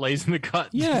in the cut.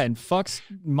 Yeah, and fucks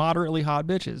moderately hot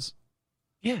bitches.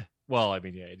 Yeah. Well, I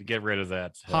mean, yeah, to get rid of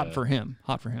that. Hot for him.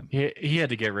 Hot for him. He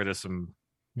had to get rid of some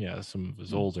of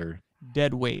his older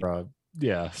Dead weight.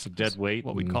 some dead weight.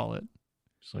 What we and call it.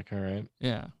 It's like, all right,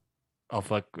 Yeah. I'll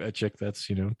fuck a chick that's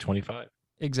 25.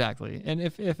 Exactly. And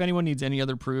if anyone needs any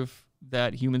other proof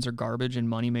that humans are garbage and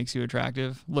money makes you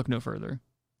attractive, look no further.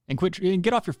 And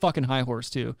get off your fucking high horse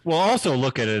too. Well, also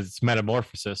look at his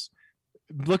metamorphosis.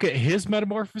 Look at his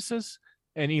metamorphosis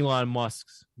and Elon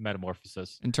Musk's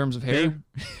metamorphosis. In terms of hair?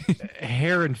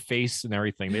 Hair and face and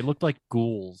everything. They looked like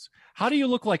ghouls. How do you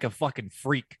look like a fucking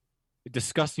freak? A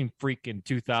disgusting freak in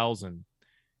 2000.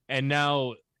 And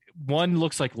now one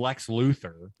looks like Lex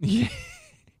Luthor. Yeah.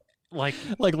 Like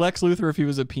Lex Luthor if he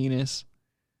was a penis.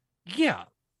 Yeah.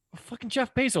 Fucking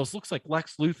Jeff Bezos looks like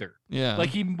Lex Luthor. Yeah. Like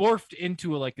he morphed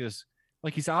into like this,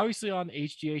 like he's obviously on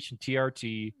HGH and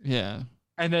TRT. Yeah.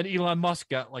 And then Elon Musk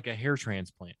got like a hair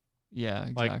transplant. Yeah,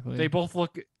 exactly. Like they both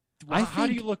look. How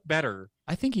do you look better?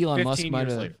 I think Elon Musk 15 might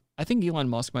years have. later? I think Elon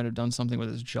Musk might have done something with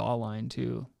his jawline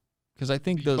too, because I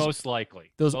think those Most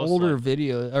likely those Most older likely.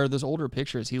 video or those older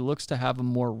pictures, he looks to have a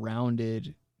more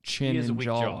rounded chin He has a and weak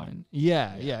jaw. jawline.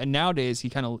 Yeah, yeah. And nowadays he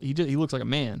looks like a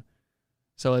man.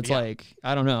 So it's Yeah. like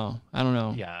I don't know.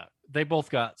 Yeah, they both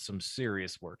got some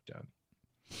serious work done.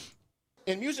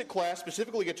 In music class,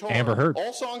 specifically guitar, Amber Heard.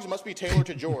 all songs must be tailored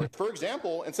to George. For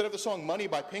example, instead of the song Money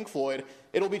by Pink Floyd,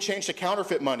 it'll be changed to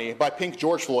Counterfeit Money by Pink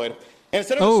George Floyd. And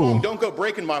instead of the song Don't Go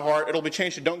Breaking My Heart, it'll be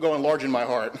changed to Don't Go Enlarging My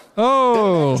Heart.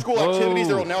 Oh, School activities,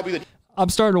 there will now be the I'm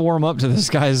starting to warm up to this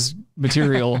guy's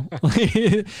material.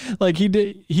 Like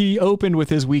he opened with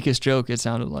his weakest joke. It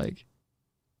sounded like.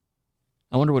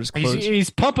 I wonder what his close. He's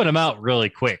pumping them out really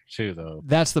quick too, though.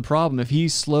 That's the problem. If he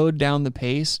slowed down the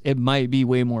pace, it might be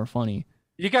way more funny.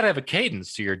 You got to have a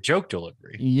cadence to your joke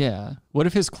delivery. Yeah. What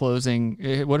if his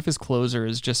closer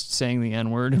is just saying the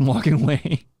N-word and walking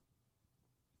away?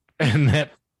 And that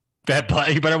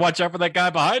you better watch out for that guy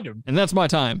behind him. And that's my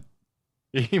time.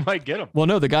 He might get him. Well,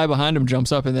 no, the guy behind him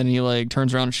jumps up and then he like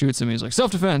turns around and shoots him. He's like,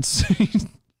 self-defense.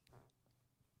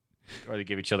 Or they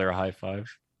give each other a high five.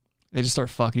 They just start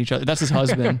fucking each other. That's his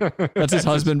husband. That's his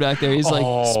husband back there. He's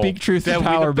like, speak truth to that would be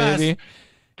power, the best. baby.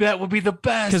 That would be the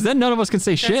best. Because then none of us can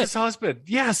say That's shit. his husband.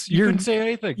 Yes, you couldn't say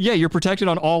anything. Yeah, you're protected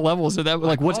on all levels. So that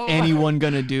like, what's anyone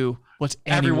gonna do? What's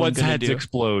anyone Everyone's gonna heads do?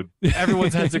 explode.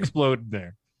 Everyone's heads explode in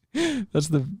there. That's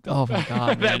the oh my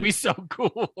god. That'd man. be so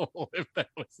cool if that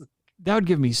was. That would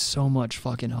give me so much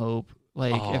fucking hope.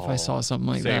 Like if I saw something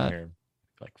like Same that. here.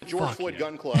 Like, George Floyd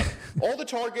Gun Club. All the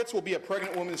targets will be a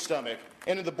pregnant woman's stomach.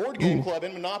 And in the board game club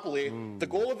in Monopoly, the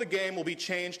goal of the game will be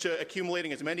changed to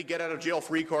accumulating as many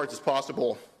get-out-of-jail-free cards as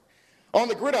possible. On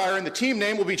the gridiron, the team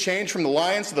name will be changed from the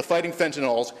Lions to the Fighting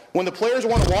Fentanyls. When the players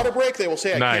want a water break, they will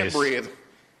say, I can't Nice. breathe.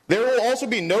 There will also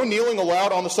be no kneeling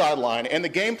allowed on the sideline, and the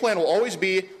game plan will always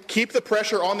be keep the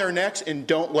pressure on their necks and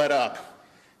don't let up.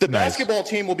 The basketball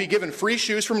team will be given free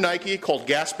shoes from Nike called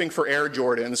Gasping for Air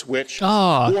Jordans, which will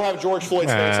have George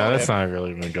Floyd's face on That's it. not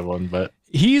really even a good one, but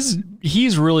He's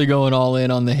really going all in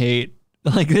on the hate.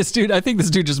 Like this dude, I think this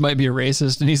dude just might be a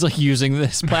racist, and he's like using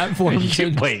this platform.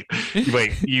 wait.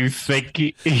 You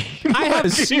think I have a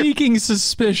sneaking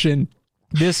suspicion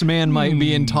this man might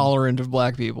be intolerant of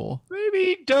black people. Maybe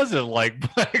he doesn't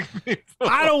like black people.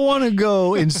 I don't want to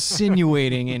go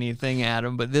insinuating anything at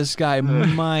him, but this guy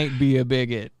might be a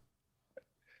bigot.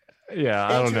 Yeah,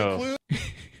 I don't know.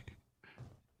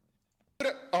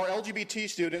 Our LGBT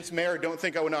students, Mayor, don't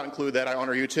think I would not include that. I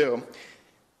honor you too.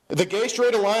 The Gay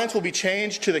Straight Alliance will be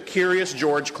changed to the Curious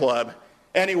George Club.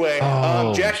 Anyway,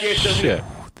 Jack Yates doesn't. Shit.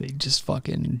 They just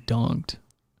fucking dunked.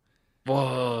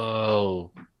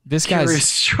 Whoa. This guy's,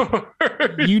 Curious George.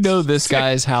 you know, this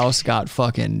guy's house got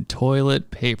fucking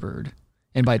toilet papered.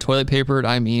 And by toilet papered,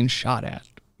 I mean shot at.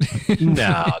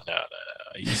 No.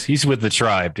 He's with the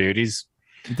tribe, dude. You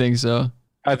think so?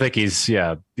 I think he's,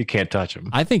 you can't touch him.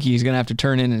 I think he's going to have to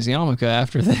turn in his yarmulke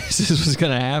after this. This is what's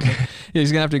going to happen.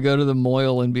 He's going to have to go to the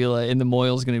Moyle and be like, and the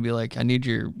Moyle's going to be like, I need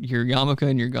your yarmulke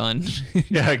and your gun.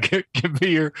 Yeah, give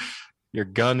me your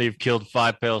gun that you've killed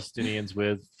 5 Palestinians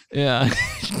with. Yeah.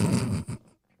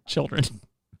 Children.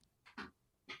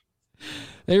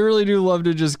 They really do love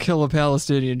to just kill a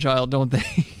Palestinian child, don't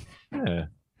they? Yeah.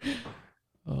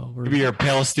 Oh, Give me your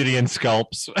Palestinian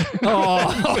scalps.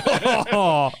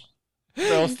 oh.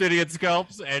 Palestinian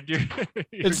scalps and your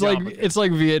It's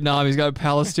like Vietnam. He's got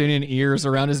Palestinian ears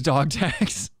around his dog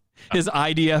tags. His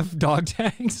IDF dog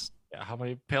tags. Yeah, how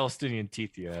many Palestinian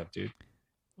teeth do you have, dude?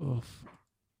 Oof.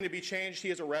 To be changed. He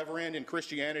is a reverend, and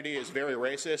Christianity is very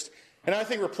racist. And I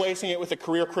think replacing it with a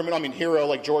career criminal, hero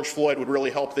like George Floyd would really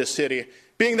help this city.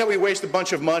 Being that we waste a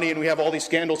bunch of money and we have all these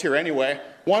scandals here anyway,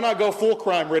 why not go full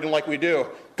crime-ridden like we do?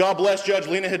 God bless Judge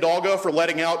Lena Hidalgo for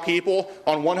letting out people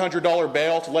on $100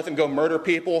 bail to let them go murder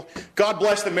people. God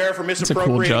bless the mayor for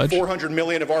misappropriating $400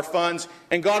 million of our funds.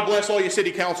 And God bless all you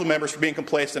city council members for being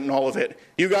complacent in all of it.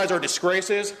 You guys are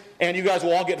disgraces, and you guys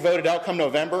will all get voted out come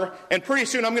November. And pretty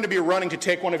soon I'm going to be running to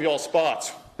take one of y'all's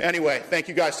spots. Anyway, thank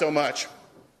you guys so much.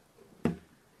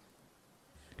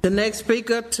 The next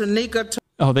speaker, Tanika.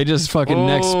 Oh, they just fucking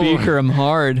next speaker him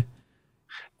hard.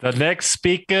 The next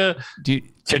speaker, Dude,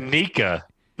 Tanika.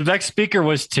 The next speaker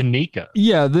was Tanika.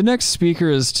 yeah, the next speaker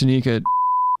is Tanika.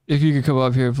 If you could come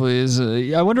up here, please.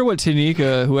 I wonder what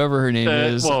Tanika, whoever her name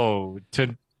is. Whoa,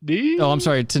 Tanika. Oh, I'm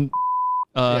sorry.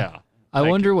 Yeah. I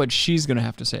wonder what she's gonna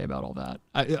have to say about all that.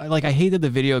 I hate that the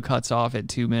video cuts off at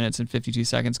 2 minutes and 52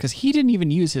 seconds because he didn't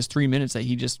even use his 3 minutes that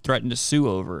he just threatened to sue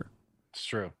over. It's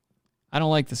true. I don't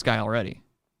like this guy already.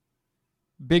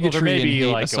 Well, Bigotry there may and be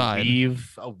hate like aside.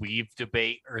 a weave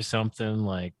debate or something.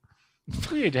 Like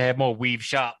we need to have more weave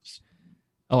shops.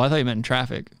 Oh, I thought you meant in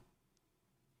traffic.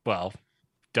 Well,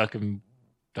 duck and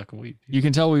weave. You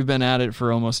can tell we've been at it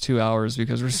for almost 2 hours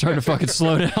because we're starting to fucking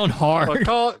slow down hard.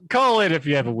 Well, call in if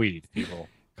you have a weave, people.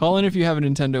 Call in if you have a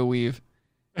Nintendo Weave.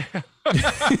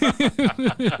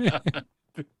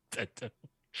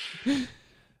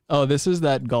 Oh, this is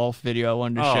that golf video I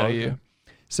wanted to show you.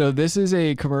 So this is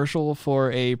a commercial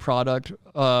for a product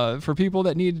for people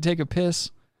that need to take a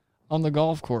piss on the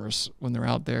golf course when they're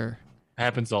out there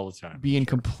Happens all the time. being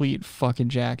complete fucking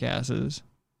jackasses.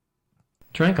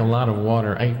 Drank a lot of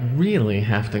water. I really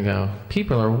have to go.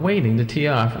 People are waiting to tee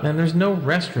off, and there's no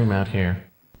restroom out here.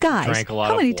 Guys, Drank a lot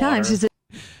how of many water. times is it?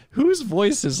 Whose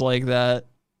voice is like that?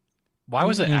 Why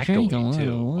was it I echoing drank a lot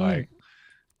too? of water. Like,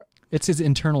 It's his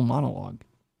internal monologue.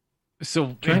 so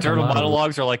Drank a internal lot of-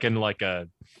 monologues are like in like a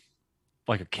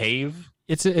cave.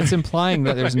 It's implying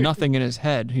that there's nothing in his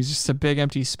head. He's just a big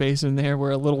empty space in there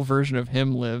where a little version of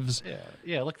him lives.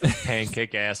 Yeah. Look at this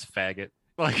pancake ass faggot.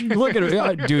 Like, Look at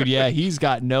him, dude. Yeah, he's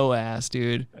got no ass,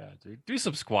 dude. yeah, dude, do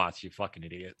some squats, you fucking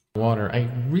idiot. Water. I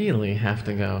really have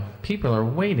to go. People are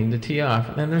waiting to tee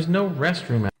off, and there's no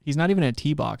restroom out He's not even a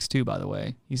tee box, too. By the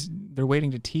way, they're waiting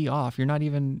to tee off. You're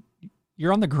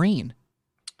on the green.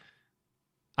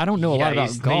 I don't know a lot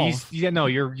about golf. No,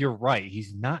 you're right.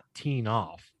 He's not teeing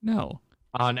off No.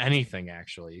 on anything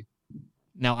actually.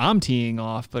 Now I'm teeing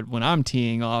off, but when I'm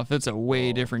teeing off, it's a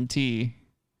way different tee.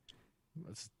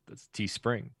 That's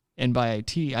Teespring. And by a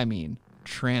tee, I mean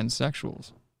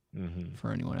transsexuals. Mm-hmm.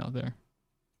 For anyone out there.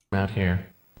 here.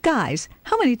 Guys,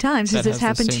 how many times has That this has the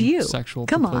happened to same you? sexual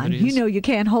Come on, you proclivities. know you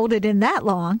can't hold it in that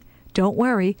long. Don't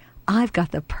worry, I've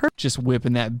got the Just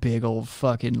whipping that big old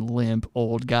fucking limp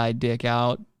old guy dick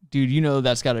out. Dude, you know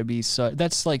that's got to be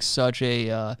that's like such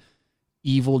a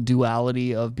evil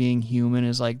duality of being human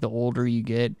is like the older you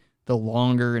get, the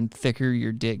longer and thicker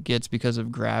your dick gets because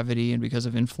of gravity and because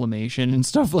of inflammation and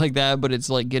stuff like that, but it's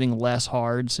like getting less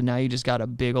hard. So now you just got a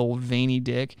big old veiny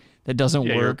dick that doesn't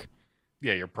work.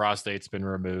 Your prostate's been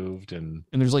removed and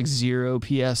there's like 0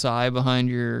 PSI behind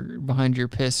your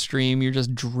piss stream. You're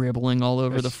just dribbling all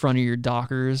over the front of your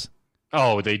Dockers.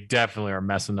 oh, they definitely are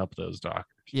messing up those Dockers.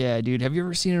 Yeah, dude. Have you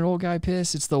ever seen an old guy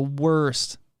piss? It's the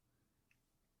worst.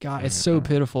 God, it's so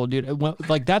pitiful, dude.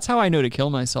 Like, that's how I know to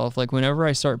kill myself. Like, whenever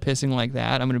I start pissing like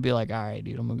that, I'm going to be like, all right,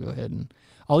 dude, I'm going to go ahead and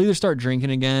I'll either start drinking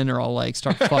again or I'll like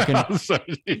start fucking.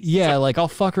 Yeah, like I'll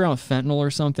fuck around with fentanyl or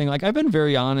something. Like, I've been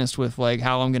very honest with like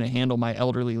how I'm going to handle my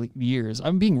elderly years.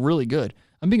 I'm being really good.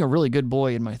 I'm being a really good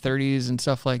boy in my 30s and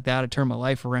stuff like that. I turn my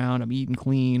life around. I'm eating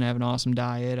clean. I have an awesome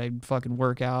diet. I fucking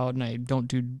work out and I don't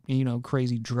do,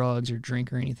 crazy drugs or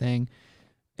drink or anything.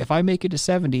 If I make it to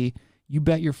 70, you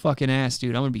bet your fucking ass,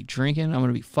 dude. I'm going to be drinking. I'm going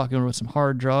to be fucking with some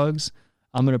hard drugs.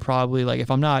 I'm going to probably like, if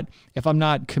I'm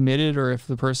not committed or if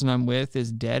the person I'm with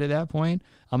is dead at that point,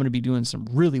 I'm going to be doing some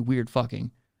really weird fucking.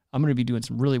 I'm going to be doing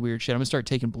some really weird shit. I'm going to start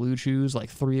taking blue chews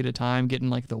like 3 at a time, getting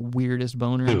like the weirdest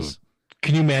boners. Dude,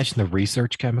 can you imagine the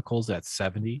research chemicals at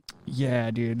 70?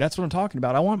 Yeah, dude, that's what I'm talking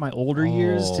about. I want my older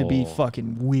years to be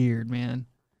fucking weird, man.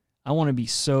 I want to be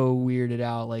so weirded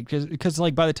out, like, because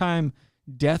like by the time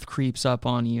death creeps up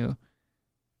on you,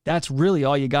 that's really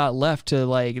all you got left to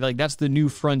like that's the new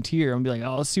frontier. I'm gonna be like,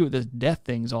 oh, let's see what this death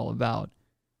thing's all about.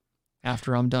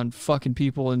 After I'm done fucking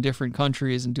people in different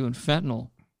countries and doing fentanyl.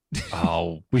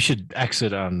 Oh, we should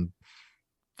exit on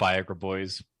Viagra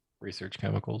Boys research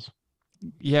chemicals.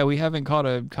 Yeah, we haven't caught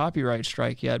a copyright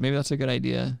strike yet. Maybe that's a good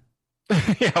idea.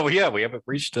 we haven't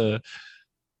reached our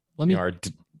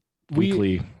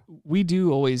weekly. We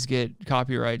do always get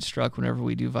copyright struck whenever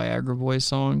we do Viagra Boys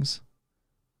songs.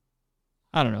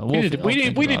 I don't know. We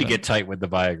need to get tight with the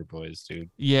Viagra Boys, dude.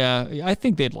 Yeah, I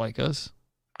think they'd like us.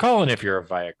 Call in if you're a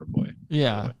Viagra boy.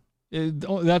 Yeah.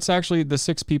 That's actually the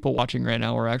 6 people watching right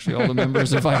now. We're actually all the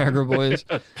members of Viagra Boys.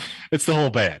 It's the whole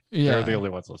band. Yeah. They're the only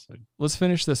ones listening. Let's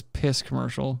finish this piss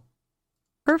commercial.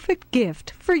 perfect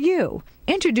gift for you.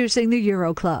 Introducing the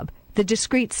Euro Club. the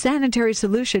discreet sanitary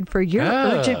solution for your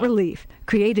urgent relief.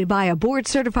 Created by a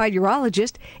board-certified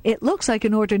urologist, it looks like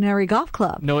an ordinary golf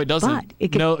club. No, it doesn't. But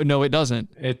it can No, it doesn't.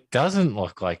 It doesn't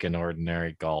look like an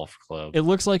ordinary golf club. It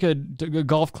looks like a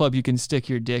golf club you can stick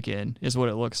your dick in, is what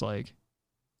it looks like.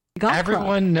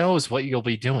 Everyone knows what you'll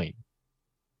be doing.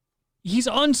 He's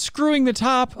unscrewing the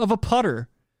top of a putter.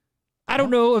 I don't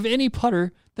know of any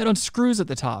putter that unscrews at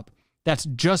the top. That's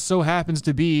just so happens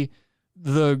to be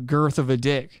the girth of a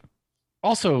dick.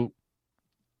 Also,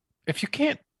 if you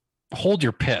can't hold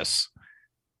your piss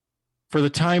for the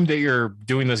time that you're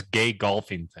doing this gay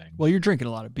golfing thing. Well, you're drinking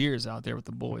a lot of beers out there with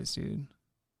the boys, dude.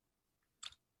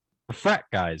 For frat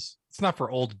guys. It's not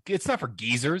for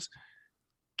geezers.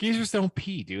 Geezers don't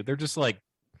pee, dude. They're just like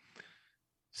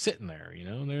sitting there, you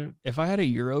know? If I had a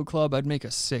Euro club, I'd make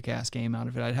a sick ass game out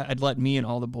of it. I'd let me and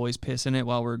all the boys piss in it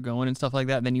while we're going and stuff like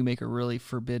that. Then you make a really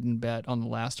forbidden bet on the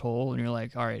last hole, and you're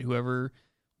like, all right, whoever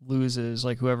loses,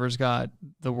 like whoever's got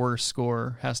the worst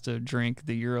score has to drink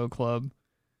the Euro club.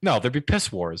 No, there'd be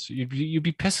piss wars. You'd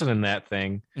be pissing in that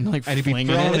thing, and like you'd be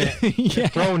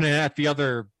throwing it at the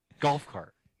other golf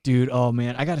cart. Dude, oh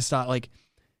man, I gotta stop. Like,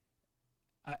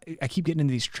 I keep getting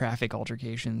into these traffic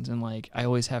altercations, and like I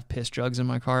always have piss jugs in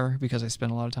my car because I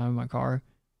spend a lot of time in my car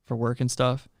for work and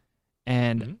stuff.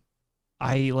 And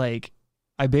I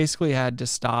basically had to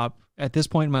stop at this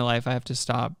point in my life. I have to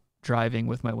stop driving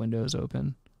with my windows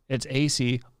open. It's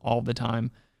AC all the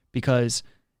time because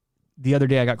the other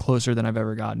day I got closer than I've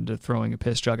ever gotten to throwing a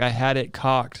piss jug. I had it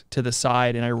cocked to the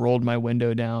side and I rolled my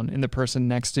window down, and the person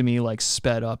next to me like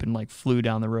sped up and like flew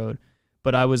down the road.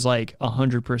 But I was like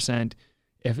 100%.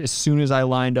 If as soon as I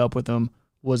lined up with them,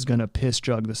 was gonna piss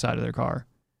jug the side of their car.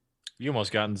 You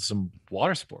almost got into some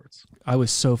water sports. I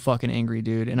was so fucking angry,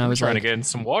 dude. And I was trying like, to get in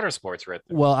some water sports right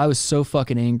there. Well, I was so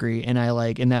fucking angry, and I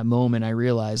like in that moment I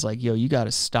realized like, yo, you got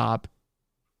to stop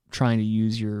trying to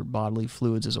use your bodily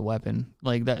fluids as a weapon.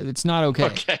 Like that, it's not okay.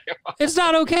 Okay. It's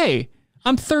not okay.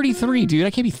 I'm 33, dude. I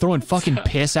can't be throwing fucking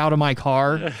piss out of my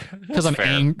car because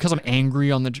I'm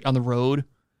angry on the road.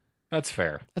 That's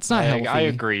fair. That's not healthy. I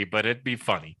agree, but it'd be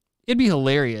funny. It'd be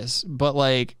hilarious, but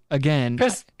like again,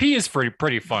 pee is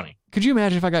pretty funny. Could you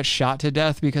imagine if I got shot to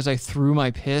death because I threw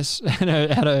my piss at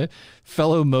a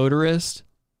fellow motorist?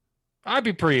 I'd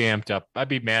be pretty amped up. I'd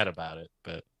be mad about it,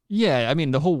 but yeah, I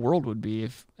mean the whole world would be.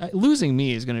 If losing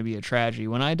me is going to be a tragedy.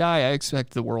 When I die, I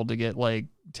expect the world to get like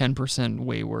 10%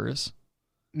 way worse.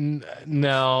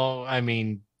 No, I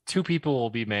mean 2 people will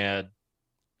be mad.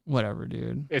 Whatever,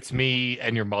 dude. It's me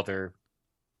and your mother.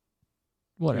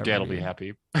 Whatever. Your dad will be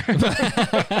happy.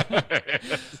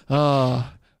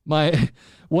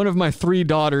 One of my 3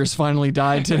 daughters finally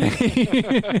died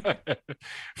today.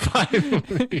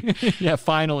 Finally. Yeah,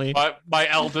 finally. My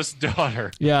eldest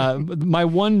daughter. Yeah, my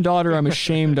one daughter I'm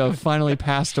ashamed of finally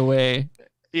passed away.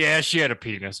 Yeah, she had a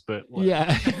penis, but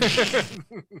yeah.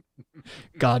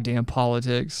 Goddamn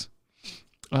politics.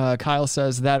 Kyle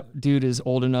says that dude is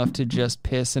old enough to just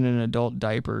piss in an adult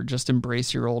diaper. Just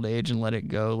embrace your old age and let it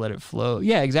go, let it flow.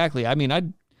 Yeah, exactly. I mean,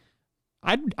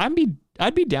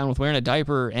 I'd be down with wearing a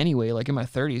diaper anyway, like in my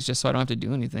 30s, just so I don't have to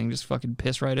do anything. Just fucking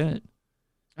piss right in it.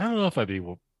 I don't know if I'd be.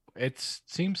 It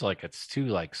seems like it's too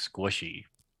like squishy.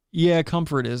 Yeah,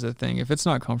 comfort is a thing. If it's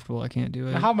not comfortable, I can't do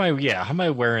it. How am I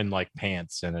wearing like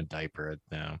pants and a diaper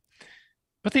now?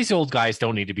 But these old guys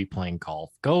don't need to be playing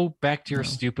golf. Go back to your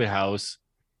stupid house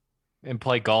and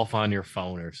play golf on your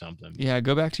phone or something. Yeah,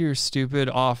 go back to your stupid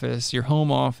office, your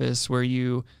home office, where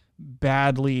you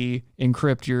badly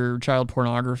encrypt your child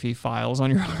pornography files on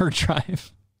your hard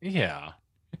drive. Yeah.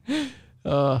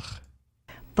 Ugh.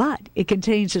 But it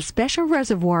contains a special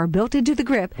reservoir built into the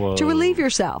grip to relieve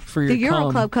yourself. For your the Euro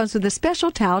cum. Club comes with a special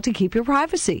towel to keep your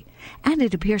privacy. And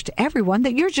it appears to everyone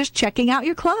that you're just checking out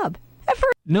your club.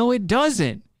 No, it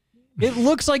doesn't. It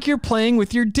looks like you're playing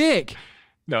with your dick.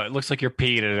 No, it looks like you're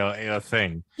peeing in a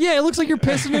thing. Yeah, it looks like you're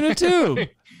pissing in it too.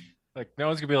 Like no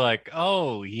one's gonna be like,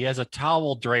 oh, he has a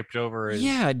towel draped over his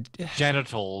Yeah.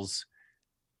 genitals,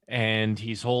 and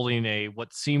he's holding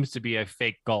what seems to be a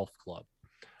fake golf club.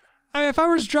 I mean, if I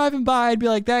was driving by, I'd be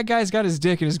like, that guy's got his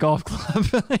dick in his golf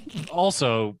club.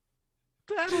 Also,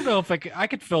 I don't know if I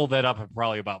could fill that up in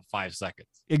probably about 5 seconds.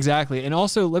 Exactly. And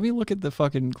also, let me look at the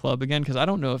fucking club again, because I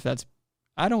don't know if that's,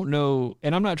 I don't know,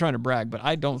 and I'm not trying to brag, but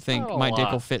I don't think my dick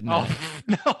will fit in that.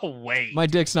 No way. My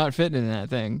dick's not fitting in that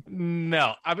thing.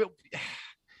 No, I mean,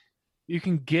 you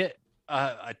can get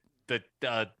like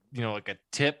a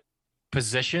tip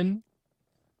position,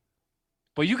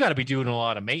 but you got to be doing a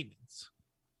lot of maintenance,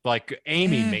 like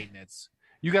aiming maintenance.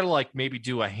 You got to like maybe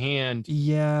do a hand.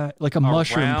 Yeah, like a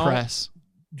mushroom press.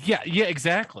 Yeah,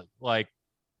 exactly. Like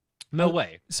No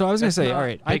way. So I was gonna That's say, not all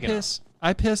right, big enough.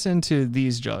 I piss into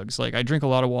these jugs. Like I drink a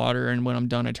lot of water, and when I'm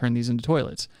done, I turn these into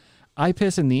toilets. I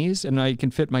piss in these, and I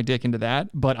can fit my dick into that,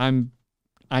 but I'm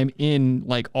in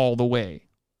like all the way.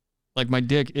 Like my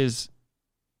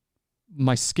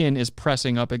skin is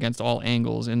pressing up against all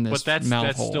angles in this But mouth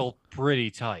that's hole. still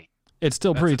pretty tight. It's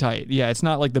still pretty tight. Yeah, it's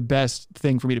not like the best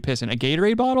thing for me to piss in. A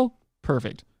Gatorade bottle,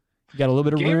 perfect. You got a little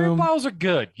bit of Gatorade room. bottles are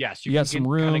good. Yes, You got some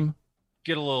room.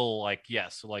 Get a little like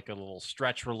a little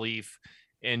stretch relief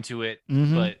into it.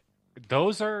 Mhm. But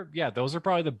those are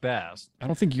probably the best. I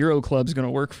don't think Euro Club's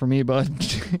gonna work for me, bud.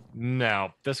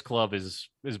 No, this club is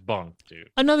bunk, dude.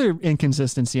 Another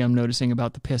inconsistency I'm noticing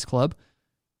about the Piss Club,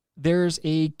 there's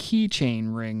a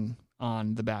keychain ring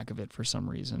on the back of it for some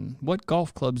reason. What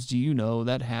golf clubs do you know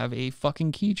that have a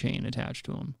fucking keychain attached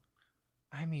to them?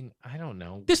 I mean, I don't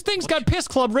know. This thing's got Piss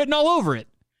Club written all over it.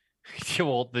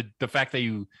 Well, the fact that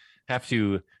you have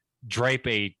to drape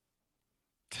a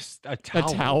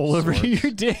towel over sorts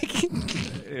your dick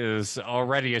is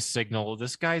already a signal.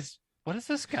 What is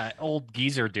this guy, old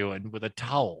geezer, doing with a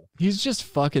towel? He's just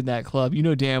fucking that club. You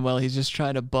know damn well he's just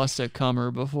trying to bust a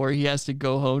cummer before he has to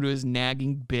go home to his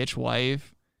nagging bitch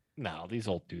wife. No, these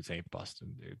old dudes ain't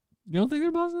busting, dude. You don't think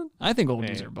they're busting? I think old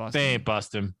dudes are busting. They ain't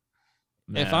busting.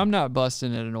 If I'm not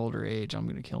busting at an older age, I'm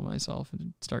gonna kill myself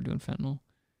and start doing fentanyl.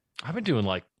 I've been doing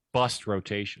like bust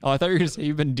rotation. Oh, I thought you were gonna say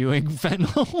you've been doing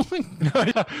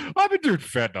fentanyl. I've been doing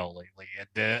fentanyl lately,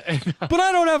 But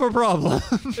I don't have a problem.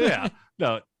 yeah,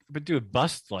 no, I've been doing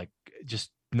bust, like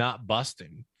just not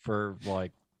busting for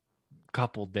like a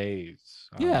couple days.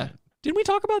 Yeah. Didn't we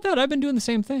talk about that? I've been doing the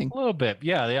same thing. A little bit.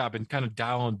 Yeah. I've been kind of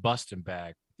dialing busting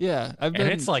back. Yeah, I've been.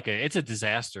 And it's a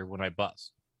disaster when I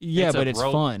bust. Yeah, but it's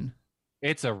fun.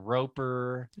 It's a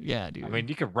roper. Yeah, dude. I mean,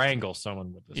 you could wrangle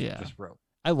someone with Yeah. this rope.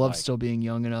 I love Like- still being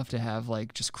young enough to have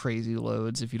like just crazy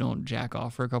loads if you don't jack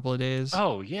off for a couple of days.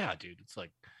 Oh yeah, dude. It's like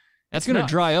That's it's gonna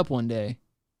nuts. dry up one day.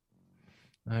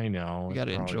 I know. You it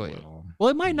gotta probably enjoy it. will. Well,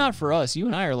 it might not for us. You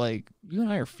and I are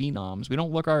phenoms. We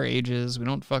don't look our ages. We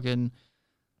don't fucking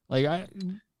like I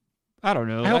don't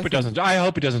know. I hope think- it doesn't dry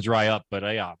up, but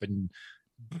I've been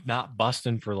not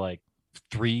busting for like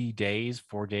 3 days,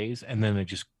 4 days, and then I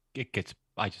just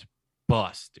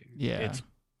bust, dude. Yeah. It's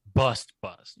bust.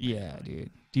 Yeah, dude.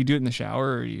 Do you do it in the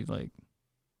shower or are you like?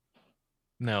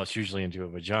 No, it's usually into a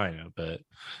vagina, but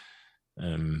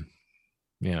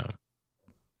yeah.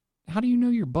 How do you know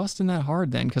you're busting that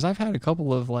hard then? Because I've had a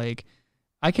couple of like,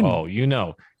 I can. Oh, you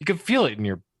can feel it in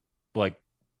your like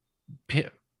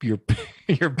your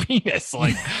penis.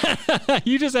 Like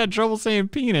You just had trouble saying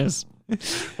penis.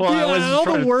 Well, Yeah, I was all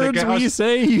trying the to words think- I we was-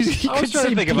 say. You I was could trying say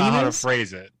to think about how to penis.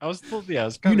 phrase it. I was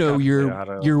You know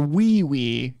your wee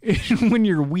wee when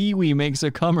your wee wee makes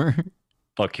a comer.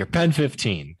 Look, your pen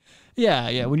 15.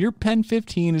 Yeah. When your pen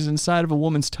 15 is inside of a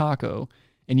woman's taco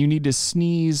and you need to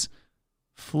sneeze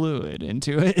fluid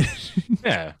into it.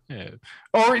 Yeah.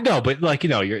 Or no, but like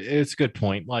it's a good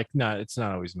point. Like, no, it's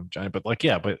not always in the vagina, but like,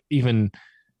 yeah, but even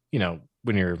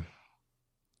when you're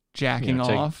Jacking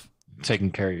off.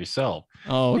 taking care of yourself.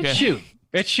 Oh, okay.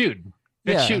 It's shooting.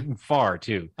 Yeah. It's shooting far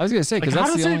too. I was gonna say because Like, that's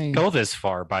how does the it only. go this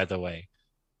far? By the way,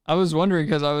 I was wondering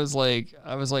because I was like,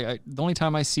 the only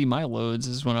time I see my loads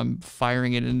is when I'm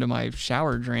firing it into my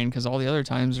shower drain because all the other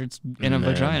times it's in a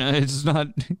No. vagina. It's not.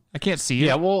 I can't see it.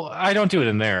 yeah. Well, I don't do it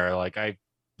in there. Like I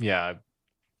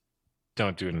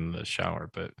don't do it in the shower,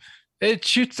 but it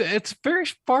shoots. It's very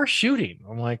far shooting.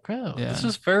 I'm like, oh, this Yeah.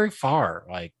 is very far.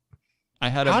 Like, I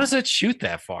had. how does it shoot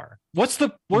that far? Where's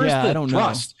Yeah, I the don't know.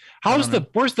 thrust? I don't know.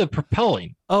 Where's the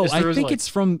propelling? Oh, Is I there, think like- it's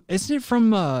from. Isn't it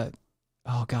from?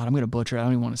 Oh God, I'm gonna butcher it. I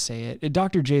don't even want to say it.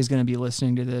 Dr. J is gonna be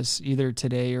listening to this either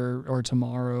today or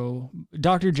tomorrow.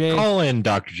 Dr. J. Call in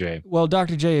Dr. J. Well,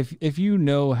 Dr. J, if you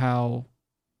know how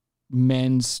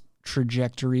men's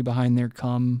trajectory behind their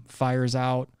cum fires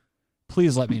out,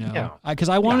 please let me know. Yeah. Because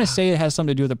I want to say it has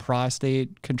something to do with the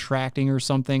prostate contracting or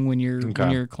something when you're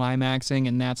Okay. climaxing,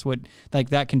 and that's what like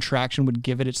that contraction would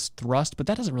give it its thrust. But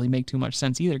that doesn't really make too much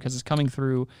sense either because it's coming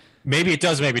through. Maybe it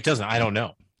does. Maybe it doesn't. I don't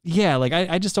know. Yeah, like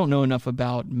I just don't know enough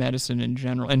about medicine in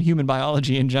general and human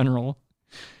biology in general.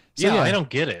 So, Yeah, I don't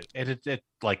get it. It'll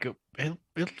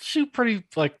shoot pretty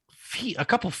like a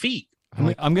couple feet.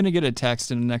 I'm going to get a text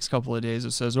in the next couple of days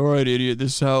that says, all right, idiot,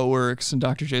 this is how it works. And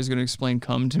Dr. J is going to explain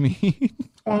cum to me.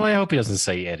 Well, I hope he doesn't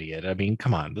say idiot. I mean,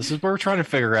 come on. This is where we're trying to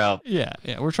figure out. Yeah.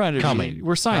 We're trying to Coming.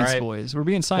 we're science All right? boys. We're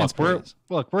being science boys.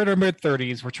 We're in our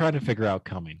mid-30s. We're trying to figure out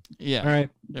coming. Yeah. All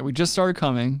right. Yeah, we just started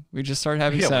coming. We just started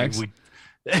having Yeah, sex.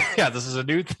 yeah, this is a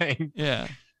new thing. Yeah.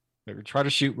 We're trying to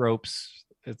shoot ropes.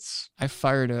 I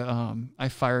fired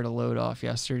a load off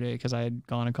yesterday because I had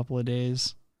gone a couple of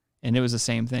days. And it was the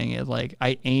same thing. It like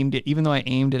I aimed it, even though I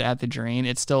aimed it at the drain,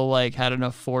 it still like had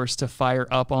enough force to fire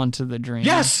up onto the drain.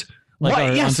 Yes, like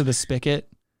right, yes. onto the spigot.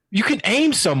 You can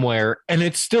aim somewhere, and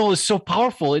it still is so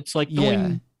powerful. It's like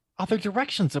going other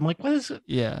directions. I'm like, what is it?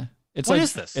 Yeah, it's what like,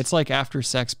 is this? It's like after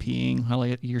sex peeing. How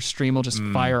like your stream will just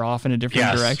fire off in a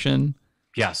different direction.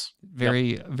 Yes,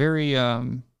 very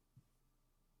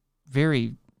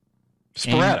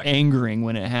sporadic, angering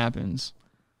when it happens.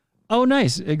 Oh,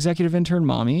 nice. Executive intern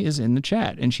Mommy is in the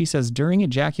chat, and she says, during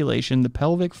ejaculation, the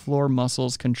pelvic floor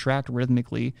muscles contract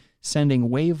rhythmically, sending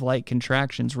wave-like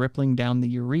contractions rippling down the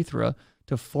urethra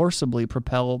to forcibly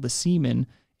propel the semen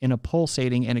in a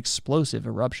pulsating and explosive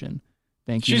eruption.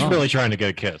 Thank you, She's Mom. really trying to get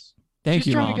a kiss.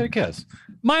 She's trying Mom. to get a kiss.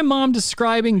 My mom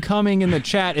describing coming in the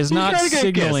chat is not trying to get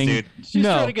signaling. a kiss, dude. She's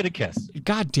no. trying to get a kiss.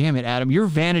 God damn it, Adam. Your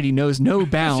vanity knows no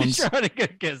bounds. She's trying to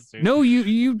get a kiss, dude. No,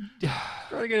 you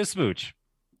trying to get a smooch.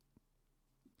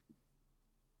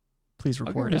 Please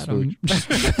report, I'll give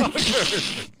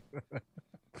Adam.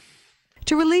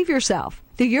 To relieve yourself,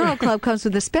 the Euro Club comes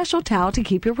with a special towel to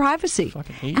keep your privacy.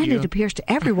 Hate And you. it appears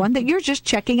to everyone that you're just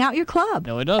checking out your club.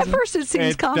 No, it doesn't. At first it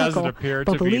seems It comical. doesn't appear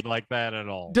but to be believe like that at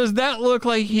all. Does that look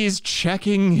like he's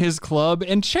checking his club?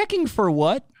 And checking for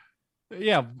what?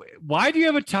 Yeah. Why do you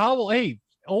have a towel? Hey,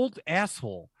 old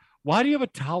asshole. Why do you have a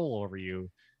towel over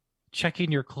you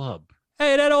checking your club?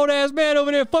 Hey, that old ass man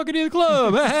over there fucking in the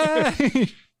club.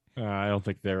 I don't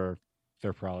think they're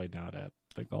probably not at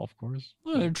the golf course.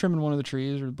 Well, they're trimming one of the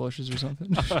trees or the bushes or something.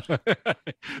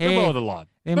 They're mowing the lawn.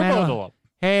 Hey, They're man, mowing the lawn.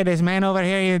 Hey, this man over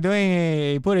here, you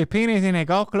doing? He put a penis in a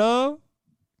golf club.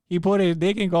 He put a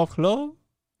dick in golf club.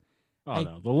 Oh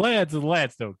no, the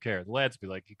lads don't care. The lads be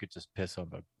like, you could just piss on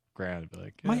the ground and be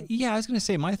like, I was gonna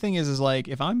say my thing is like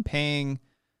if I'm paying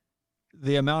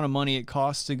the amount of money it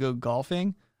costs to go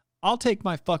golfing, I'll take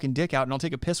my fucking dick out and I'll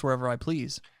take a piss wherever I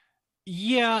please.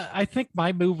 Yeah, I think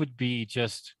my move would be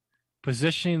just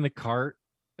positioning the cart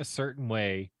a certain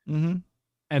way, and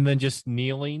then just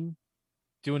kneeling,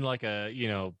 doing like a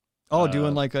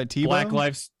doing like a T-bone? Black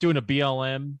Lives, doing a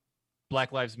BLM,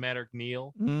 Black Lives Matter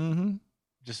kneel.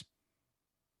 Just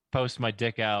post my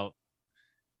dick out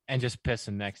and just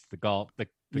pissing next to the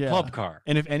club car.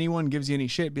 And if anyone gives you any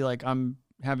shit, be like, I'm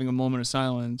having a moment of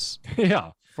silence.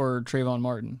 For Trayvon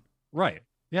Martin. Right.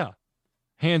 Yeah.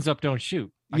 Hands up, don't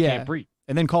shoot. I can't breathe.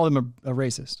 And then call him a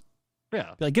racist.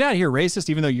 Yeah. Be like, get out of here, racist,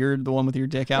 even though you're the one with your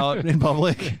dick out in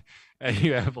public. And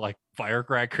you have like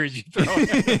firecrackers you throw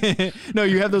at No,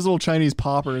 you have those little Chinese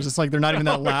poppers. It's like they're not even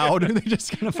that loud. They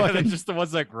just kind of fucking. They're just the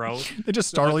ones that grow. They just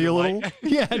startle you a little.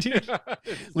 Yeah, dude.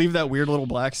 Leave that weird little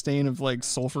black stain of like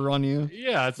sulfur on you.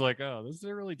 Yeah, it's like, oh, this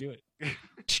doesn't really do it.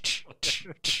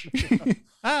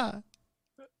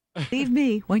 Believe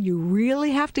me, when you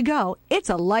really have to go, it's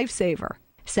a lifesaver.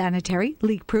 Sanitary,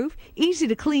 leak-proof, easy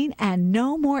to clean, and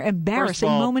no more embarrassing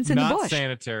moments in the bush.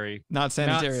 Sanitary. Not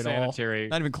sanitary at all.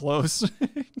 Not even close.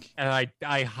 And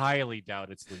I highly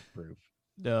doubt it's leak-proof.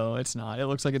 No, it's not. It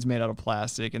looks like it's made out of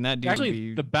plastic, and that dude Actually, would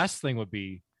be... the best thing would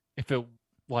be if it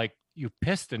like you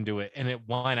pissed into it and it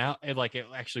went out, and like it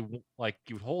actually like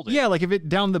you would hold it. Yeah, like if it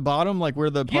down the bottom, like where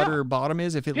the putter bottom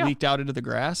is, if it leaked out into the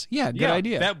grass. Yeah, good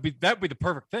idea. That'd be the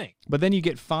perfect thing. But then you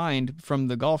get fined from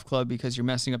the golf club because you're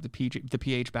messing up the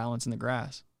pH balance in the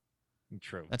grass.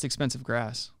 True. That's expensive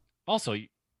grass. Also,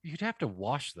 you'd have to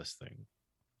wash this thing.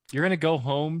 You're gonna go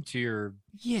home to your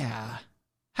How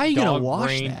are you gonna wash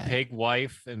dog-brained that? pig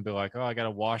wife and be like, oh, I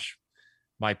gotta wash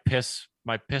my piss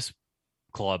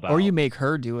club out. Or you make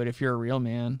her do it if you're a real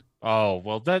man. Oh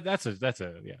well, that's a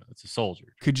soldier.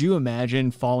 Could you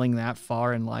imagine falling that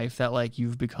far in life that like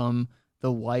you've become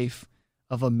the wife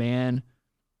of a man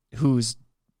whose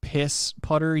piss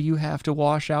putter you have to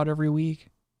wash out every week?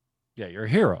 Yeah, you're a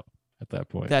hero at that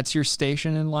point. That's your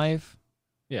station in life.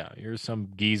 Yeah, you're some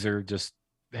geezer just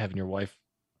having your wife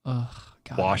God.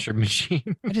 wash her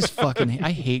machine.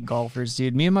 I hate golfers,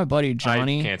 dude. Me and my buddy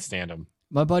Johnny. I can't stand them.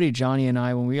 My buddy Johnny and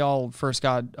I, when we all first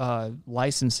got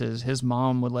licenses, his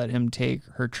mom would let him take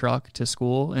her truck to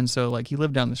school. And so like he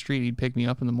lived down the street. He'd pick me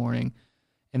up in the morning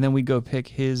and then we'd go pick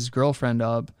his girlfriend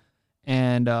up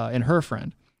and her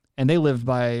friend. And they lived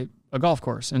by a golf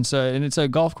course. And it's a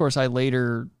golf course I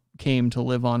later came to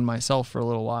live on myself for a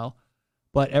little while.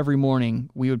 But every morning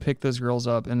we would pick those girls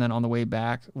up. And then on the way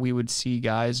back, we would see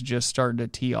guys just starting to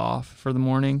tee off for the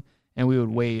morning and we would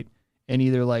wait and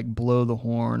either like blow the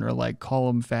horn or like call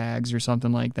them fags or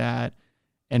something like that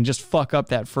and just fuck up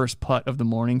that first putt of the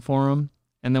morning for them.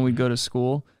 And then we'd go to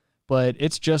school. But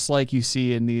it's just like you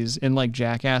see in like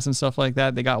Jackass and stuff like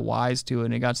that. They got wise to it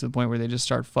and it got to the point where they just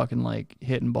start fucking like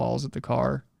hitting balls at the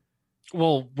car.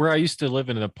 Well, where I used to live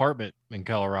in an apartment in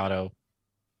Colorado,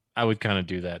 I would kind of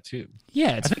do that too.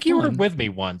 Yeah, it's I think you were fun. with me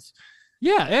once.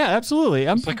 Yeah, absolutely.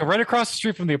 It's like right across the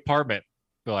street from the apartment.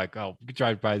 Be like, oh, we could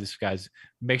drive by this guy's.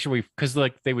 Make sure because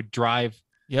like they would drive.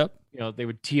 Yep. They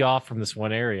would tee off from this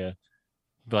one area.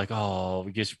 Be like, oh,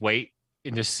 we just wait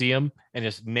and just see them and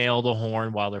just nail the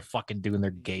horn while they're fucking doing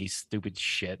their gay, stupid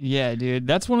shit. Yeah, dude.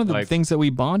 That's one of the Like- things that we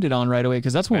bonded on right away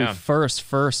because that's when Yeah. we first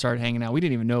started hanging out. We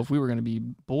didn't even know if we were going to be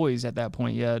boys at that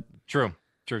point yet. True.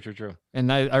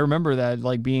 And I remember that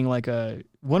like being like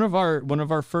one of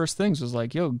our first things was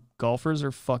like, yo, golfers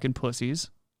are fucking pussies.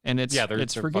 And it's Yeah, they're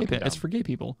for gay fucking it's dumb. for gay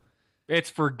people. It's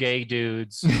for gay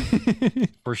dudes,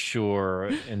 for sure,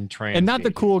 and trans. And not the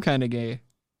gay cool kind of gay.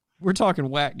 We're talking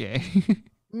whack gay.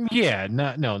 dudes. Yeah,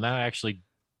 not actually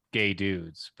gay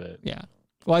dudes, but Yeah.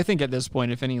 Well, I think at this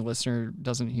point, if any listener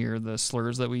doesn't hear the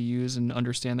slurs that we use and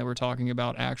understand that we're talking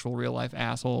about actual real life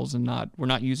assholes and we're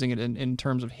not using it in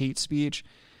terms of hate speech,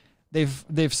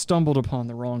 they've stumbled upon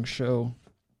the wrong show.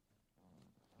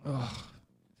 Ugh, I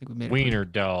think we made it wiener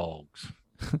dogs.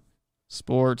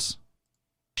 sports.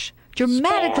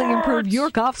 Dramatically improve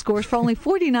your golf scores for only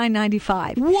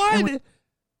 $49.95. What?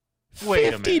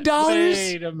 Wait a minute. $50?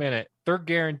 Wait a minute. They're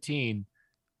guaranteeing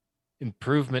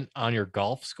improvement on your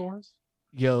golf scores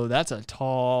Yo, that's a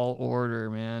tall order,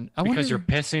 man. I because wonder, you're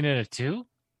pissing in a tube.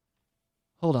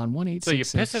 hold on, 1866.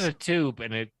 So you piss in a tube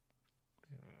and it.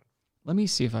 Let me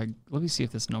see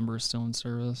if this number is still in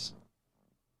service.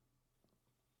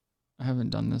 I haven't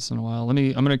done this in a while.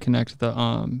 I'm gonna connect the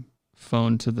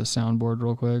phone to the soundboard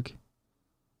real quick.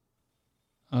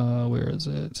 Where is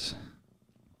it?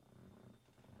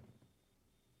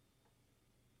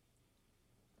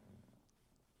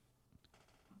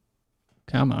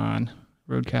 Come on.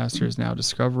 Roadcaster is now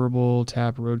discoverable.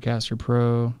 Tap Roadcaster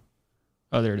Pro.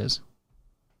 Oh, there it is.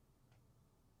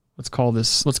 Let's call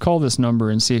this number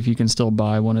and see if you can still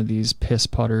buy one of these piss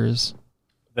putters.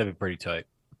 That'd be pretty tight.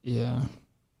 Yeah.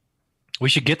 We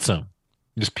should get some.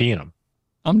 Just pee in them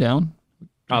I'm down.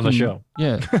 on the show.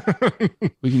 Yeah.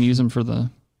 We can use them for the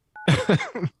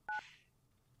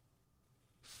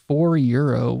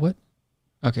 €4. What?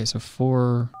 Okay, so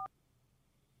 4,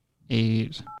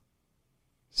 8,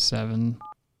 7,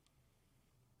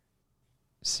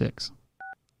 6.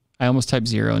 I almost typed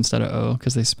 0 instead of O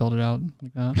because they spelled it out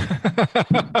like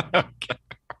that.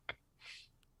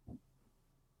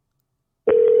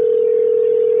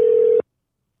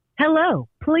 Hello.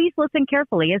 Please listen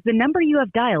carefully as the number you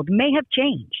have dialed may have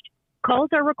changed. Calls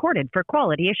are recorded for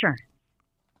quality assurance.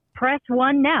 Press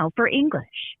 1 now for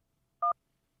English.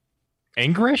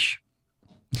 English?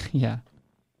 Yeah.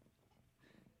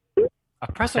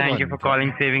 Press Thank you for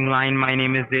calling Saving Line. My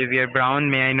name is Xavier Brown.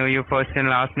 May I know your first and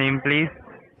last name, please?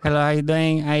 Hello, how you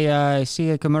doing? I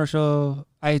see a commercial.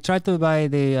 I tried to buy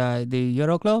the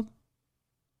Euro Club.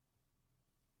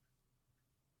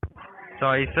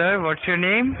 Sorry, sir. What's your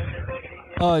name?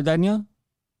 Oh, Daniel.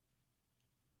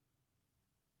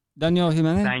 Daniel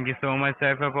Jimenez. Thank you so much,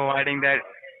 sir, for providing that.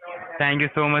 Thank you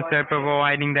so much, sir, for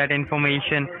providing that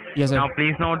information. Yes, sir. Now,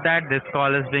 please note that this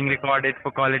call is being recorded for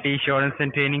quality assurance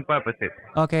and training purposes.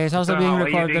 Okay, it's also Sir, being how are you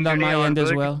recorded doing on today? my All end as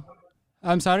good? well.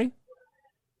 I'm sorry?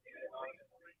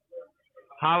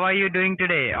 How are you doing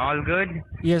today? All good?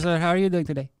 Yes, sir. How are you doing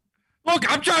today?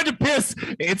 Look, I'm trying to piss.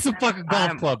 It's the fucking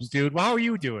golf clubs, dude. How are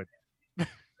you doing?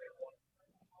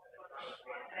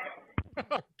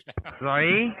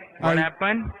 Sorry? What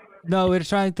happened? No, we're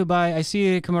trying to buy. I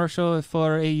see a commercial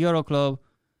for a Euro Club.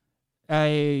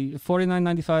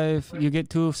 $49.95. You get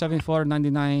two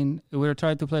 $74.99. We're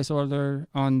trying to place order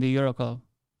on the Euro Club.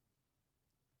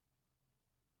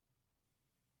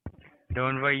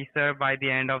 Don't worry, sir. By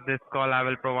the end of this call, I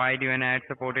will provide you an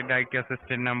ad-supported direct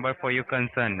assistant number for your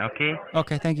concern, okay?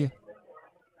 Okay, thank you.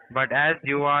 But as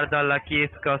you are the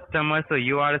luckiest customer, so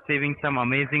you are receiving some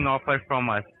amazing offers from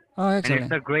us. Oh, And excellent.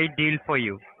 it's a great deal for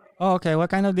you. Oh, okay. What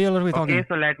kind of deal are we talking? Okay,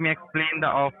 so let me explain the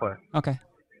offer. Okay.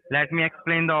 Let me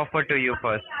explain the offer to you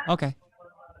first. Okay.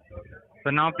 So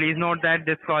now please note that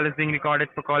this call is being recorded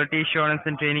for quality assurance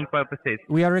and training purposes.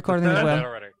 We are recording as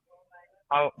well.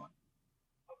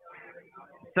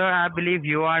 Sir, I believe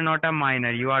you are not a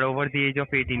minor. You are over the age of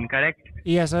 18, correct?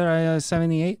 Yes, sir.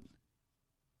 78.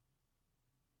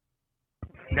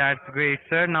 That's great,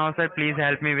 sir. Now, sir, please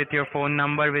help me with your phone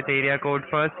number with area code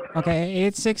first. Okay,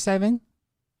 867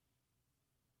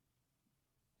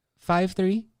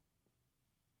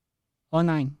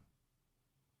 5309.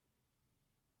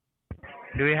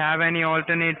 Do you have any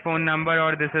alternate phone number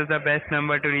or this is the best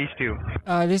number to reach you?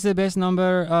 This is the best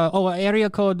number. Area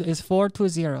code is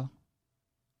 420.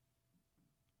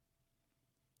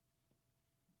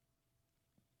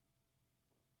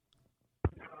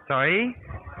 Sorry?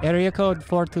 Area code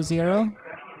 420.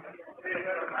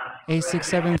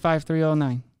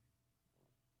 867-5309.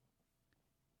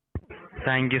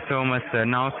 Thank you so much, sir.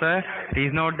 Now, sir, please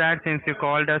note that since you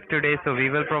called us today, so we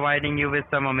will providing you with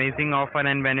some amazing offer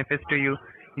and benefits to you,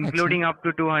 including up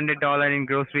to $200 in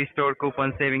grocery store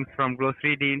coupon savings from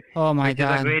Grocery Deal, Oh my which is a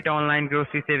God. great online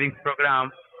grocery savings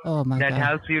program Oh my that God.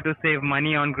 helps you to save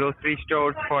money on grocery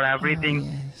stores for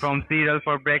everything from cereal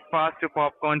for breakfast to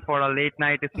popcorn for a late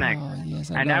night snack I and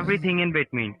got it. everything in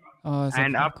between. Oh, it's a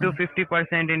And up to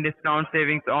 50% in discount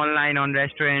savings online on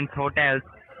restaurants, hotels,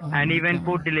 and even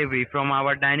food delivery from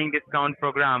our dining discount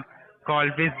program called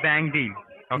Whiz Bang Deal.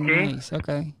 Okay? Nice.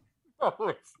 Okay. Oh,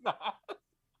 it's not.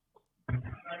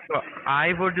 So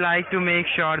I would like to make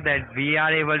sure that we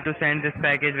are able to send this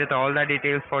package with all the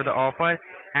details for the offer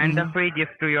and the free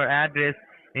gift to your address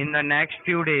in the next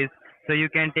few days so you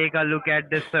can take a look at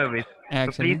this service. So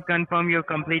please Excellent. confirm your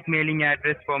complete mailing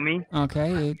address for me.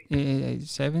 Okay.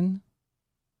 7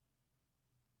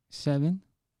 7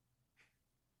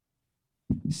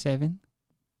 7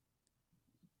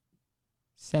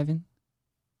 7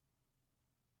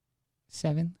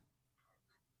 7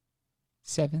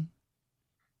 7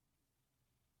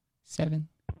 7.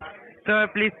 Sir,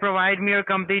 please provide me your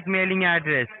complete mailing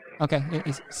address. Okay,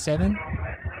 it's 7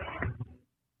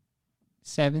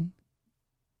 7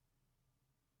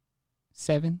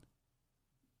 7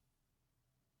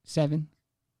 7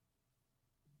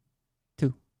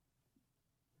 2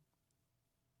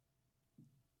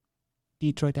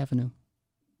 Detroit Avenue.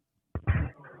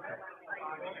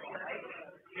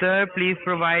 Sir, please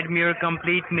provide me your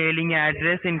complete mailing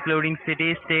address, including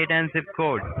city, state, and zip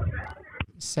code.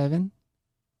 7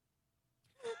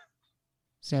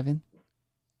 7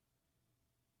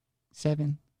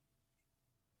 7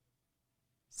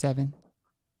 7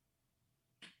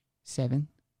 7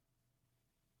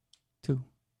 2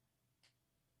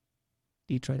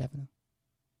 Detroit Avenue.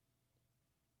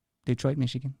 Detroit,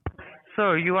 Michigan.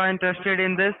 Sir, you are interested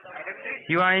in this?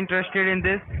 You are interested in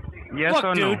this? Yes Look,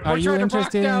 or no? dude, Are you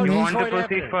interested in You this? want to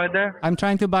proceed further? I'm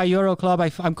trying to buy Euro Club.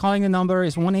 I'm calling the number.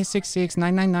 It's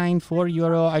 1-866-999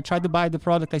 €4. I tried to buy the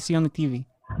product I see on the TV.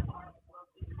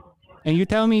 And you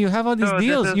tell me you have all these So this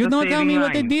deals. is You the don't tell me saving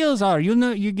what the line. deals are. You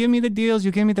know, you give me the deals.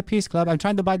 You give me the Peace Club. I'm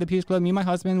trying to buy the Peace Club. Me and my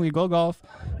husband, we go golf.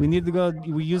 We need to go.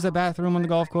 We use the bathroom on the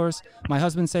golf course. My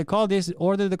husband said, "Call this,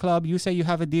 order the club." You say you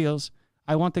have a deals.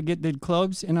 I want to get the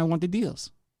clubs and I want the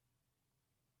deals.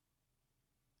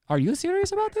 Are you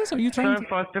serious about this? Are you trying Sir, to?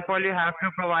 first of all, you have to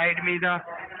provide me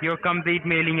your complete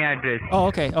mailing address. Oh,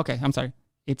 okay, okay. I'm sorry.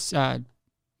 It's 7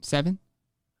 7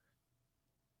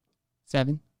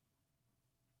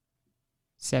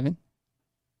 7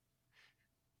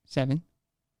 7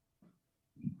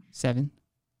 7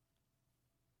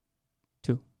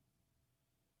 2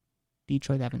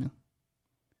 Detroit Avenue.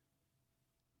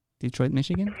 Detroit,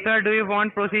 Michigan. Sir, do you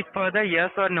want proceed further?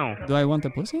 Yes or no? Do I want the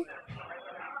pussy?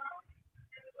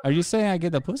 Are you saying I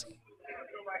get the pussy?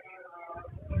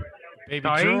 Baby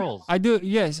Sorry? Charles. I do.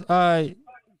 Yes.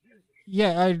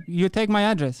 Yeah. You take my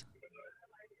address.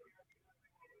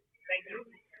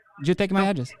 Did you take my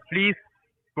address? Please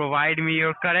provide me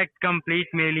your correct complete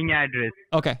mailing address.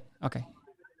 Okay. Okay.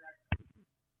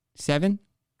 7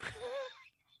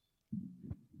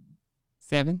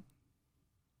 7.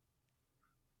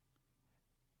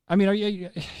 I mean, are you?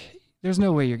 There's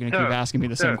no way you're gonna keep Sir, asking me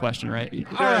the sir. same question, right?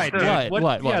 All right, dude.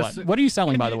 What? What are you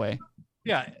selling, by the way?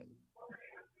 Yeah.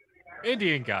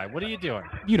 Indian guy, what are you doing?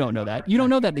 You don't know that. You don't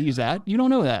know that he's that. You don't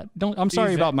know that. Don't. I'm sorry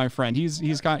He's about my friend.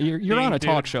 He's got. You're on a Dude,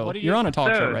 talk show. what are you- You're on a talk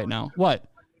show Sir. right now. What?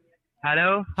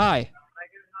 Hello? Hi.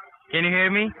 Can you hear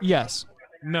me? Yes.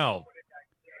 No.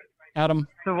 Adam.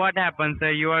 So what happened,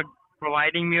 sir? You are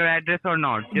providing me your address or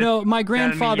not? Just No, my tell me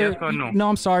grandfather. yes or no. No,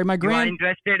 I'm sorry. My You are grand.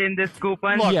 interested in this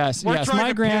coupon? Yes, we're yes. trying My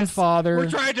to grandfather,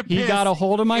 piss- we're trying to he piss- got a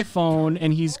hold of my phone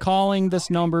and he's calling this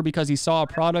number because he saw a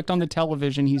product on the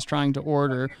television he's trying to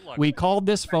order. We called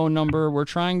this phone number. We're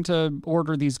trying to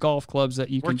order these golf clubs that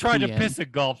you We're can trying to pee in. piss a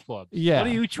golf club. Yeah. What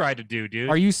are you trying to do, dude?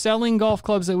 Are you selling golf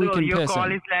clubs that we So can your piss call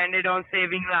in? is landed on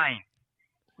saving line.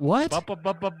 What? Bup, bup,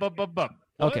 bup, bup, bup, bup, bup.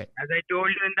 Okay. As I told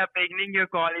you in the beginning, your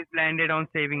call is landed on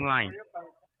saving line.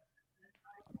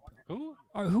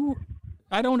 Who?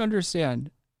 I don't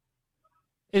understand.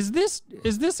 Is this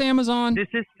Amazon? This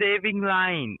is saving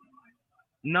line.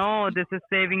 No, this is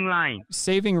saving line.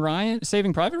 Saving Ryan?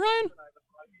 Saving Private Ryan?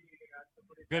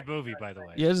 Good movie, by the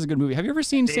way. Yeah, this is a good movie. Have you ever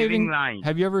seen Saving Line.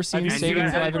 Have you ever seen And you Saving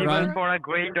are Private eligible Ryan? for a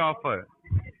great offer.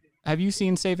 Have you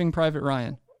seen Saving Private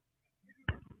Ryan?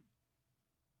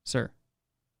 Sir.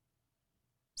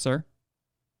 Sir?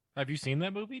 Have you seen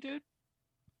that movie, dude?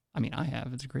 I mean, I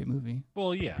have. It's a great movie.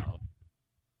 Well, yeah.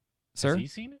 Sir? Has he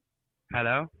seen it?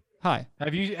 Hello? Hi.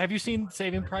 Have you seen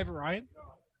Saving Private Ryan?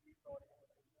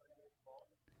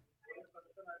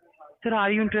 Sir,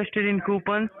 are you interested in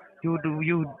coupons? Do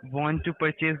you want to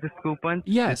purchase this coupon?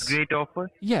 Yes. This great offer?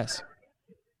 Yes.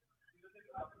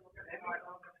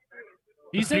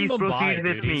 He's Please in Mumbai, proceed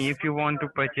with dude. me He's- if you want to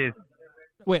purchase.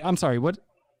 Wait, I'm sorry. What?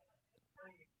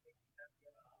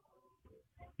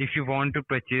 If you want to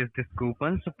purchase this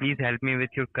coupon, so please help me with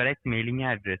your correct mailing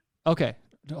address. Okay.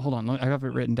 Hold on. I have it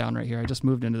written down right here. I just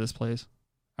moved into this place.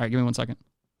 All right, give me 1 second.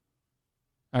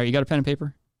 All right, you got a pen and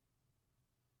paper?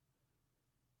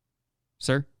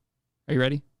 Sir, are you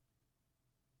ready?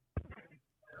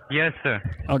 Yes, sir.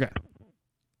 Okay.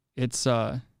 It's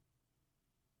 7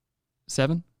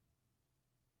 7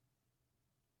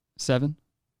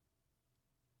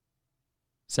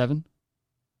 7.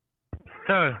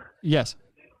 Sir. Yes.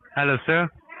 Hello, sir.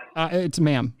 It's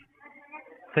ma'am.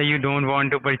 So you don't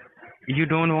want to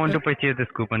purchase this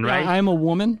coupon, right? I'm a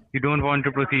woman. You don't want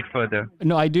to proceed further.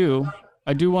 No, I do.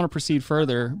 I do want to proceed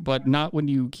further, but not when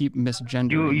you keep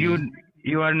misgendering me.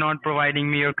 You are not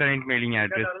providing me your correct mailing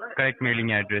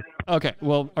address. Okay.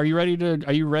 Well, are you ready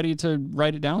to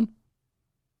write it down?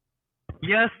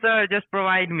 Yes, sir. Just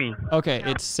provide me. Okay,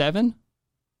 it's 7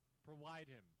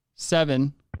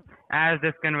 7. As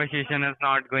this conversation is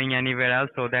not going anywhere else,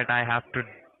 so that I have to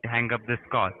hang up this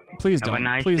call. Please Have a don't.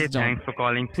 nice Please day. don't. Thanks for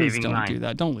calling Please Saving don't Line. do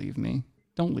that. Don't leave me.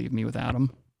 Don't leave me with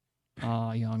Adam. He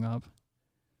hung up.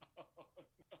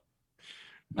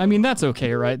 I mean, that's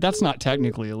okay, right? That's not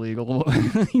technically illegal.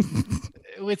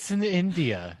 It's in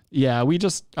India. Yeah, we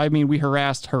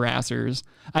harassed harassers.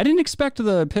 I didn't expect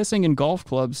the pissing in golf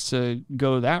clubs to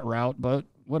go that route, but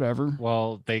whatever.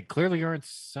 Well, they clearly aren't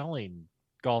selling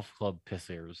golf club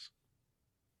pissers.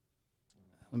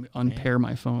 Let me unpair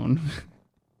my phone.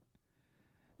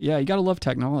 Yeah, you gotta love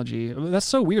technology. That's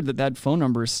so weird that phone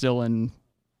number is still in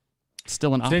It's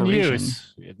in operation.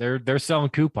 use. They're selling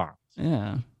coupons.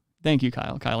 Yeah. Thank you,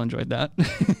 Kyle. Kyle enjoyed that.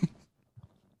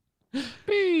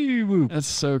 That's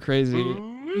so crazy.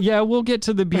 Yeah, we'll get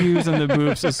to the bees and the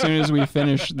boops as soon as we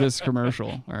finish this commercial.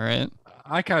 All right.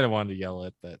 I kind of wanted to yell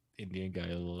at that Indian guy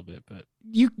a little bit, but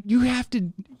You have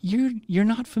to. You're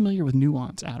not familiar with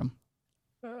nuance, Adam.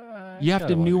 You have to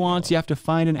kinda wanna nuance. You have to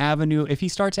find an avenue. If he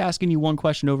starts asking you one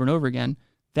question over and over again,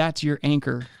 that's your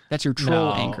anchor. That's your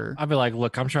troll anchor. I'd be like,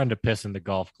 look, I'm trying to piss in the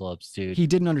golf clubs, dude. He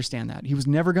didn't understand that. He was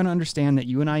never going to understand that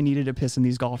you and I needed to piss in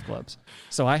these golf clubs.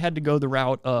 So I had to go the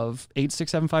route of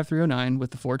 8675309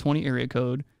 with the 420 area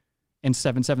code and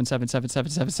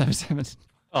 777777777.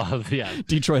 Oh yeah,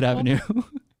 Detroit Avenue.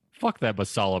 Fuck that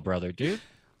Masala brother, dude.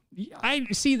 I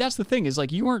see. That's the thing is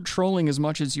like you weren't trolling as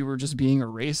much as you were just being a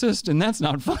racist, and that's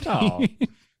not funny. No.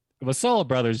 The Masala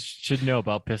brothers should know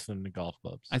about pissing in the golf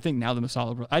clubs. I think now the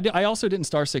Masala brothers. I also didn't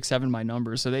 *67 my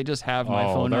number, so they just have my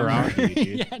phone they're number. out to you,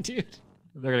 dude. Yeah, dude.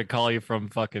 They're gonna call you from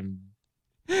fucking.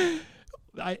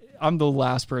 I'm the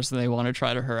last person they want to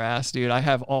try to harass, dude. I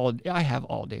have all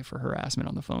day for harassment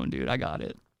on the phone, dude. I got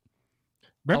it.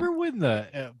 Remember when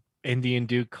the Indian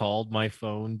dude called my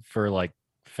phone for like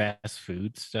fast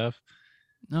food stuff?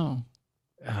 No.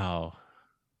 Oh.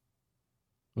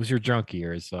 It was your drunk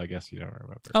years, so I guess you don't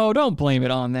remember. Oh, don't blame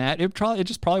it on that. It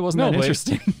just probably wasn't that but-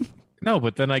 interesting. No,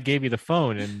 but then I gave you the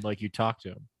phone and like you talked to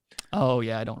him. Oh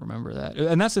yeah, I don't remember that.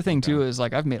 And that's the thing too is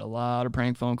like I've made a lot of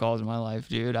prank phone calls in my life,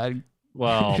 dude.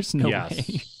 Well, there's no yes,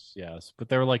 way. yes, but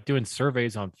they were like doing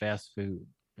surveys on fast food,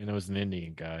 and it was an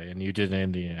Indian guy, and you did an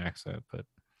Indian accent, but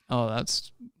Oh,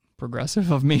 that's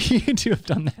progressive of me to have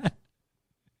done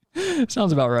that.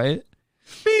 Sounds about right.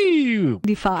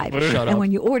 75. Shut And up.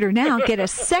 when you order now, get a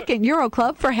second Euro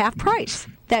Club for half price.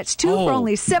 That's two for Oh,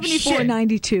 only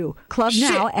 $74.92. Club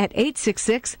now at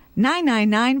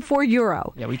 866-999-4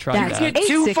 €. Yeah, we tried That's that. That's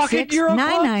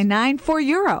 866-999-4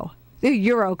 €. The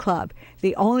Euro Club,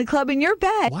 the only club in your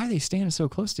bed. Why are they standing so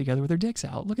close together with their dicks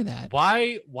out? Look at that.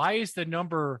 why is the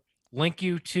number link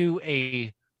you to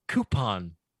a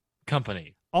coupon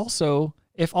company? Also,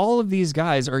 if all of these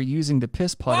guys are using the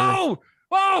piss putter,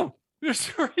 Whoa! There's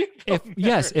three of them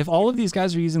there. if all of these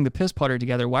guys are using the piss putter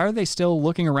together, why are they still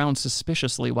looking around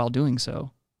suspiciously while doing so?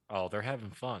 Oh, they're having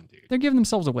fun, dude. They're giving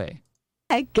themselves away.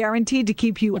 Guaranteed to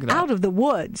keep you Look at that. out of the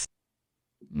woods.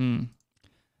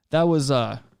 That was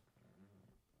about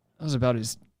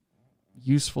as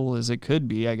useful as it could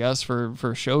be, I guess, for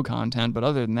show content. But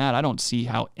other than that, I don't see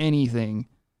how anything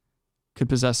could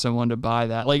possess someone to buy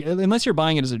that. Like, unless you're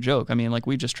buying it as a joke. I mean, like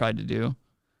we just tried to do.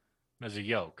 As a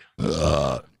yoke.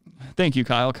 Thank you,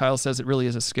 Kyle. Kyle says it really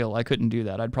is a skill. I couldn't do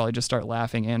that. I'd probably just start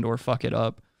laughing and or fuck it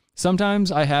up.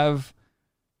 Sometimes I have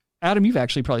Adam, you've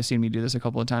actually probably seen me do this a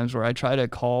couple of times where I try to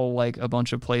call like a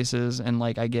bunch of places and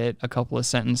like I get a couple of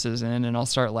sentences in and I'll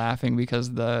start laughing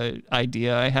because the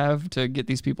idea I have to get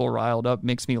these people riled up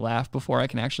makes me laugh before I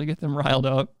can actually get them riled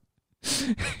up.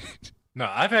 No,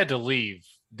 I've had to leave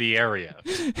the area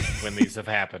when these have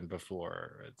happened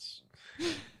before.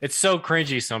 It's so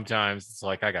cringy sometimes. It's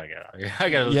like I gotta get out of here. I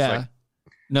gotta just like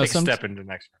take a step into the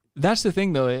next one. That's the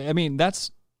thing though. I mean, that's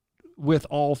with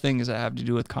all things that have to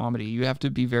do with comedy. You have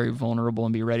to be very vulnerable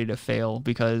and be ready to fail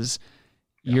because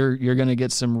you're gonna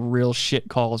get some real shit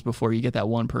calls before you get that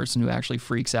one person who actually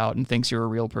freaks out and thinks you're a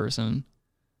real person.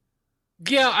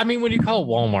 Yeah, I mean, when you call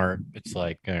Walmart, it's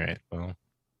like, all right, well.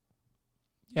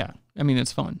 Yeah, I mean,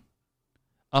 it's fun.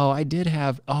 Oh, I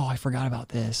forgot about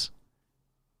this.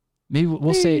 Maybe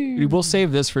we'll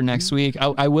save this for next week.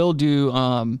 I will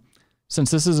do, since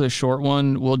this is a short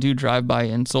one, we'll do drive-by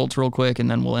insults real quick,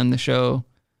 and then we'll end the show.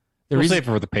 We'll save it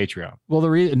for the Patreon. Well, no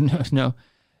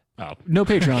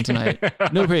Patreon tonight.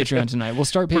 No Patreon tonight. We'll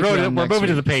start Patreon We're moving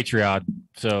to week. the Patreon,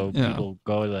 so people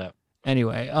go to that.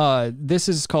 Anyway, this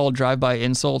is called Drive-By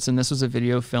Insults, and this was a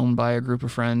video filmed by a group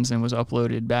of friends and was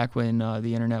uploaded back when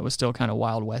the internet was still kind of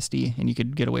Wild Westy, and you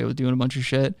could get away with doing a bunch of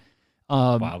shit.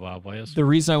 Wild West. The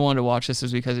reason I wanted to watch this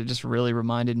is because it just really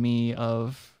reminded me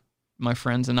of my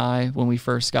friends and I when we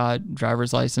first got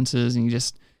driver's licenses, and you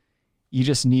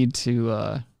just need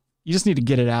to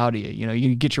get it out of you. You know,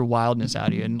 you get your wildness out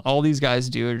of you, and all these guys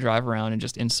do is drive around and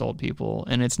just insult people,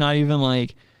 and it's not even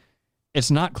like,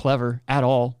 it's not clever at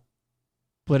all.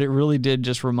 But it really did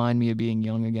just remind me of being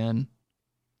young again.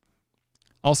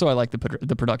 Also, I like the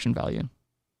production value.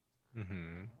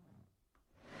 Mm-hmm.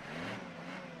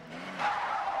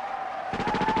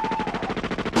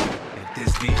 If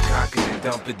this beat cocking and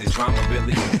dump it, the drama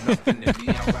really is nothing to be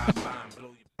out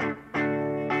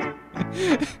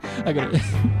I got it.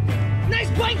 Nice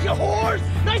bike, you whores!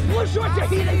 Nice blue shorts, you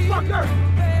heathen fucker!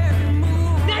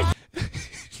 Nice.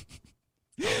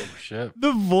 Oh shit!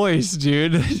 The voice,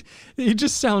 dude. He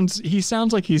sounds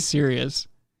like he's serious.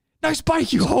 Nice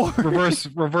bike, you whore.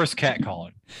 Reverse cat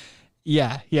calling.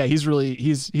 Yeah. He's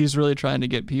really trying to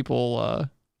get people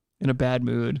in a bad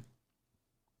mood.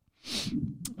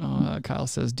 Kyle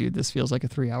says, "Dude, this feels like a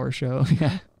 3-hour show."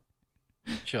 Yeah.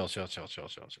 Chill. Shorts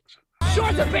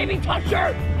a baby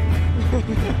toucher!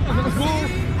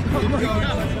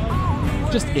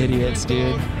 Just idiots,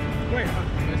 dude.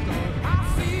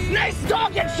 Nice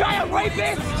dog, you child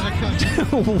rapist!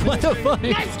 What the fuck?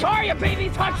 Nice car, you baby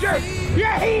toucher!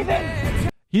 You're heathen!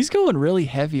 He's going really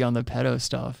heavy on the pedo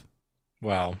stuff.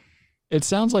 Wow. It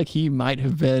sounds like he might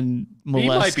have been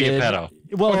molested. He might be a pedo.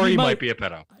 Well, or he might be a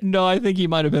pedo. No, I think he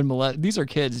might have been molested. These are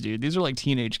kids, dude. These are like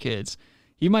teenage kids.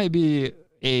 He might be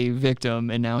a victim,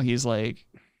 and now he's like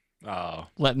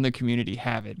letting the community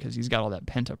have it because he's got all that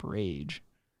pent-up rage.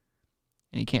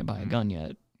 And he can't buy a gun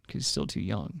yet because he's still too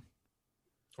young.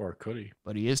 Or could he?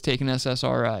 But he is taking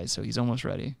SSRIs, so he's almost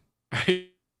ready. A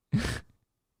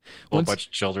bunch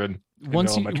of children in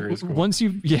elementary school. Once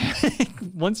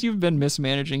you've been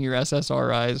mismanaging your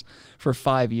SSRIs for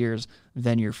 5 years,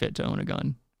 then you're fit to own a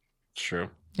gun. It's true.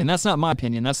 And that's not my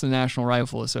opinion. That's the National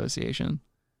Rifle Association.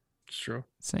 It's true.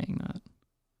 Saying that.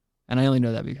 And I only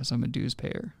know that because I'm a dues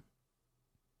payer.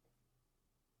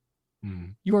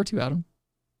 You are too, Adam.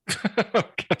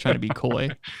 Trying to be coy.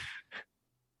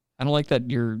 I don't like that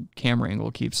your camera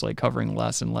angle keeps like covering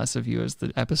less and less of you as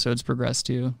the episodes progress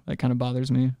too. That kind of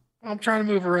bothers me. I'm trying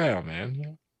to move around,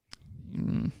 man.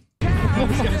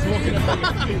 What'd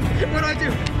I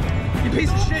do? You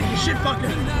piece of shit, you shit fucker!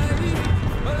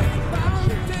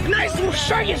 Nice little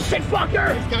shirt, you shit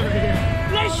fucker!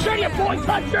 Nice shirt, you boy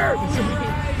toucher!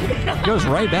 It goes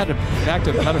right back to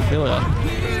pedophilia.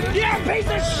 You're a piece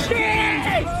of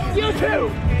shit! You too!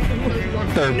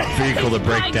 Third vehicle to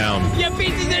break down. You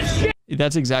pieces of shit!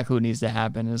 That's exactly what needs to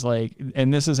happen is like,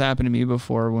 and this has happened to me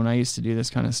before when I used to do this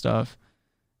kind of stuff.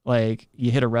 Like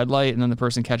you hit a red light and then the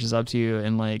person catches up to you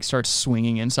and like starts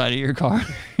swinging inside of your car.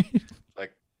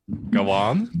 Like, go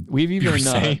on. We've even,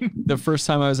 the first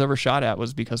time I was ever shot at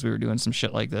was because we were doing some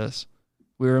shit like this.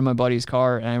 We were in my buddy's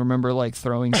car and I remember like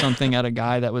throwing something at a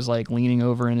guy that was like leaning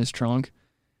over in his trunk.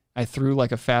 I threw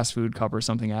like a fast food cup or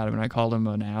something at him and I called him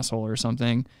an asshole or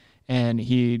something. And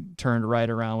he turned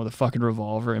right around with a fucking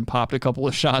revolver and popped a couple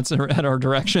of shots at our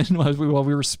direction while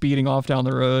we were speeding off down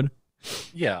the road.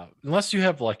 Yeah, unless you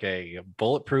have like a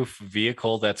bulletproof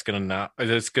vehicle that's gonna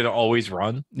always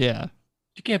run. Yeah,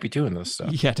 you can't be doing this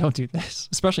stuff. Yeah, don't do this,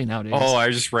 especially nowadays. Oh, I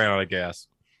just ran out of gas.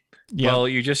 Yep. Well,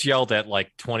 you just yelled at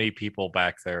like 20 people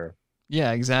back there.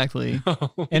 Yeah, exactly.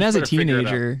 And as a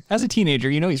teenager,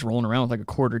 you know he's rolling around with like a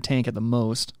quarter tank at the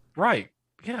most. Right.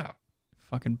 Yeah.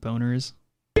 Fucking boners.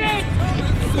 Yeah,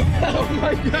 Oh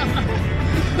my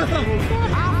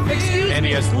god! Excuse me! And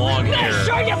he has long hair.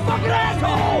 Show you fucking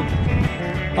asshole!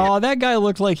 Oh, that guy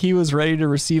looked like he was ready to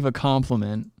receive a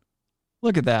compliment.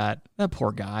 Look at that. That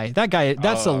poor guy. That guy,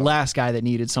 that's the last guy that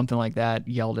needed something like that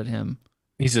yelled at him.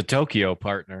 He's a Tokyo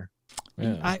partner.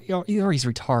 Yeah. Or he's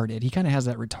retarded. He kind of has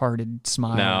that retarded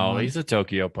smile. No, on. he's a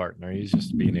Tokyo partner. He's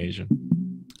just being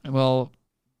Asian. Well,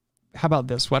 how about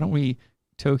this? Why don't we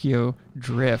Tokyo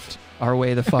drift our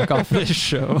way the fuck off this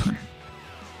show?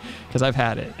 Because I've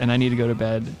had it, and I need to go to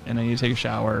bed, and I need to take a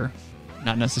shower.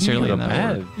 Not necessarily You in go to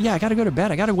that bed? order. Yeah, I got to go to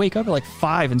bed. I got to wake up at like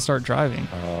 5 and start driving.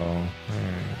 Oh.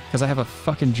 Because I have a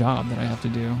fucking job that I have to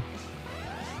do.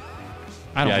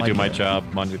 I I like do my it. job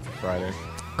Monday through Friday.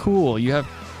 Cool. You have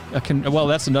well,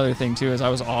 that's another thing too, is I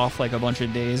was off like a bunch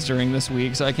of days during this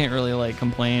week, so I can't really like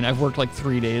complain. I've worked like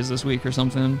 3 days this week or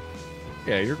something.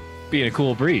 Yeah, you're being a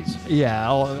cool breeze.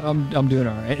 Yeah, I'm doing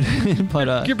all right.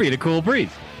 But you're being a cool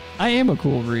breeze. I am a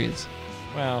cool breeze.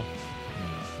 Well,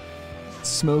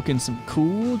 smoking some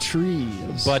cool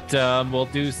trees. But we'll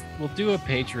do a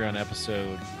Patreon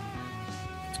episode.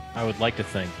 I would like to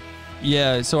think.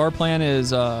 Yeah, so our plan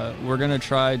is we're gonna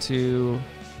try to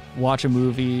watch a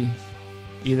movie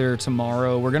either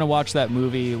tomorrow. We're gonna watch that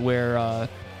movie where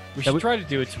We should try to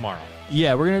do it tomorrow.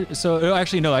 Yeah, we're gonna. So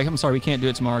actually, no. I'm sorry, we can't do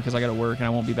it tomorrow because I gotta work and I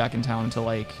won't be back in town until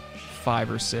like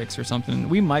 5 or 6 or something.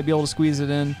 We might be able to squeeze it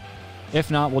in.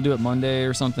 If not, we'll do it Monday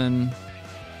or something.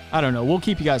 I don't know. We'll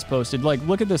keep you guys posted. Like,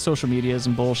 look at the social medias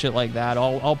and bullshit like that.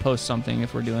 I'll post something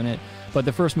if we're doing it. But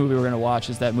the first movie we're gonna watch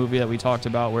is that movie that we talked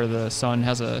about where the son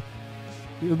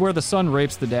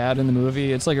rapes the dad in the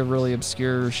movie. It's like a really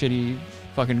obscure, shitty,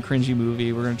 fucking cringy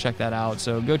movie. We're gonna check that out.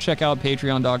 So go check out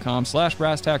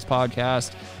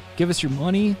patreon.com/BrassTaxPodcast. Give us your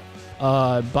money.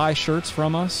 Buy shirts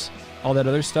from us. All that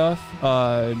other stuff.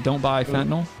 Don't buy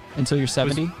fentanyl until you're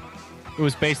 70. It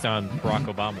was based on Barack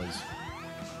Obama's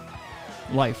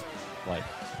life.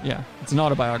 Yeah, it's an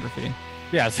autobiography.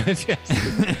 Yes, yes.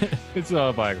 It's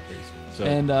autobiographies. So.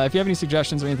 And if you have any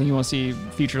suggestions or anything you want to see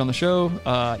featured on the show,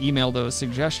 email those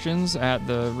suggestions at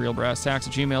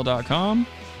therealbrasstax@gmail.com.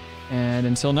 And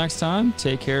until next time,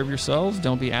 take care of yourselves.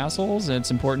 Don't be assholes. And it's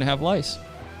important to have lice.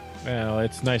 Well,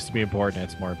 it's nice to be important.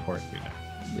 It's more important to be nice.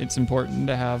 It's important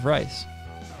to have rice.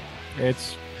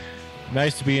 It's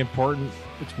nice to be important.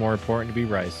 It's more important to be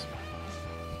rice.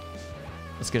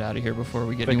 Let's get out of here before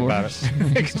we get Think any about worse. it.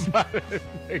 Think about it.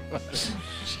 Think about it.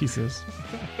 Jesus.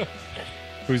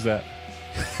 Who's that?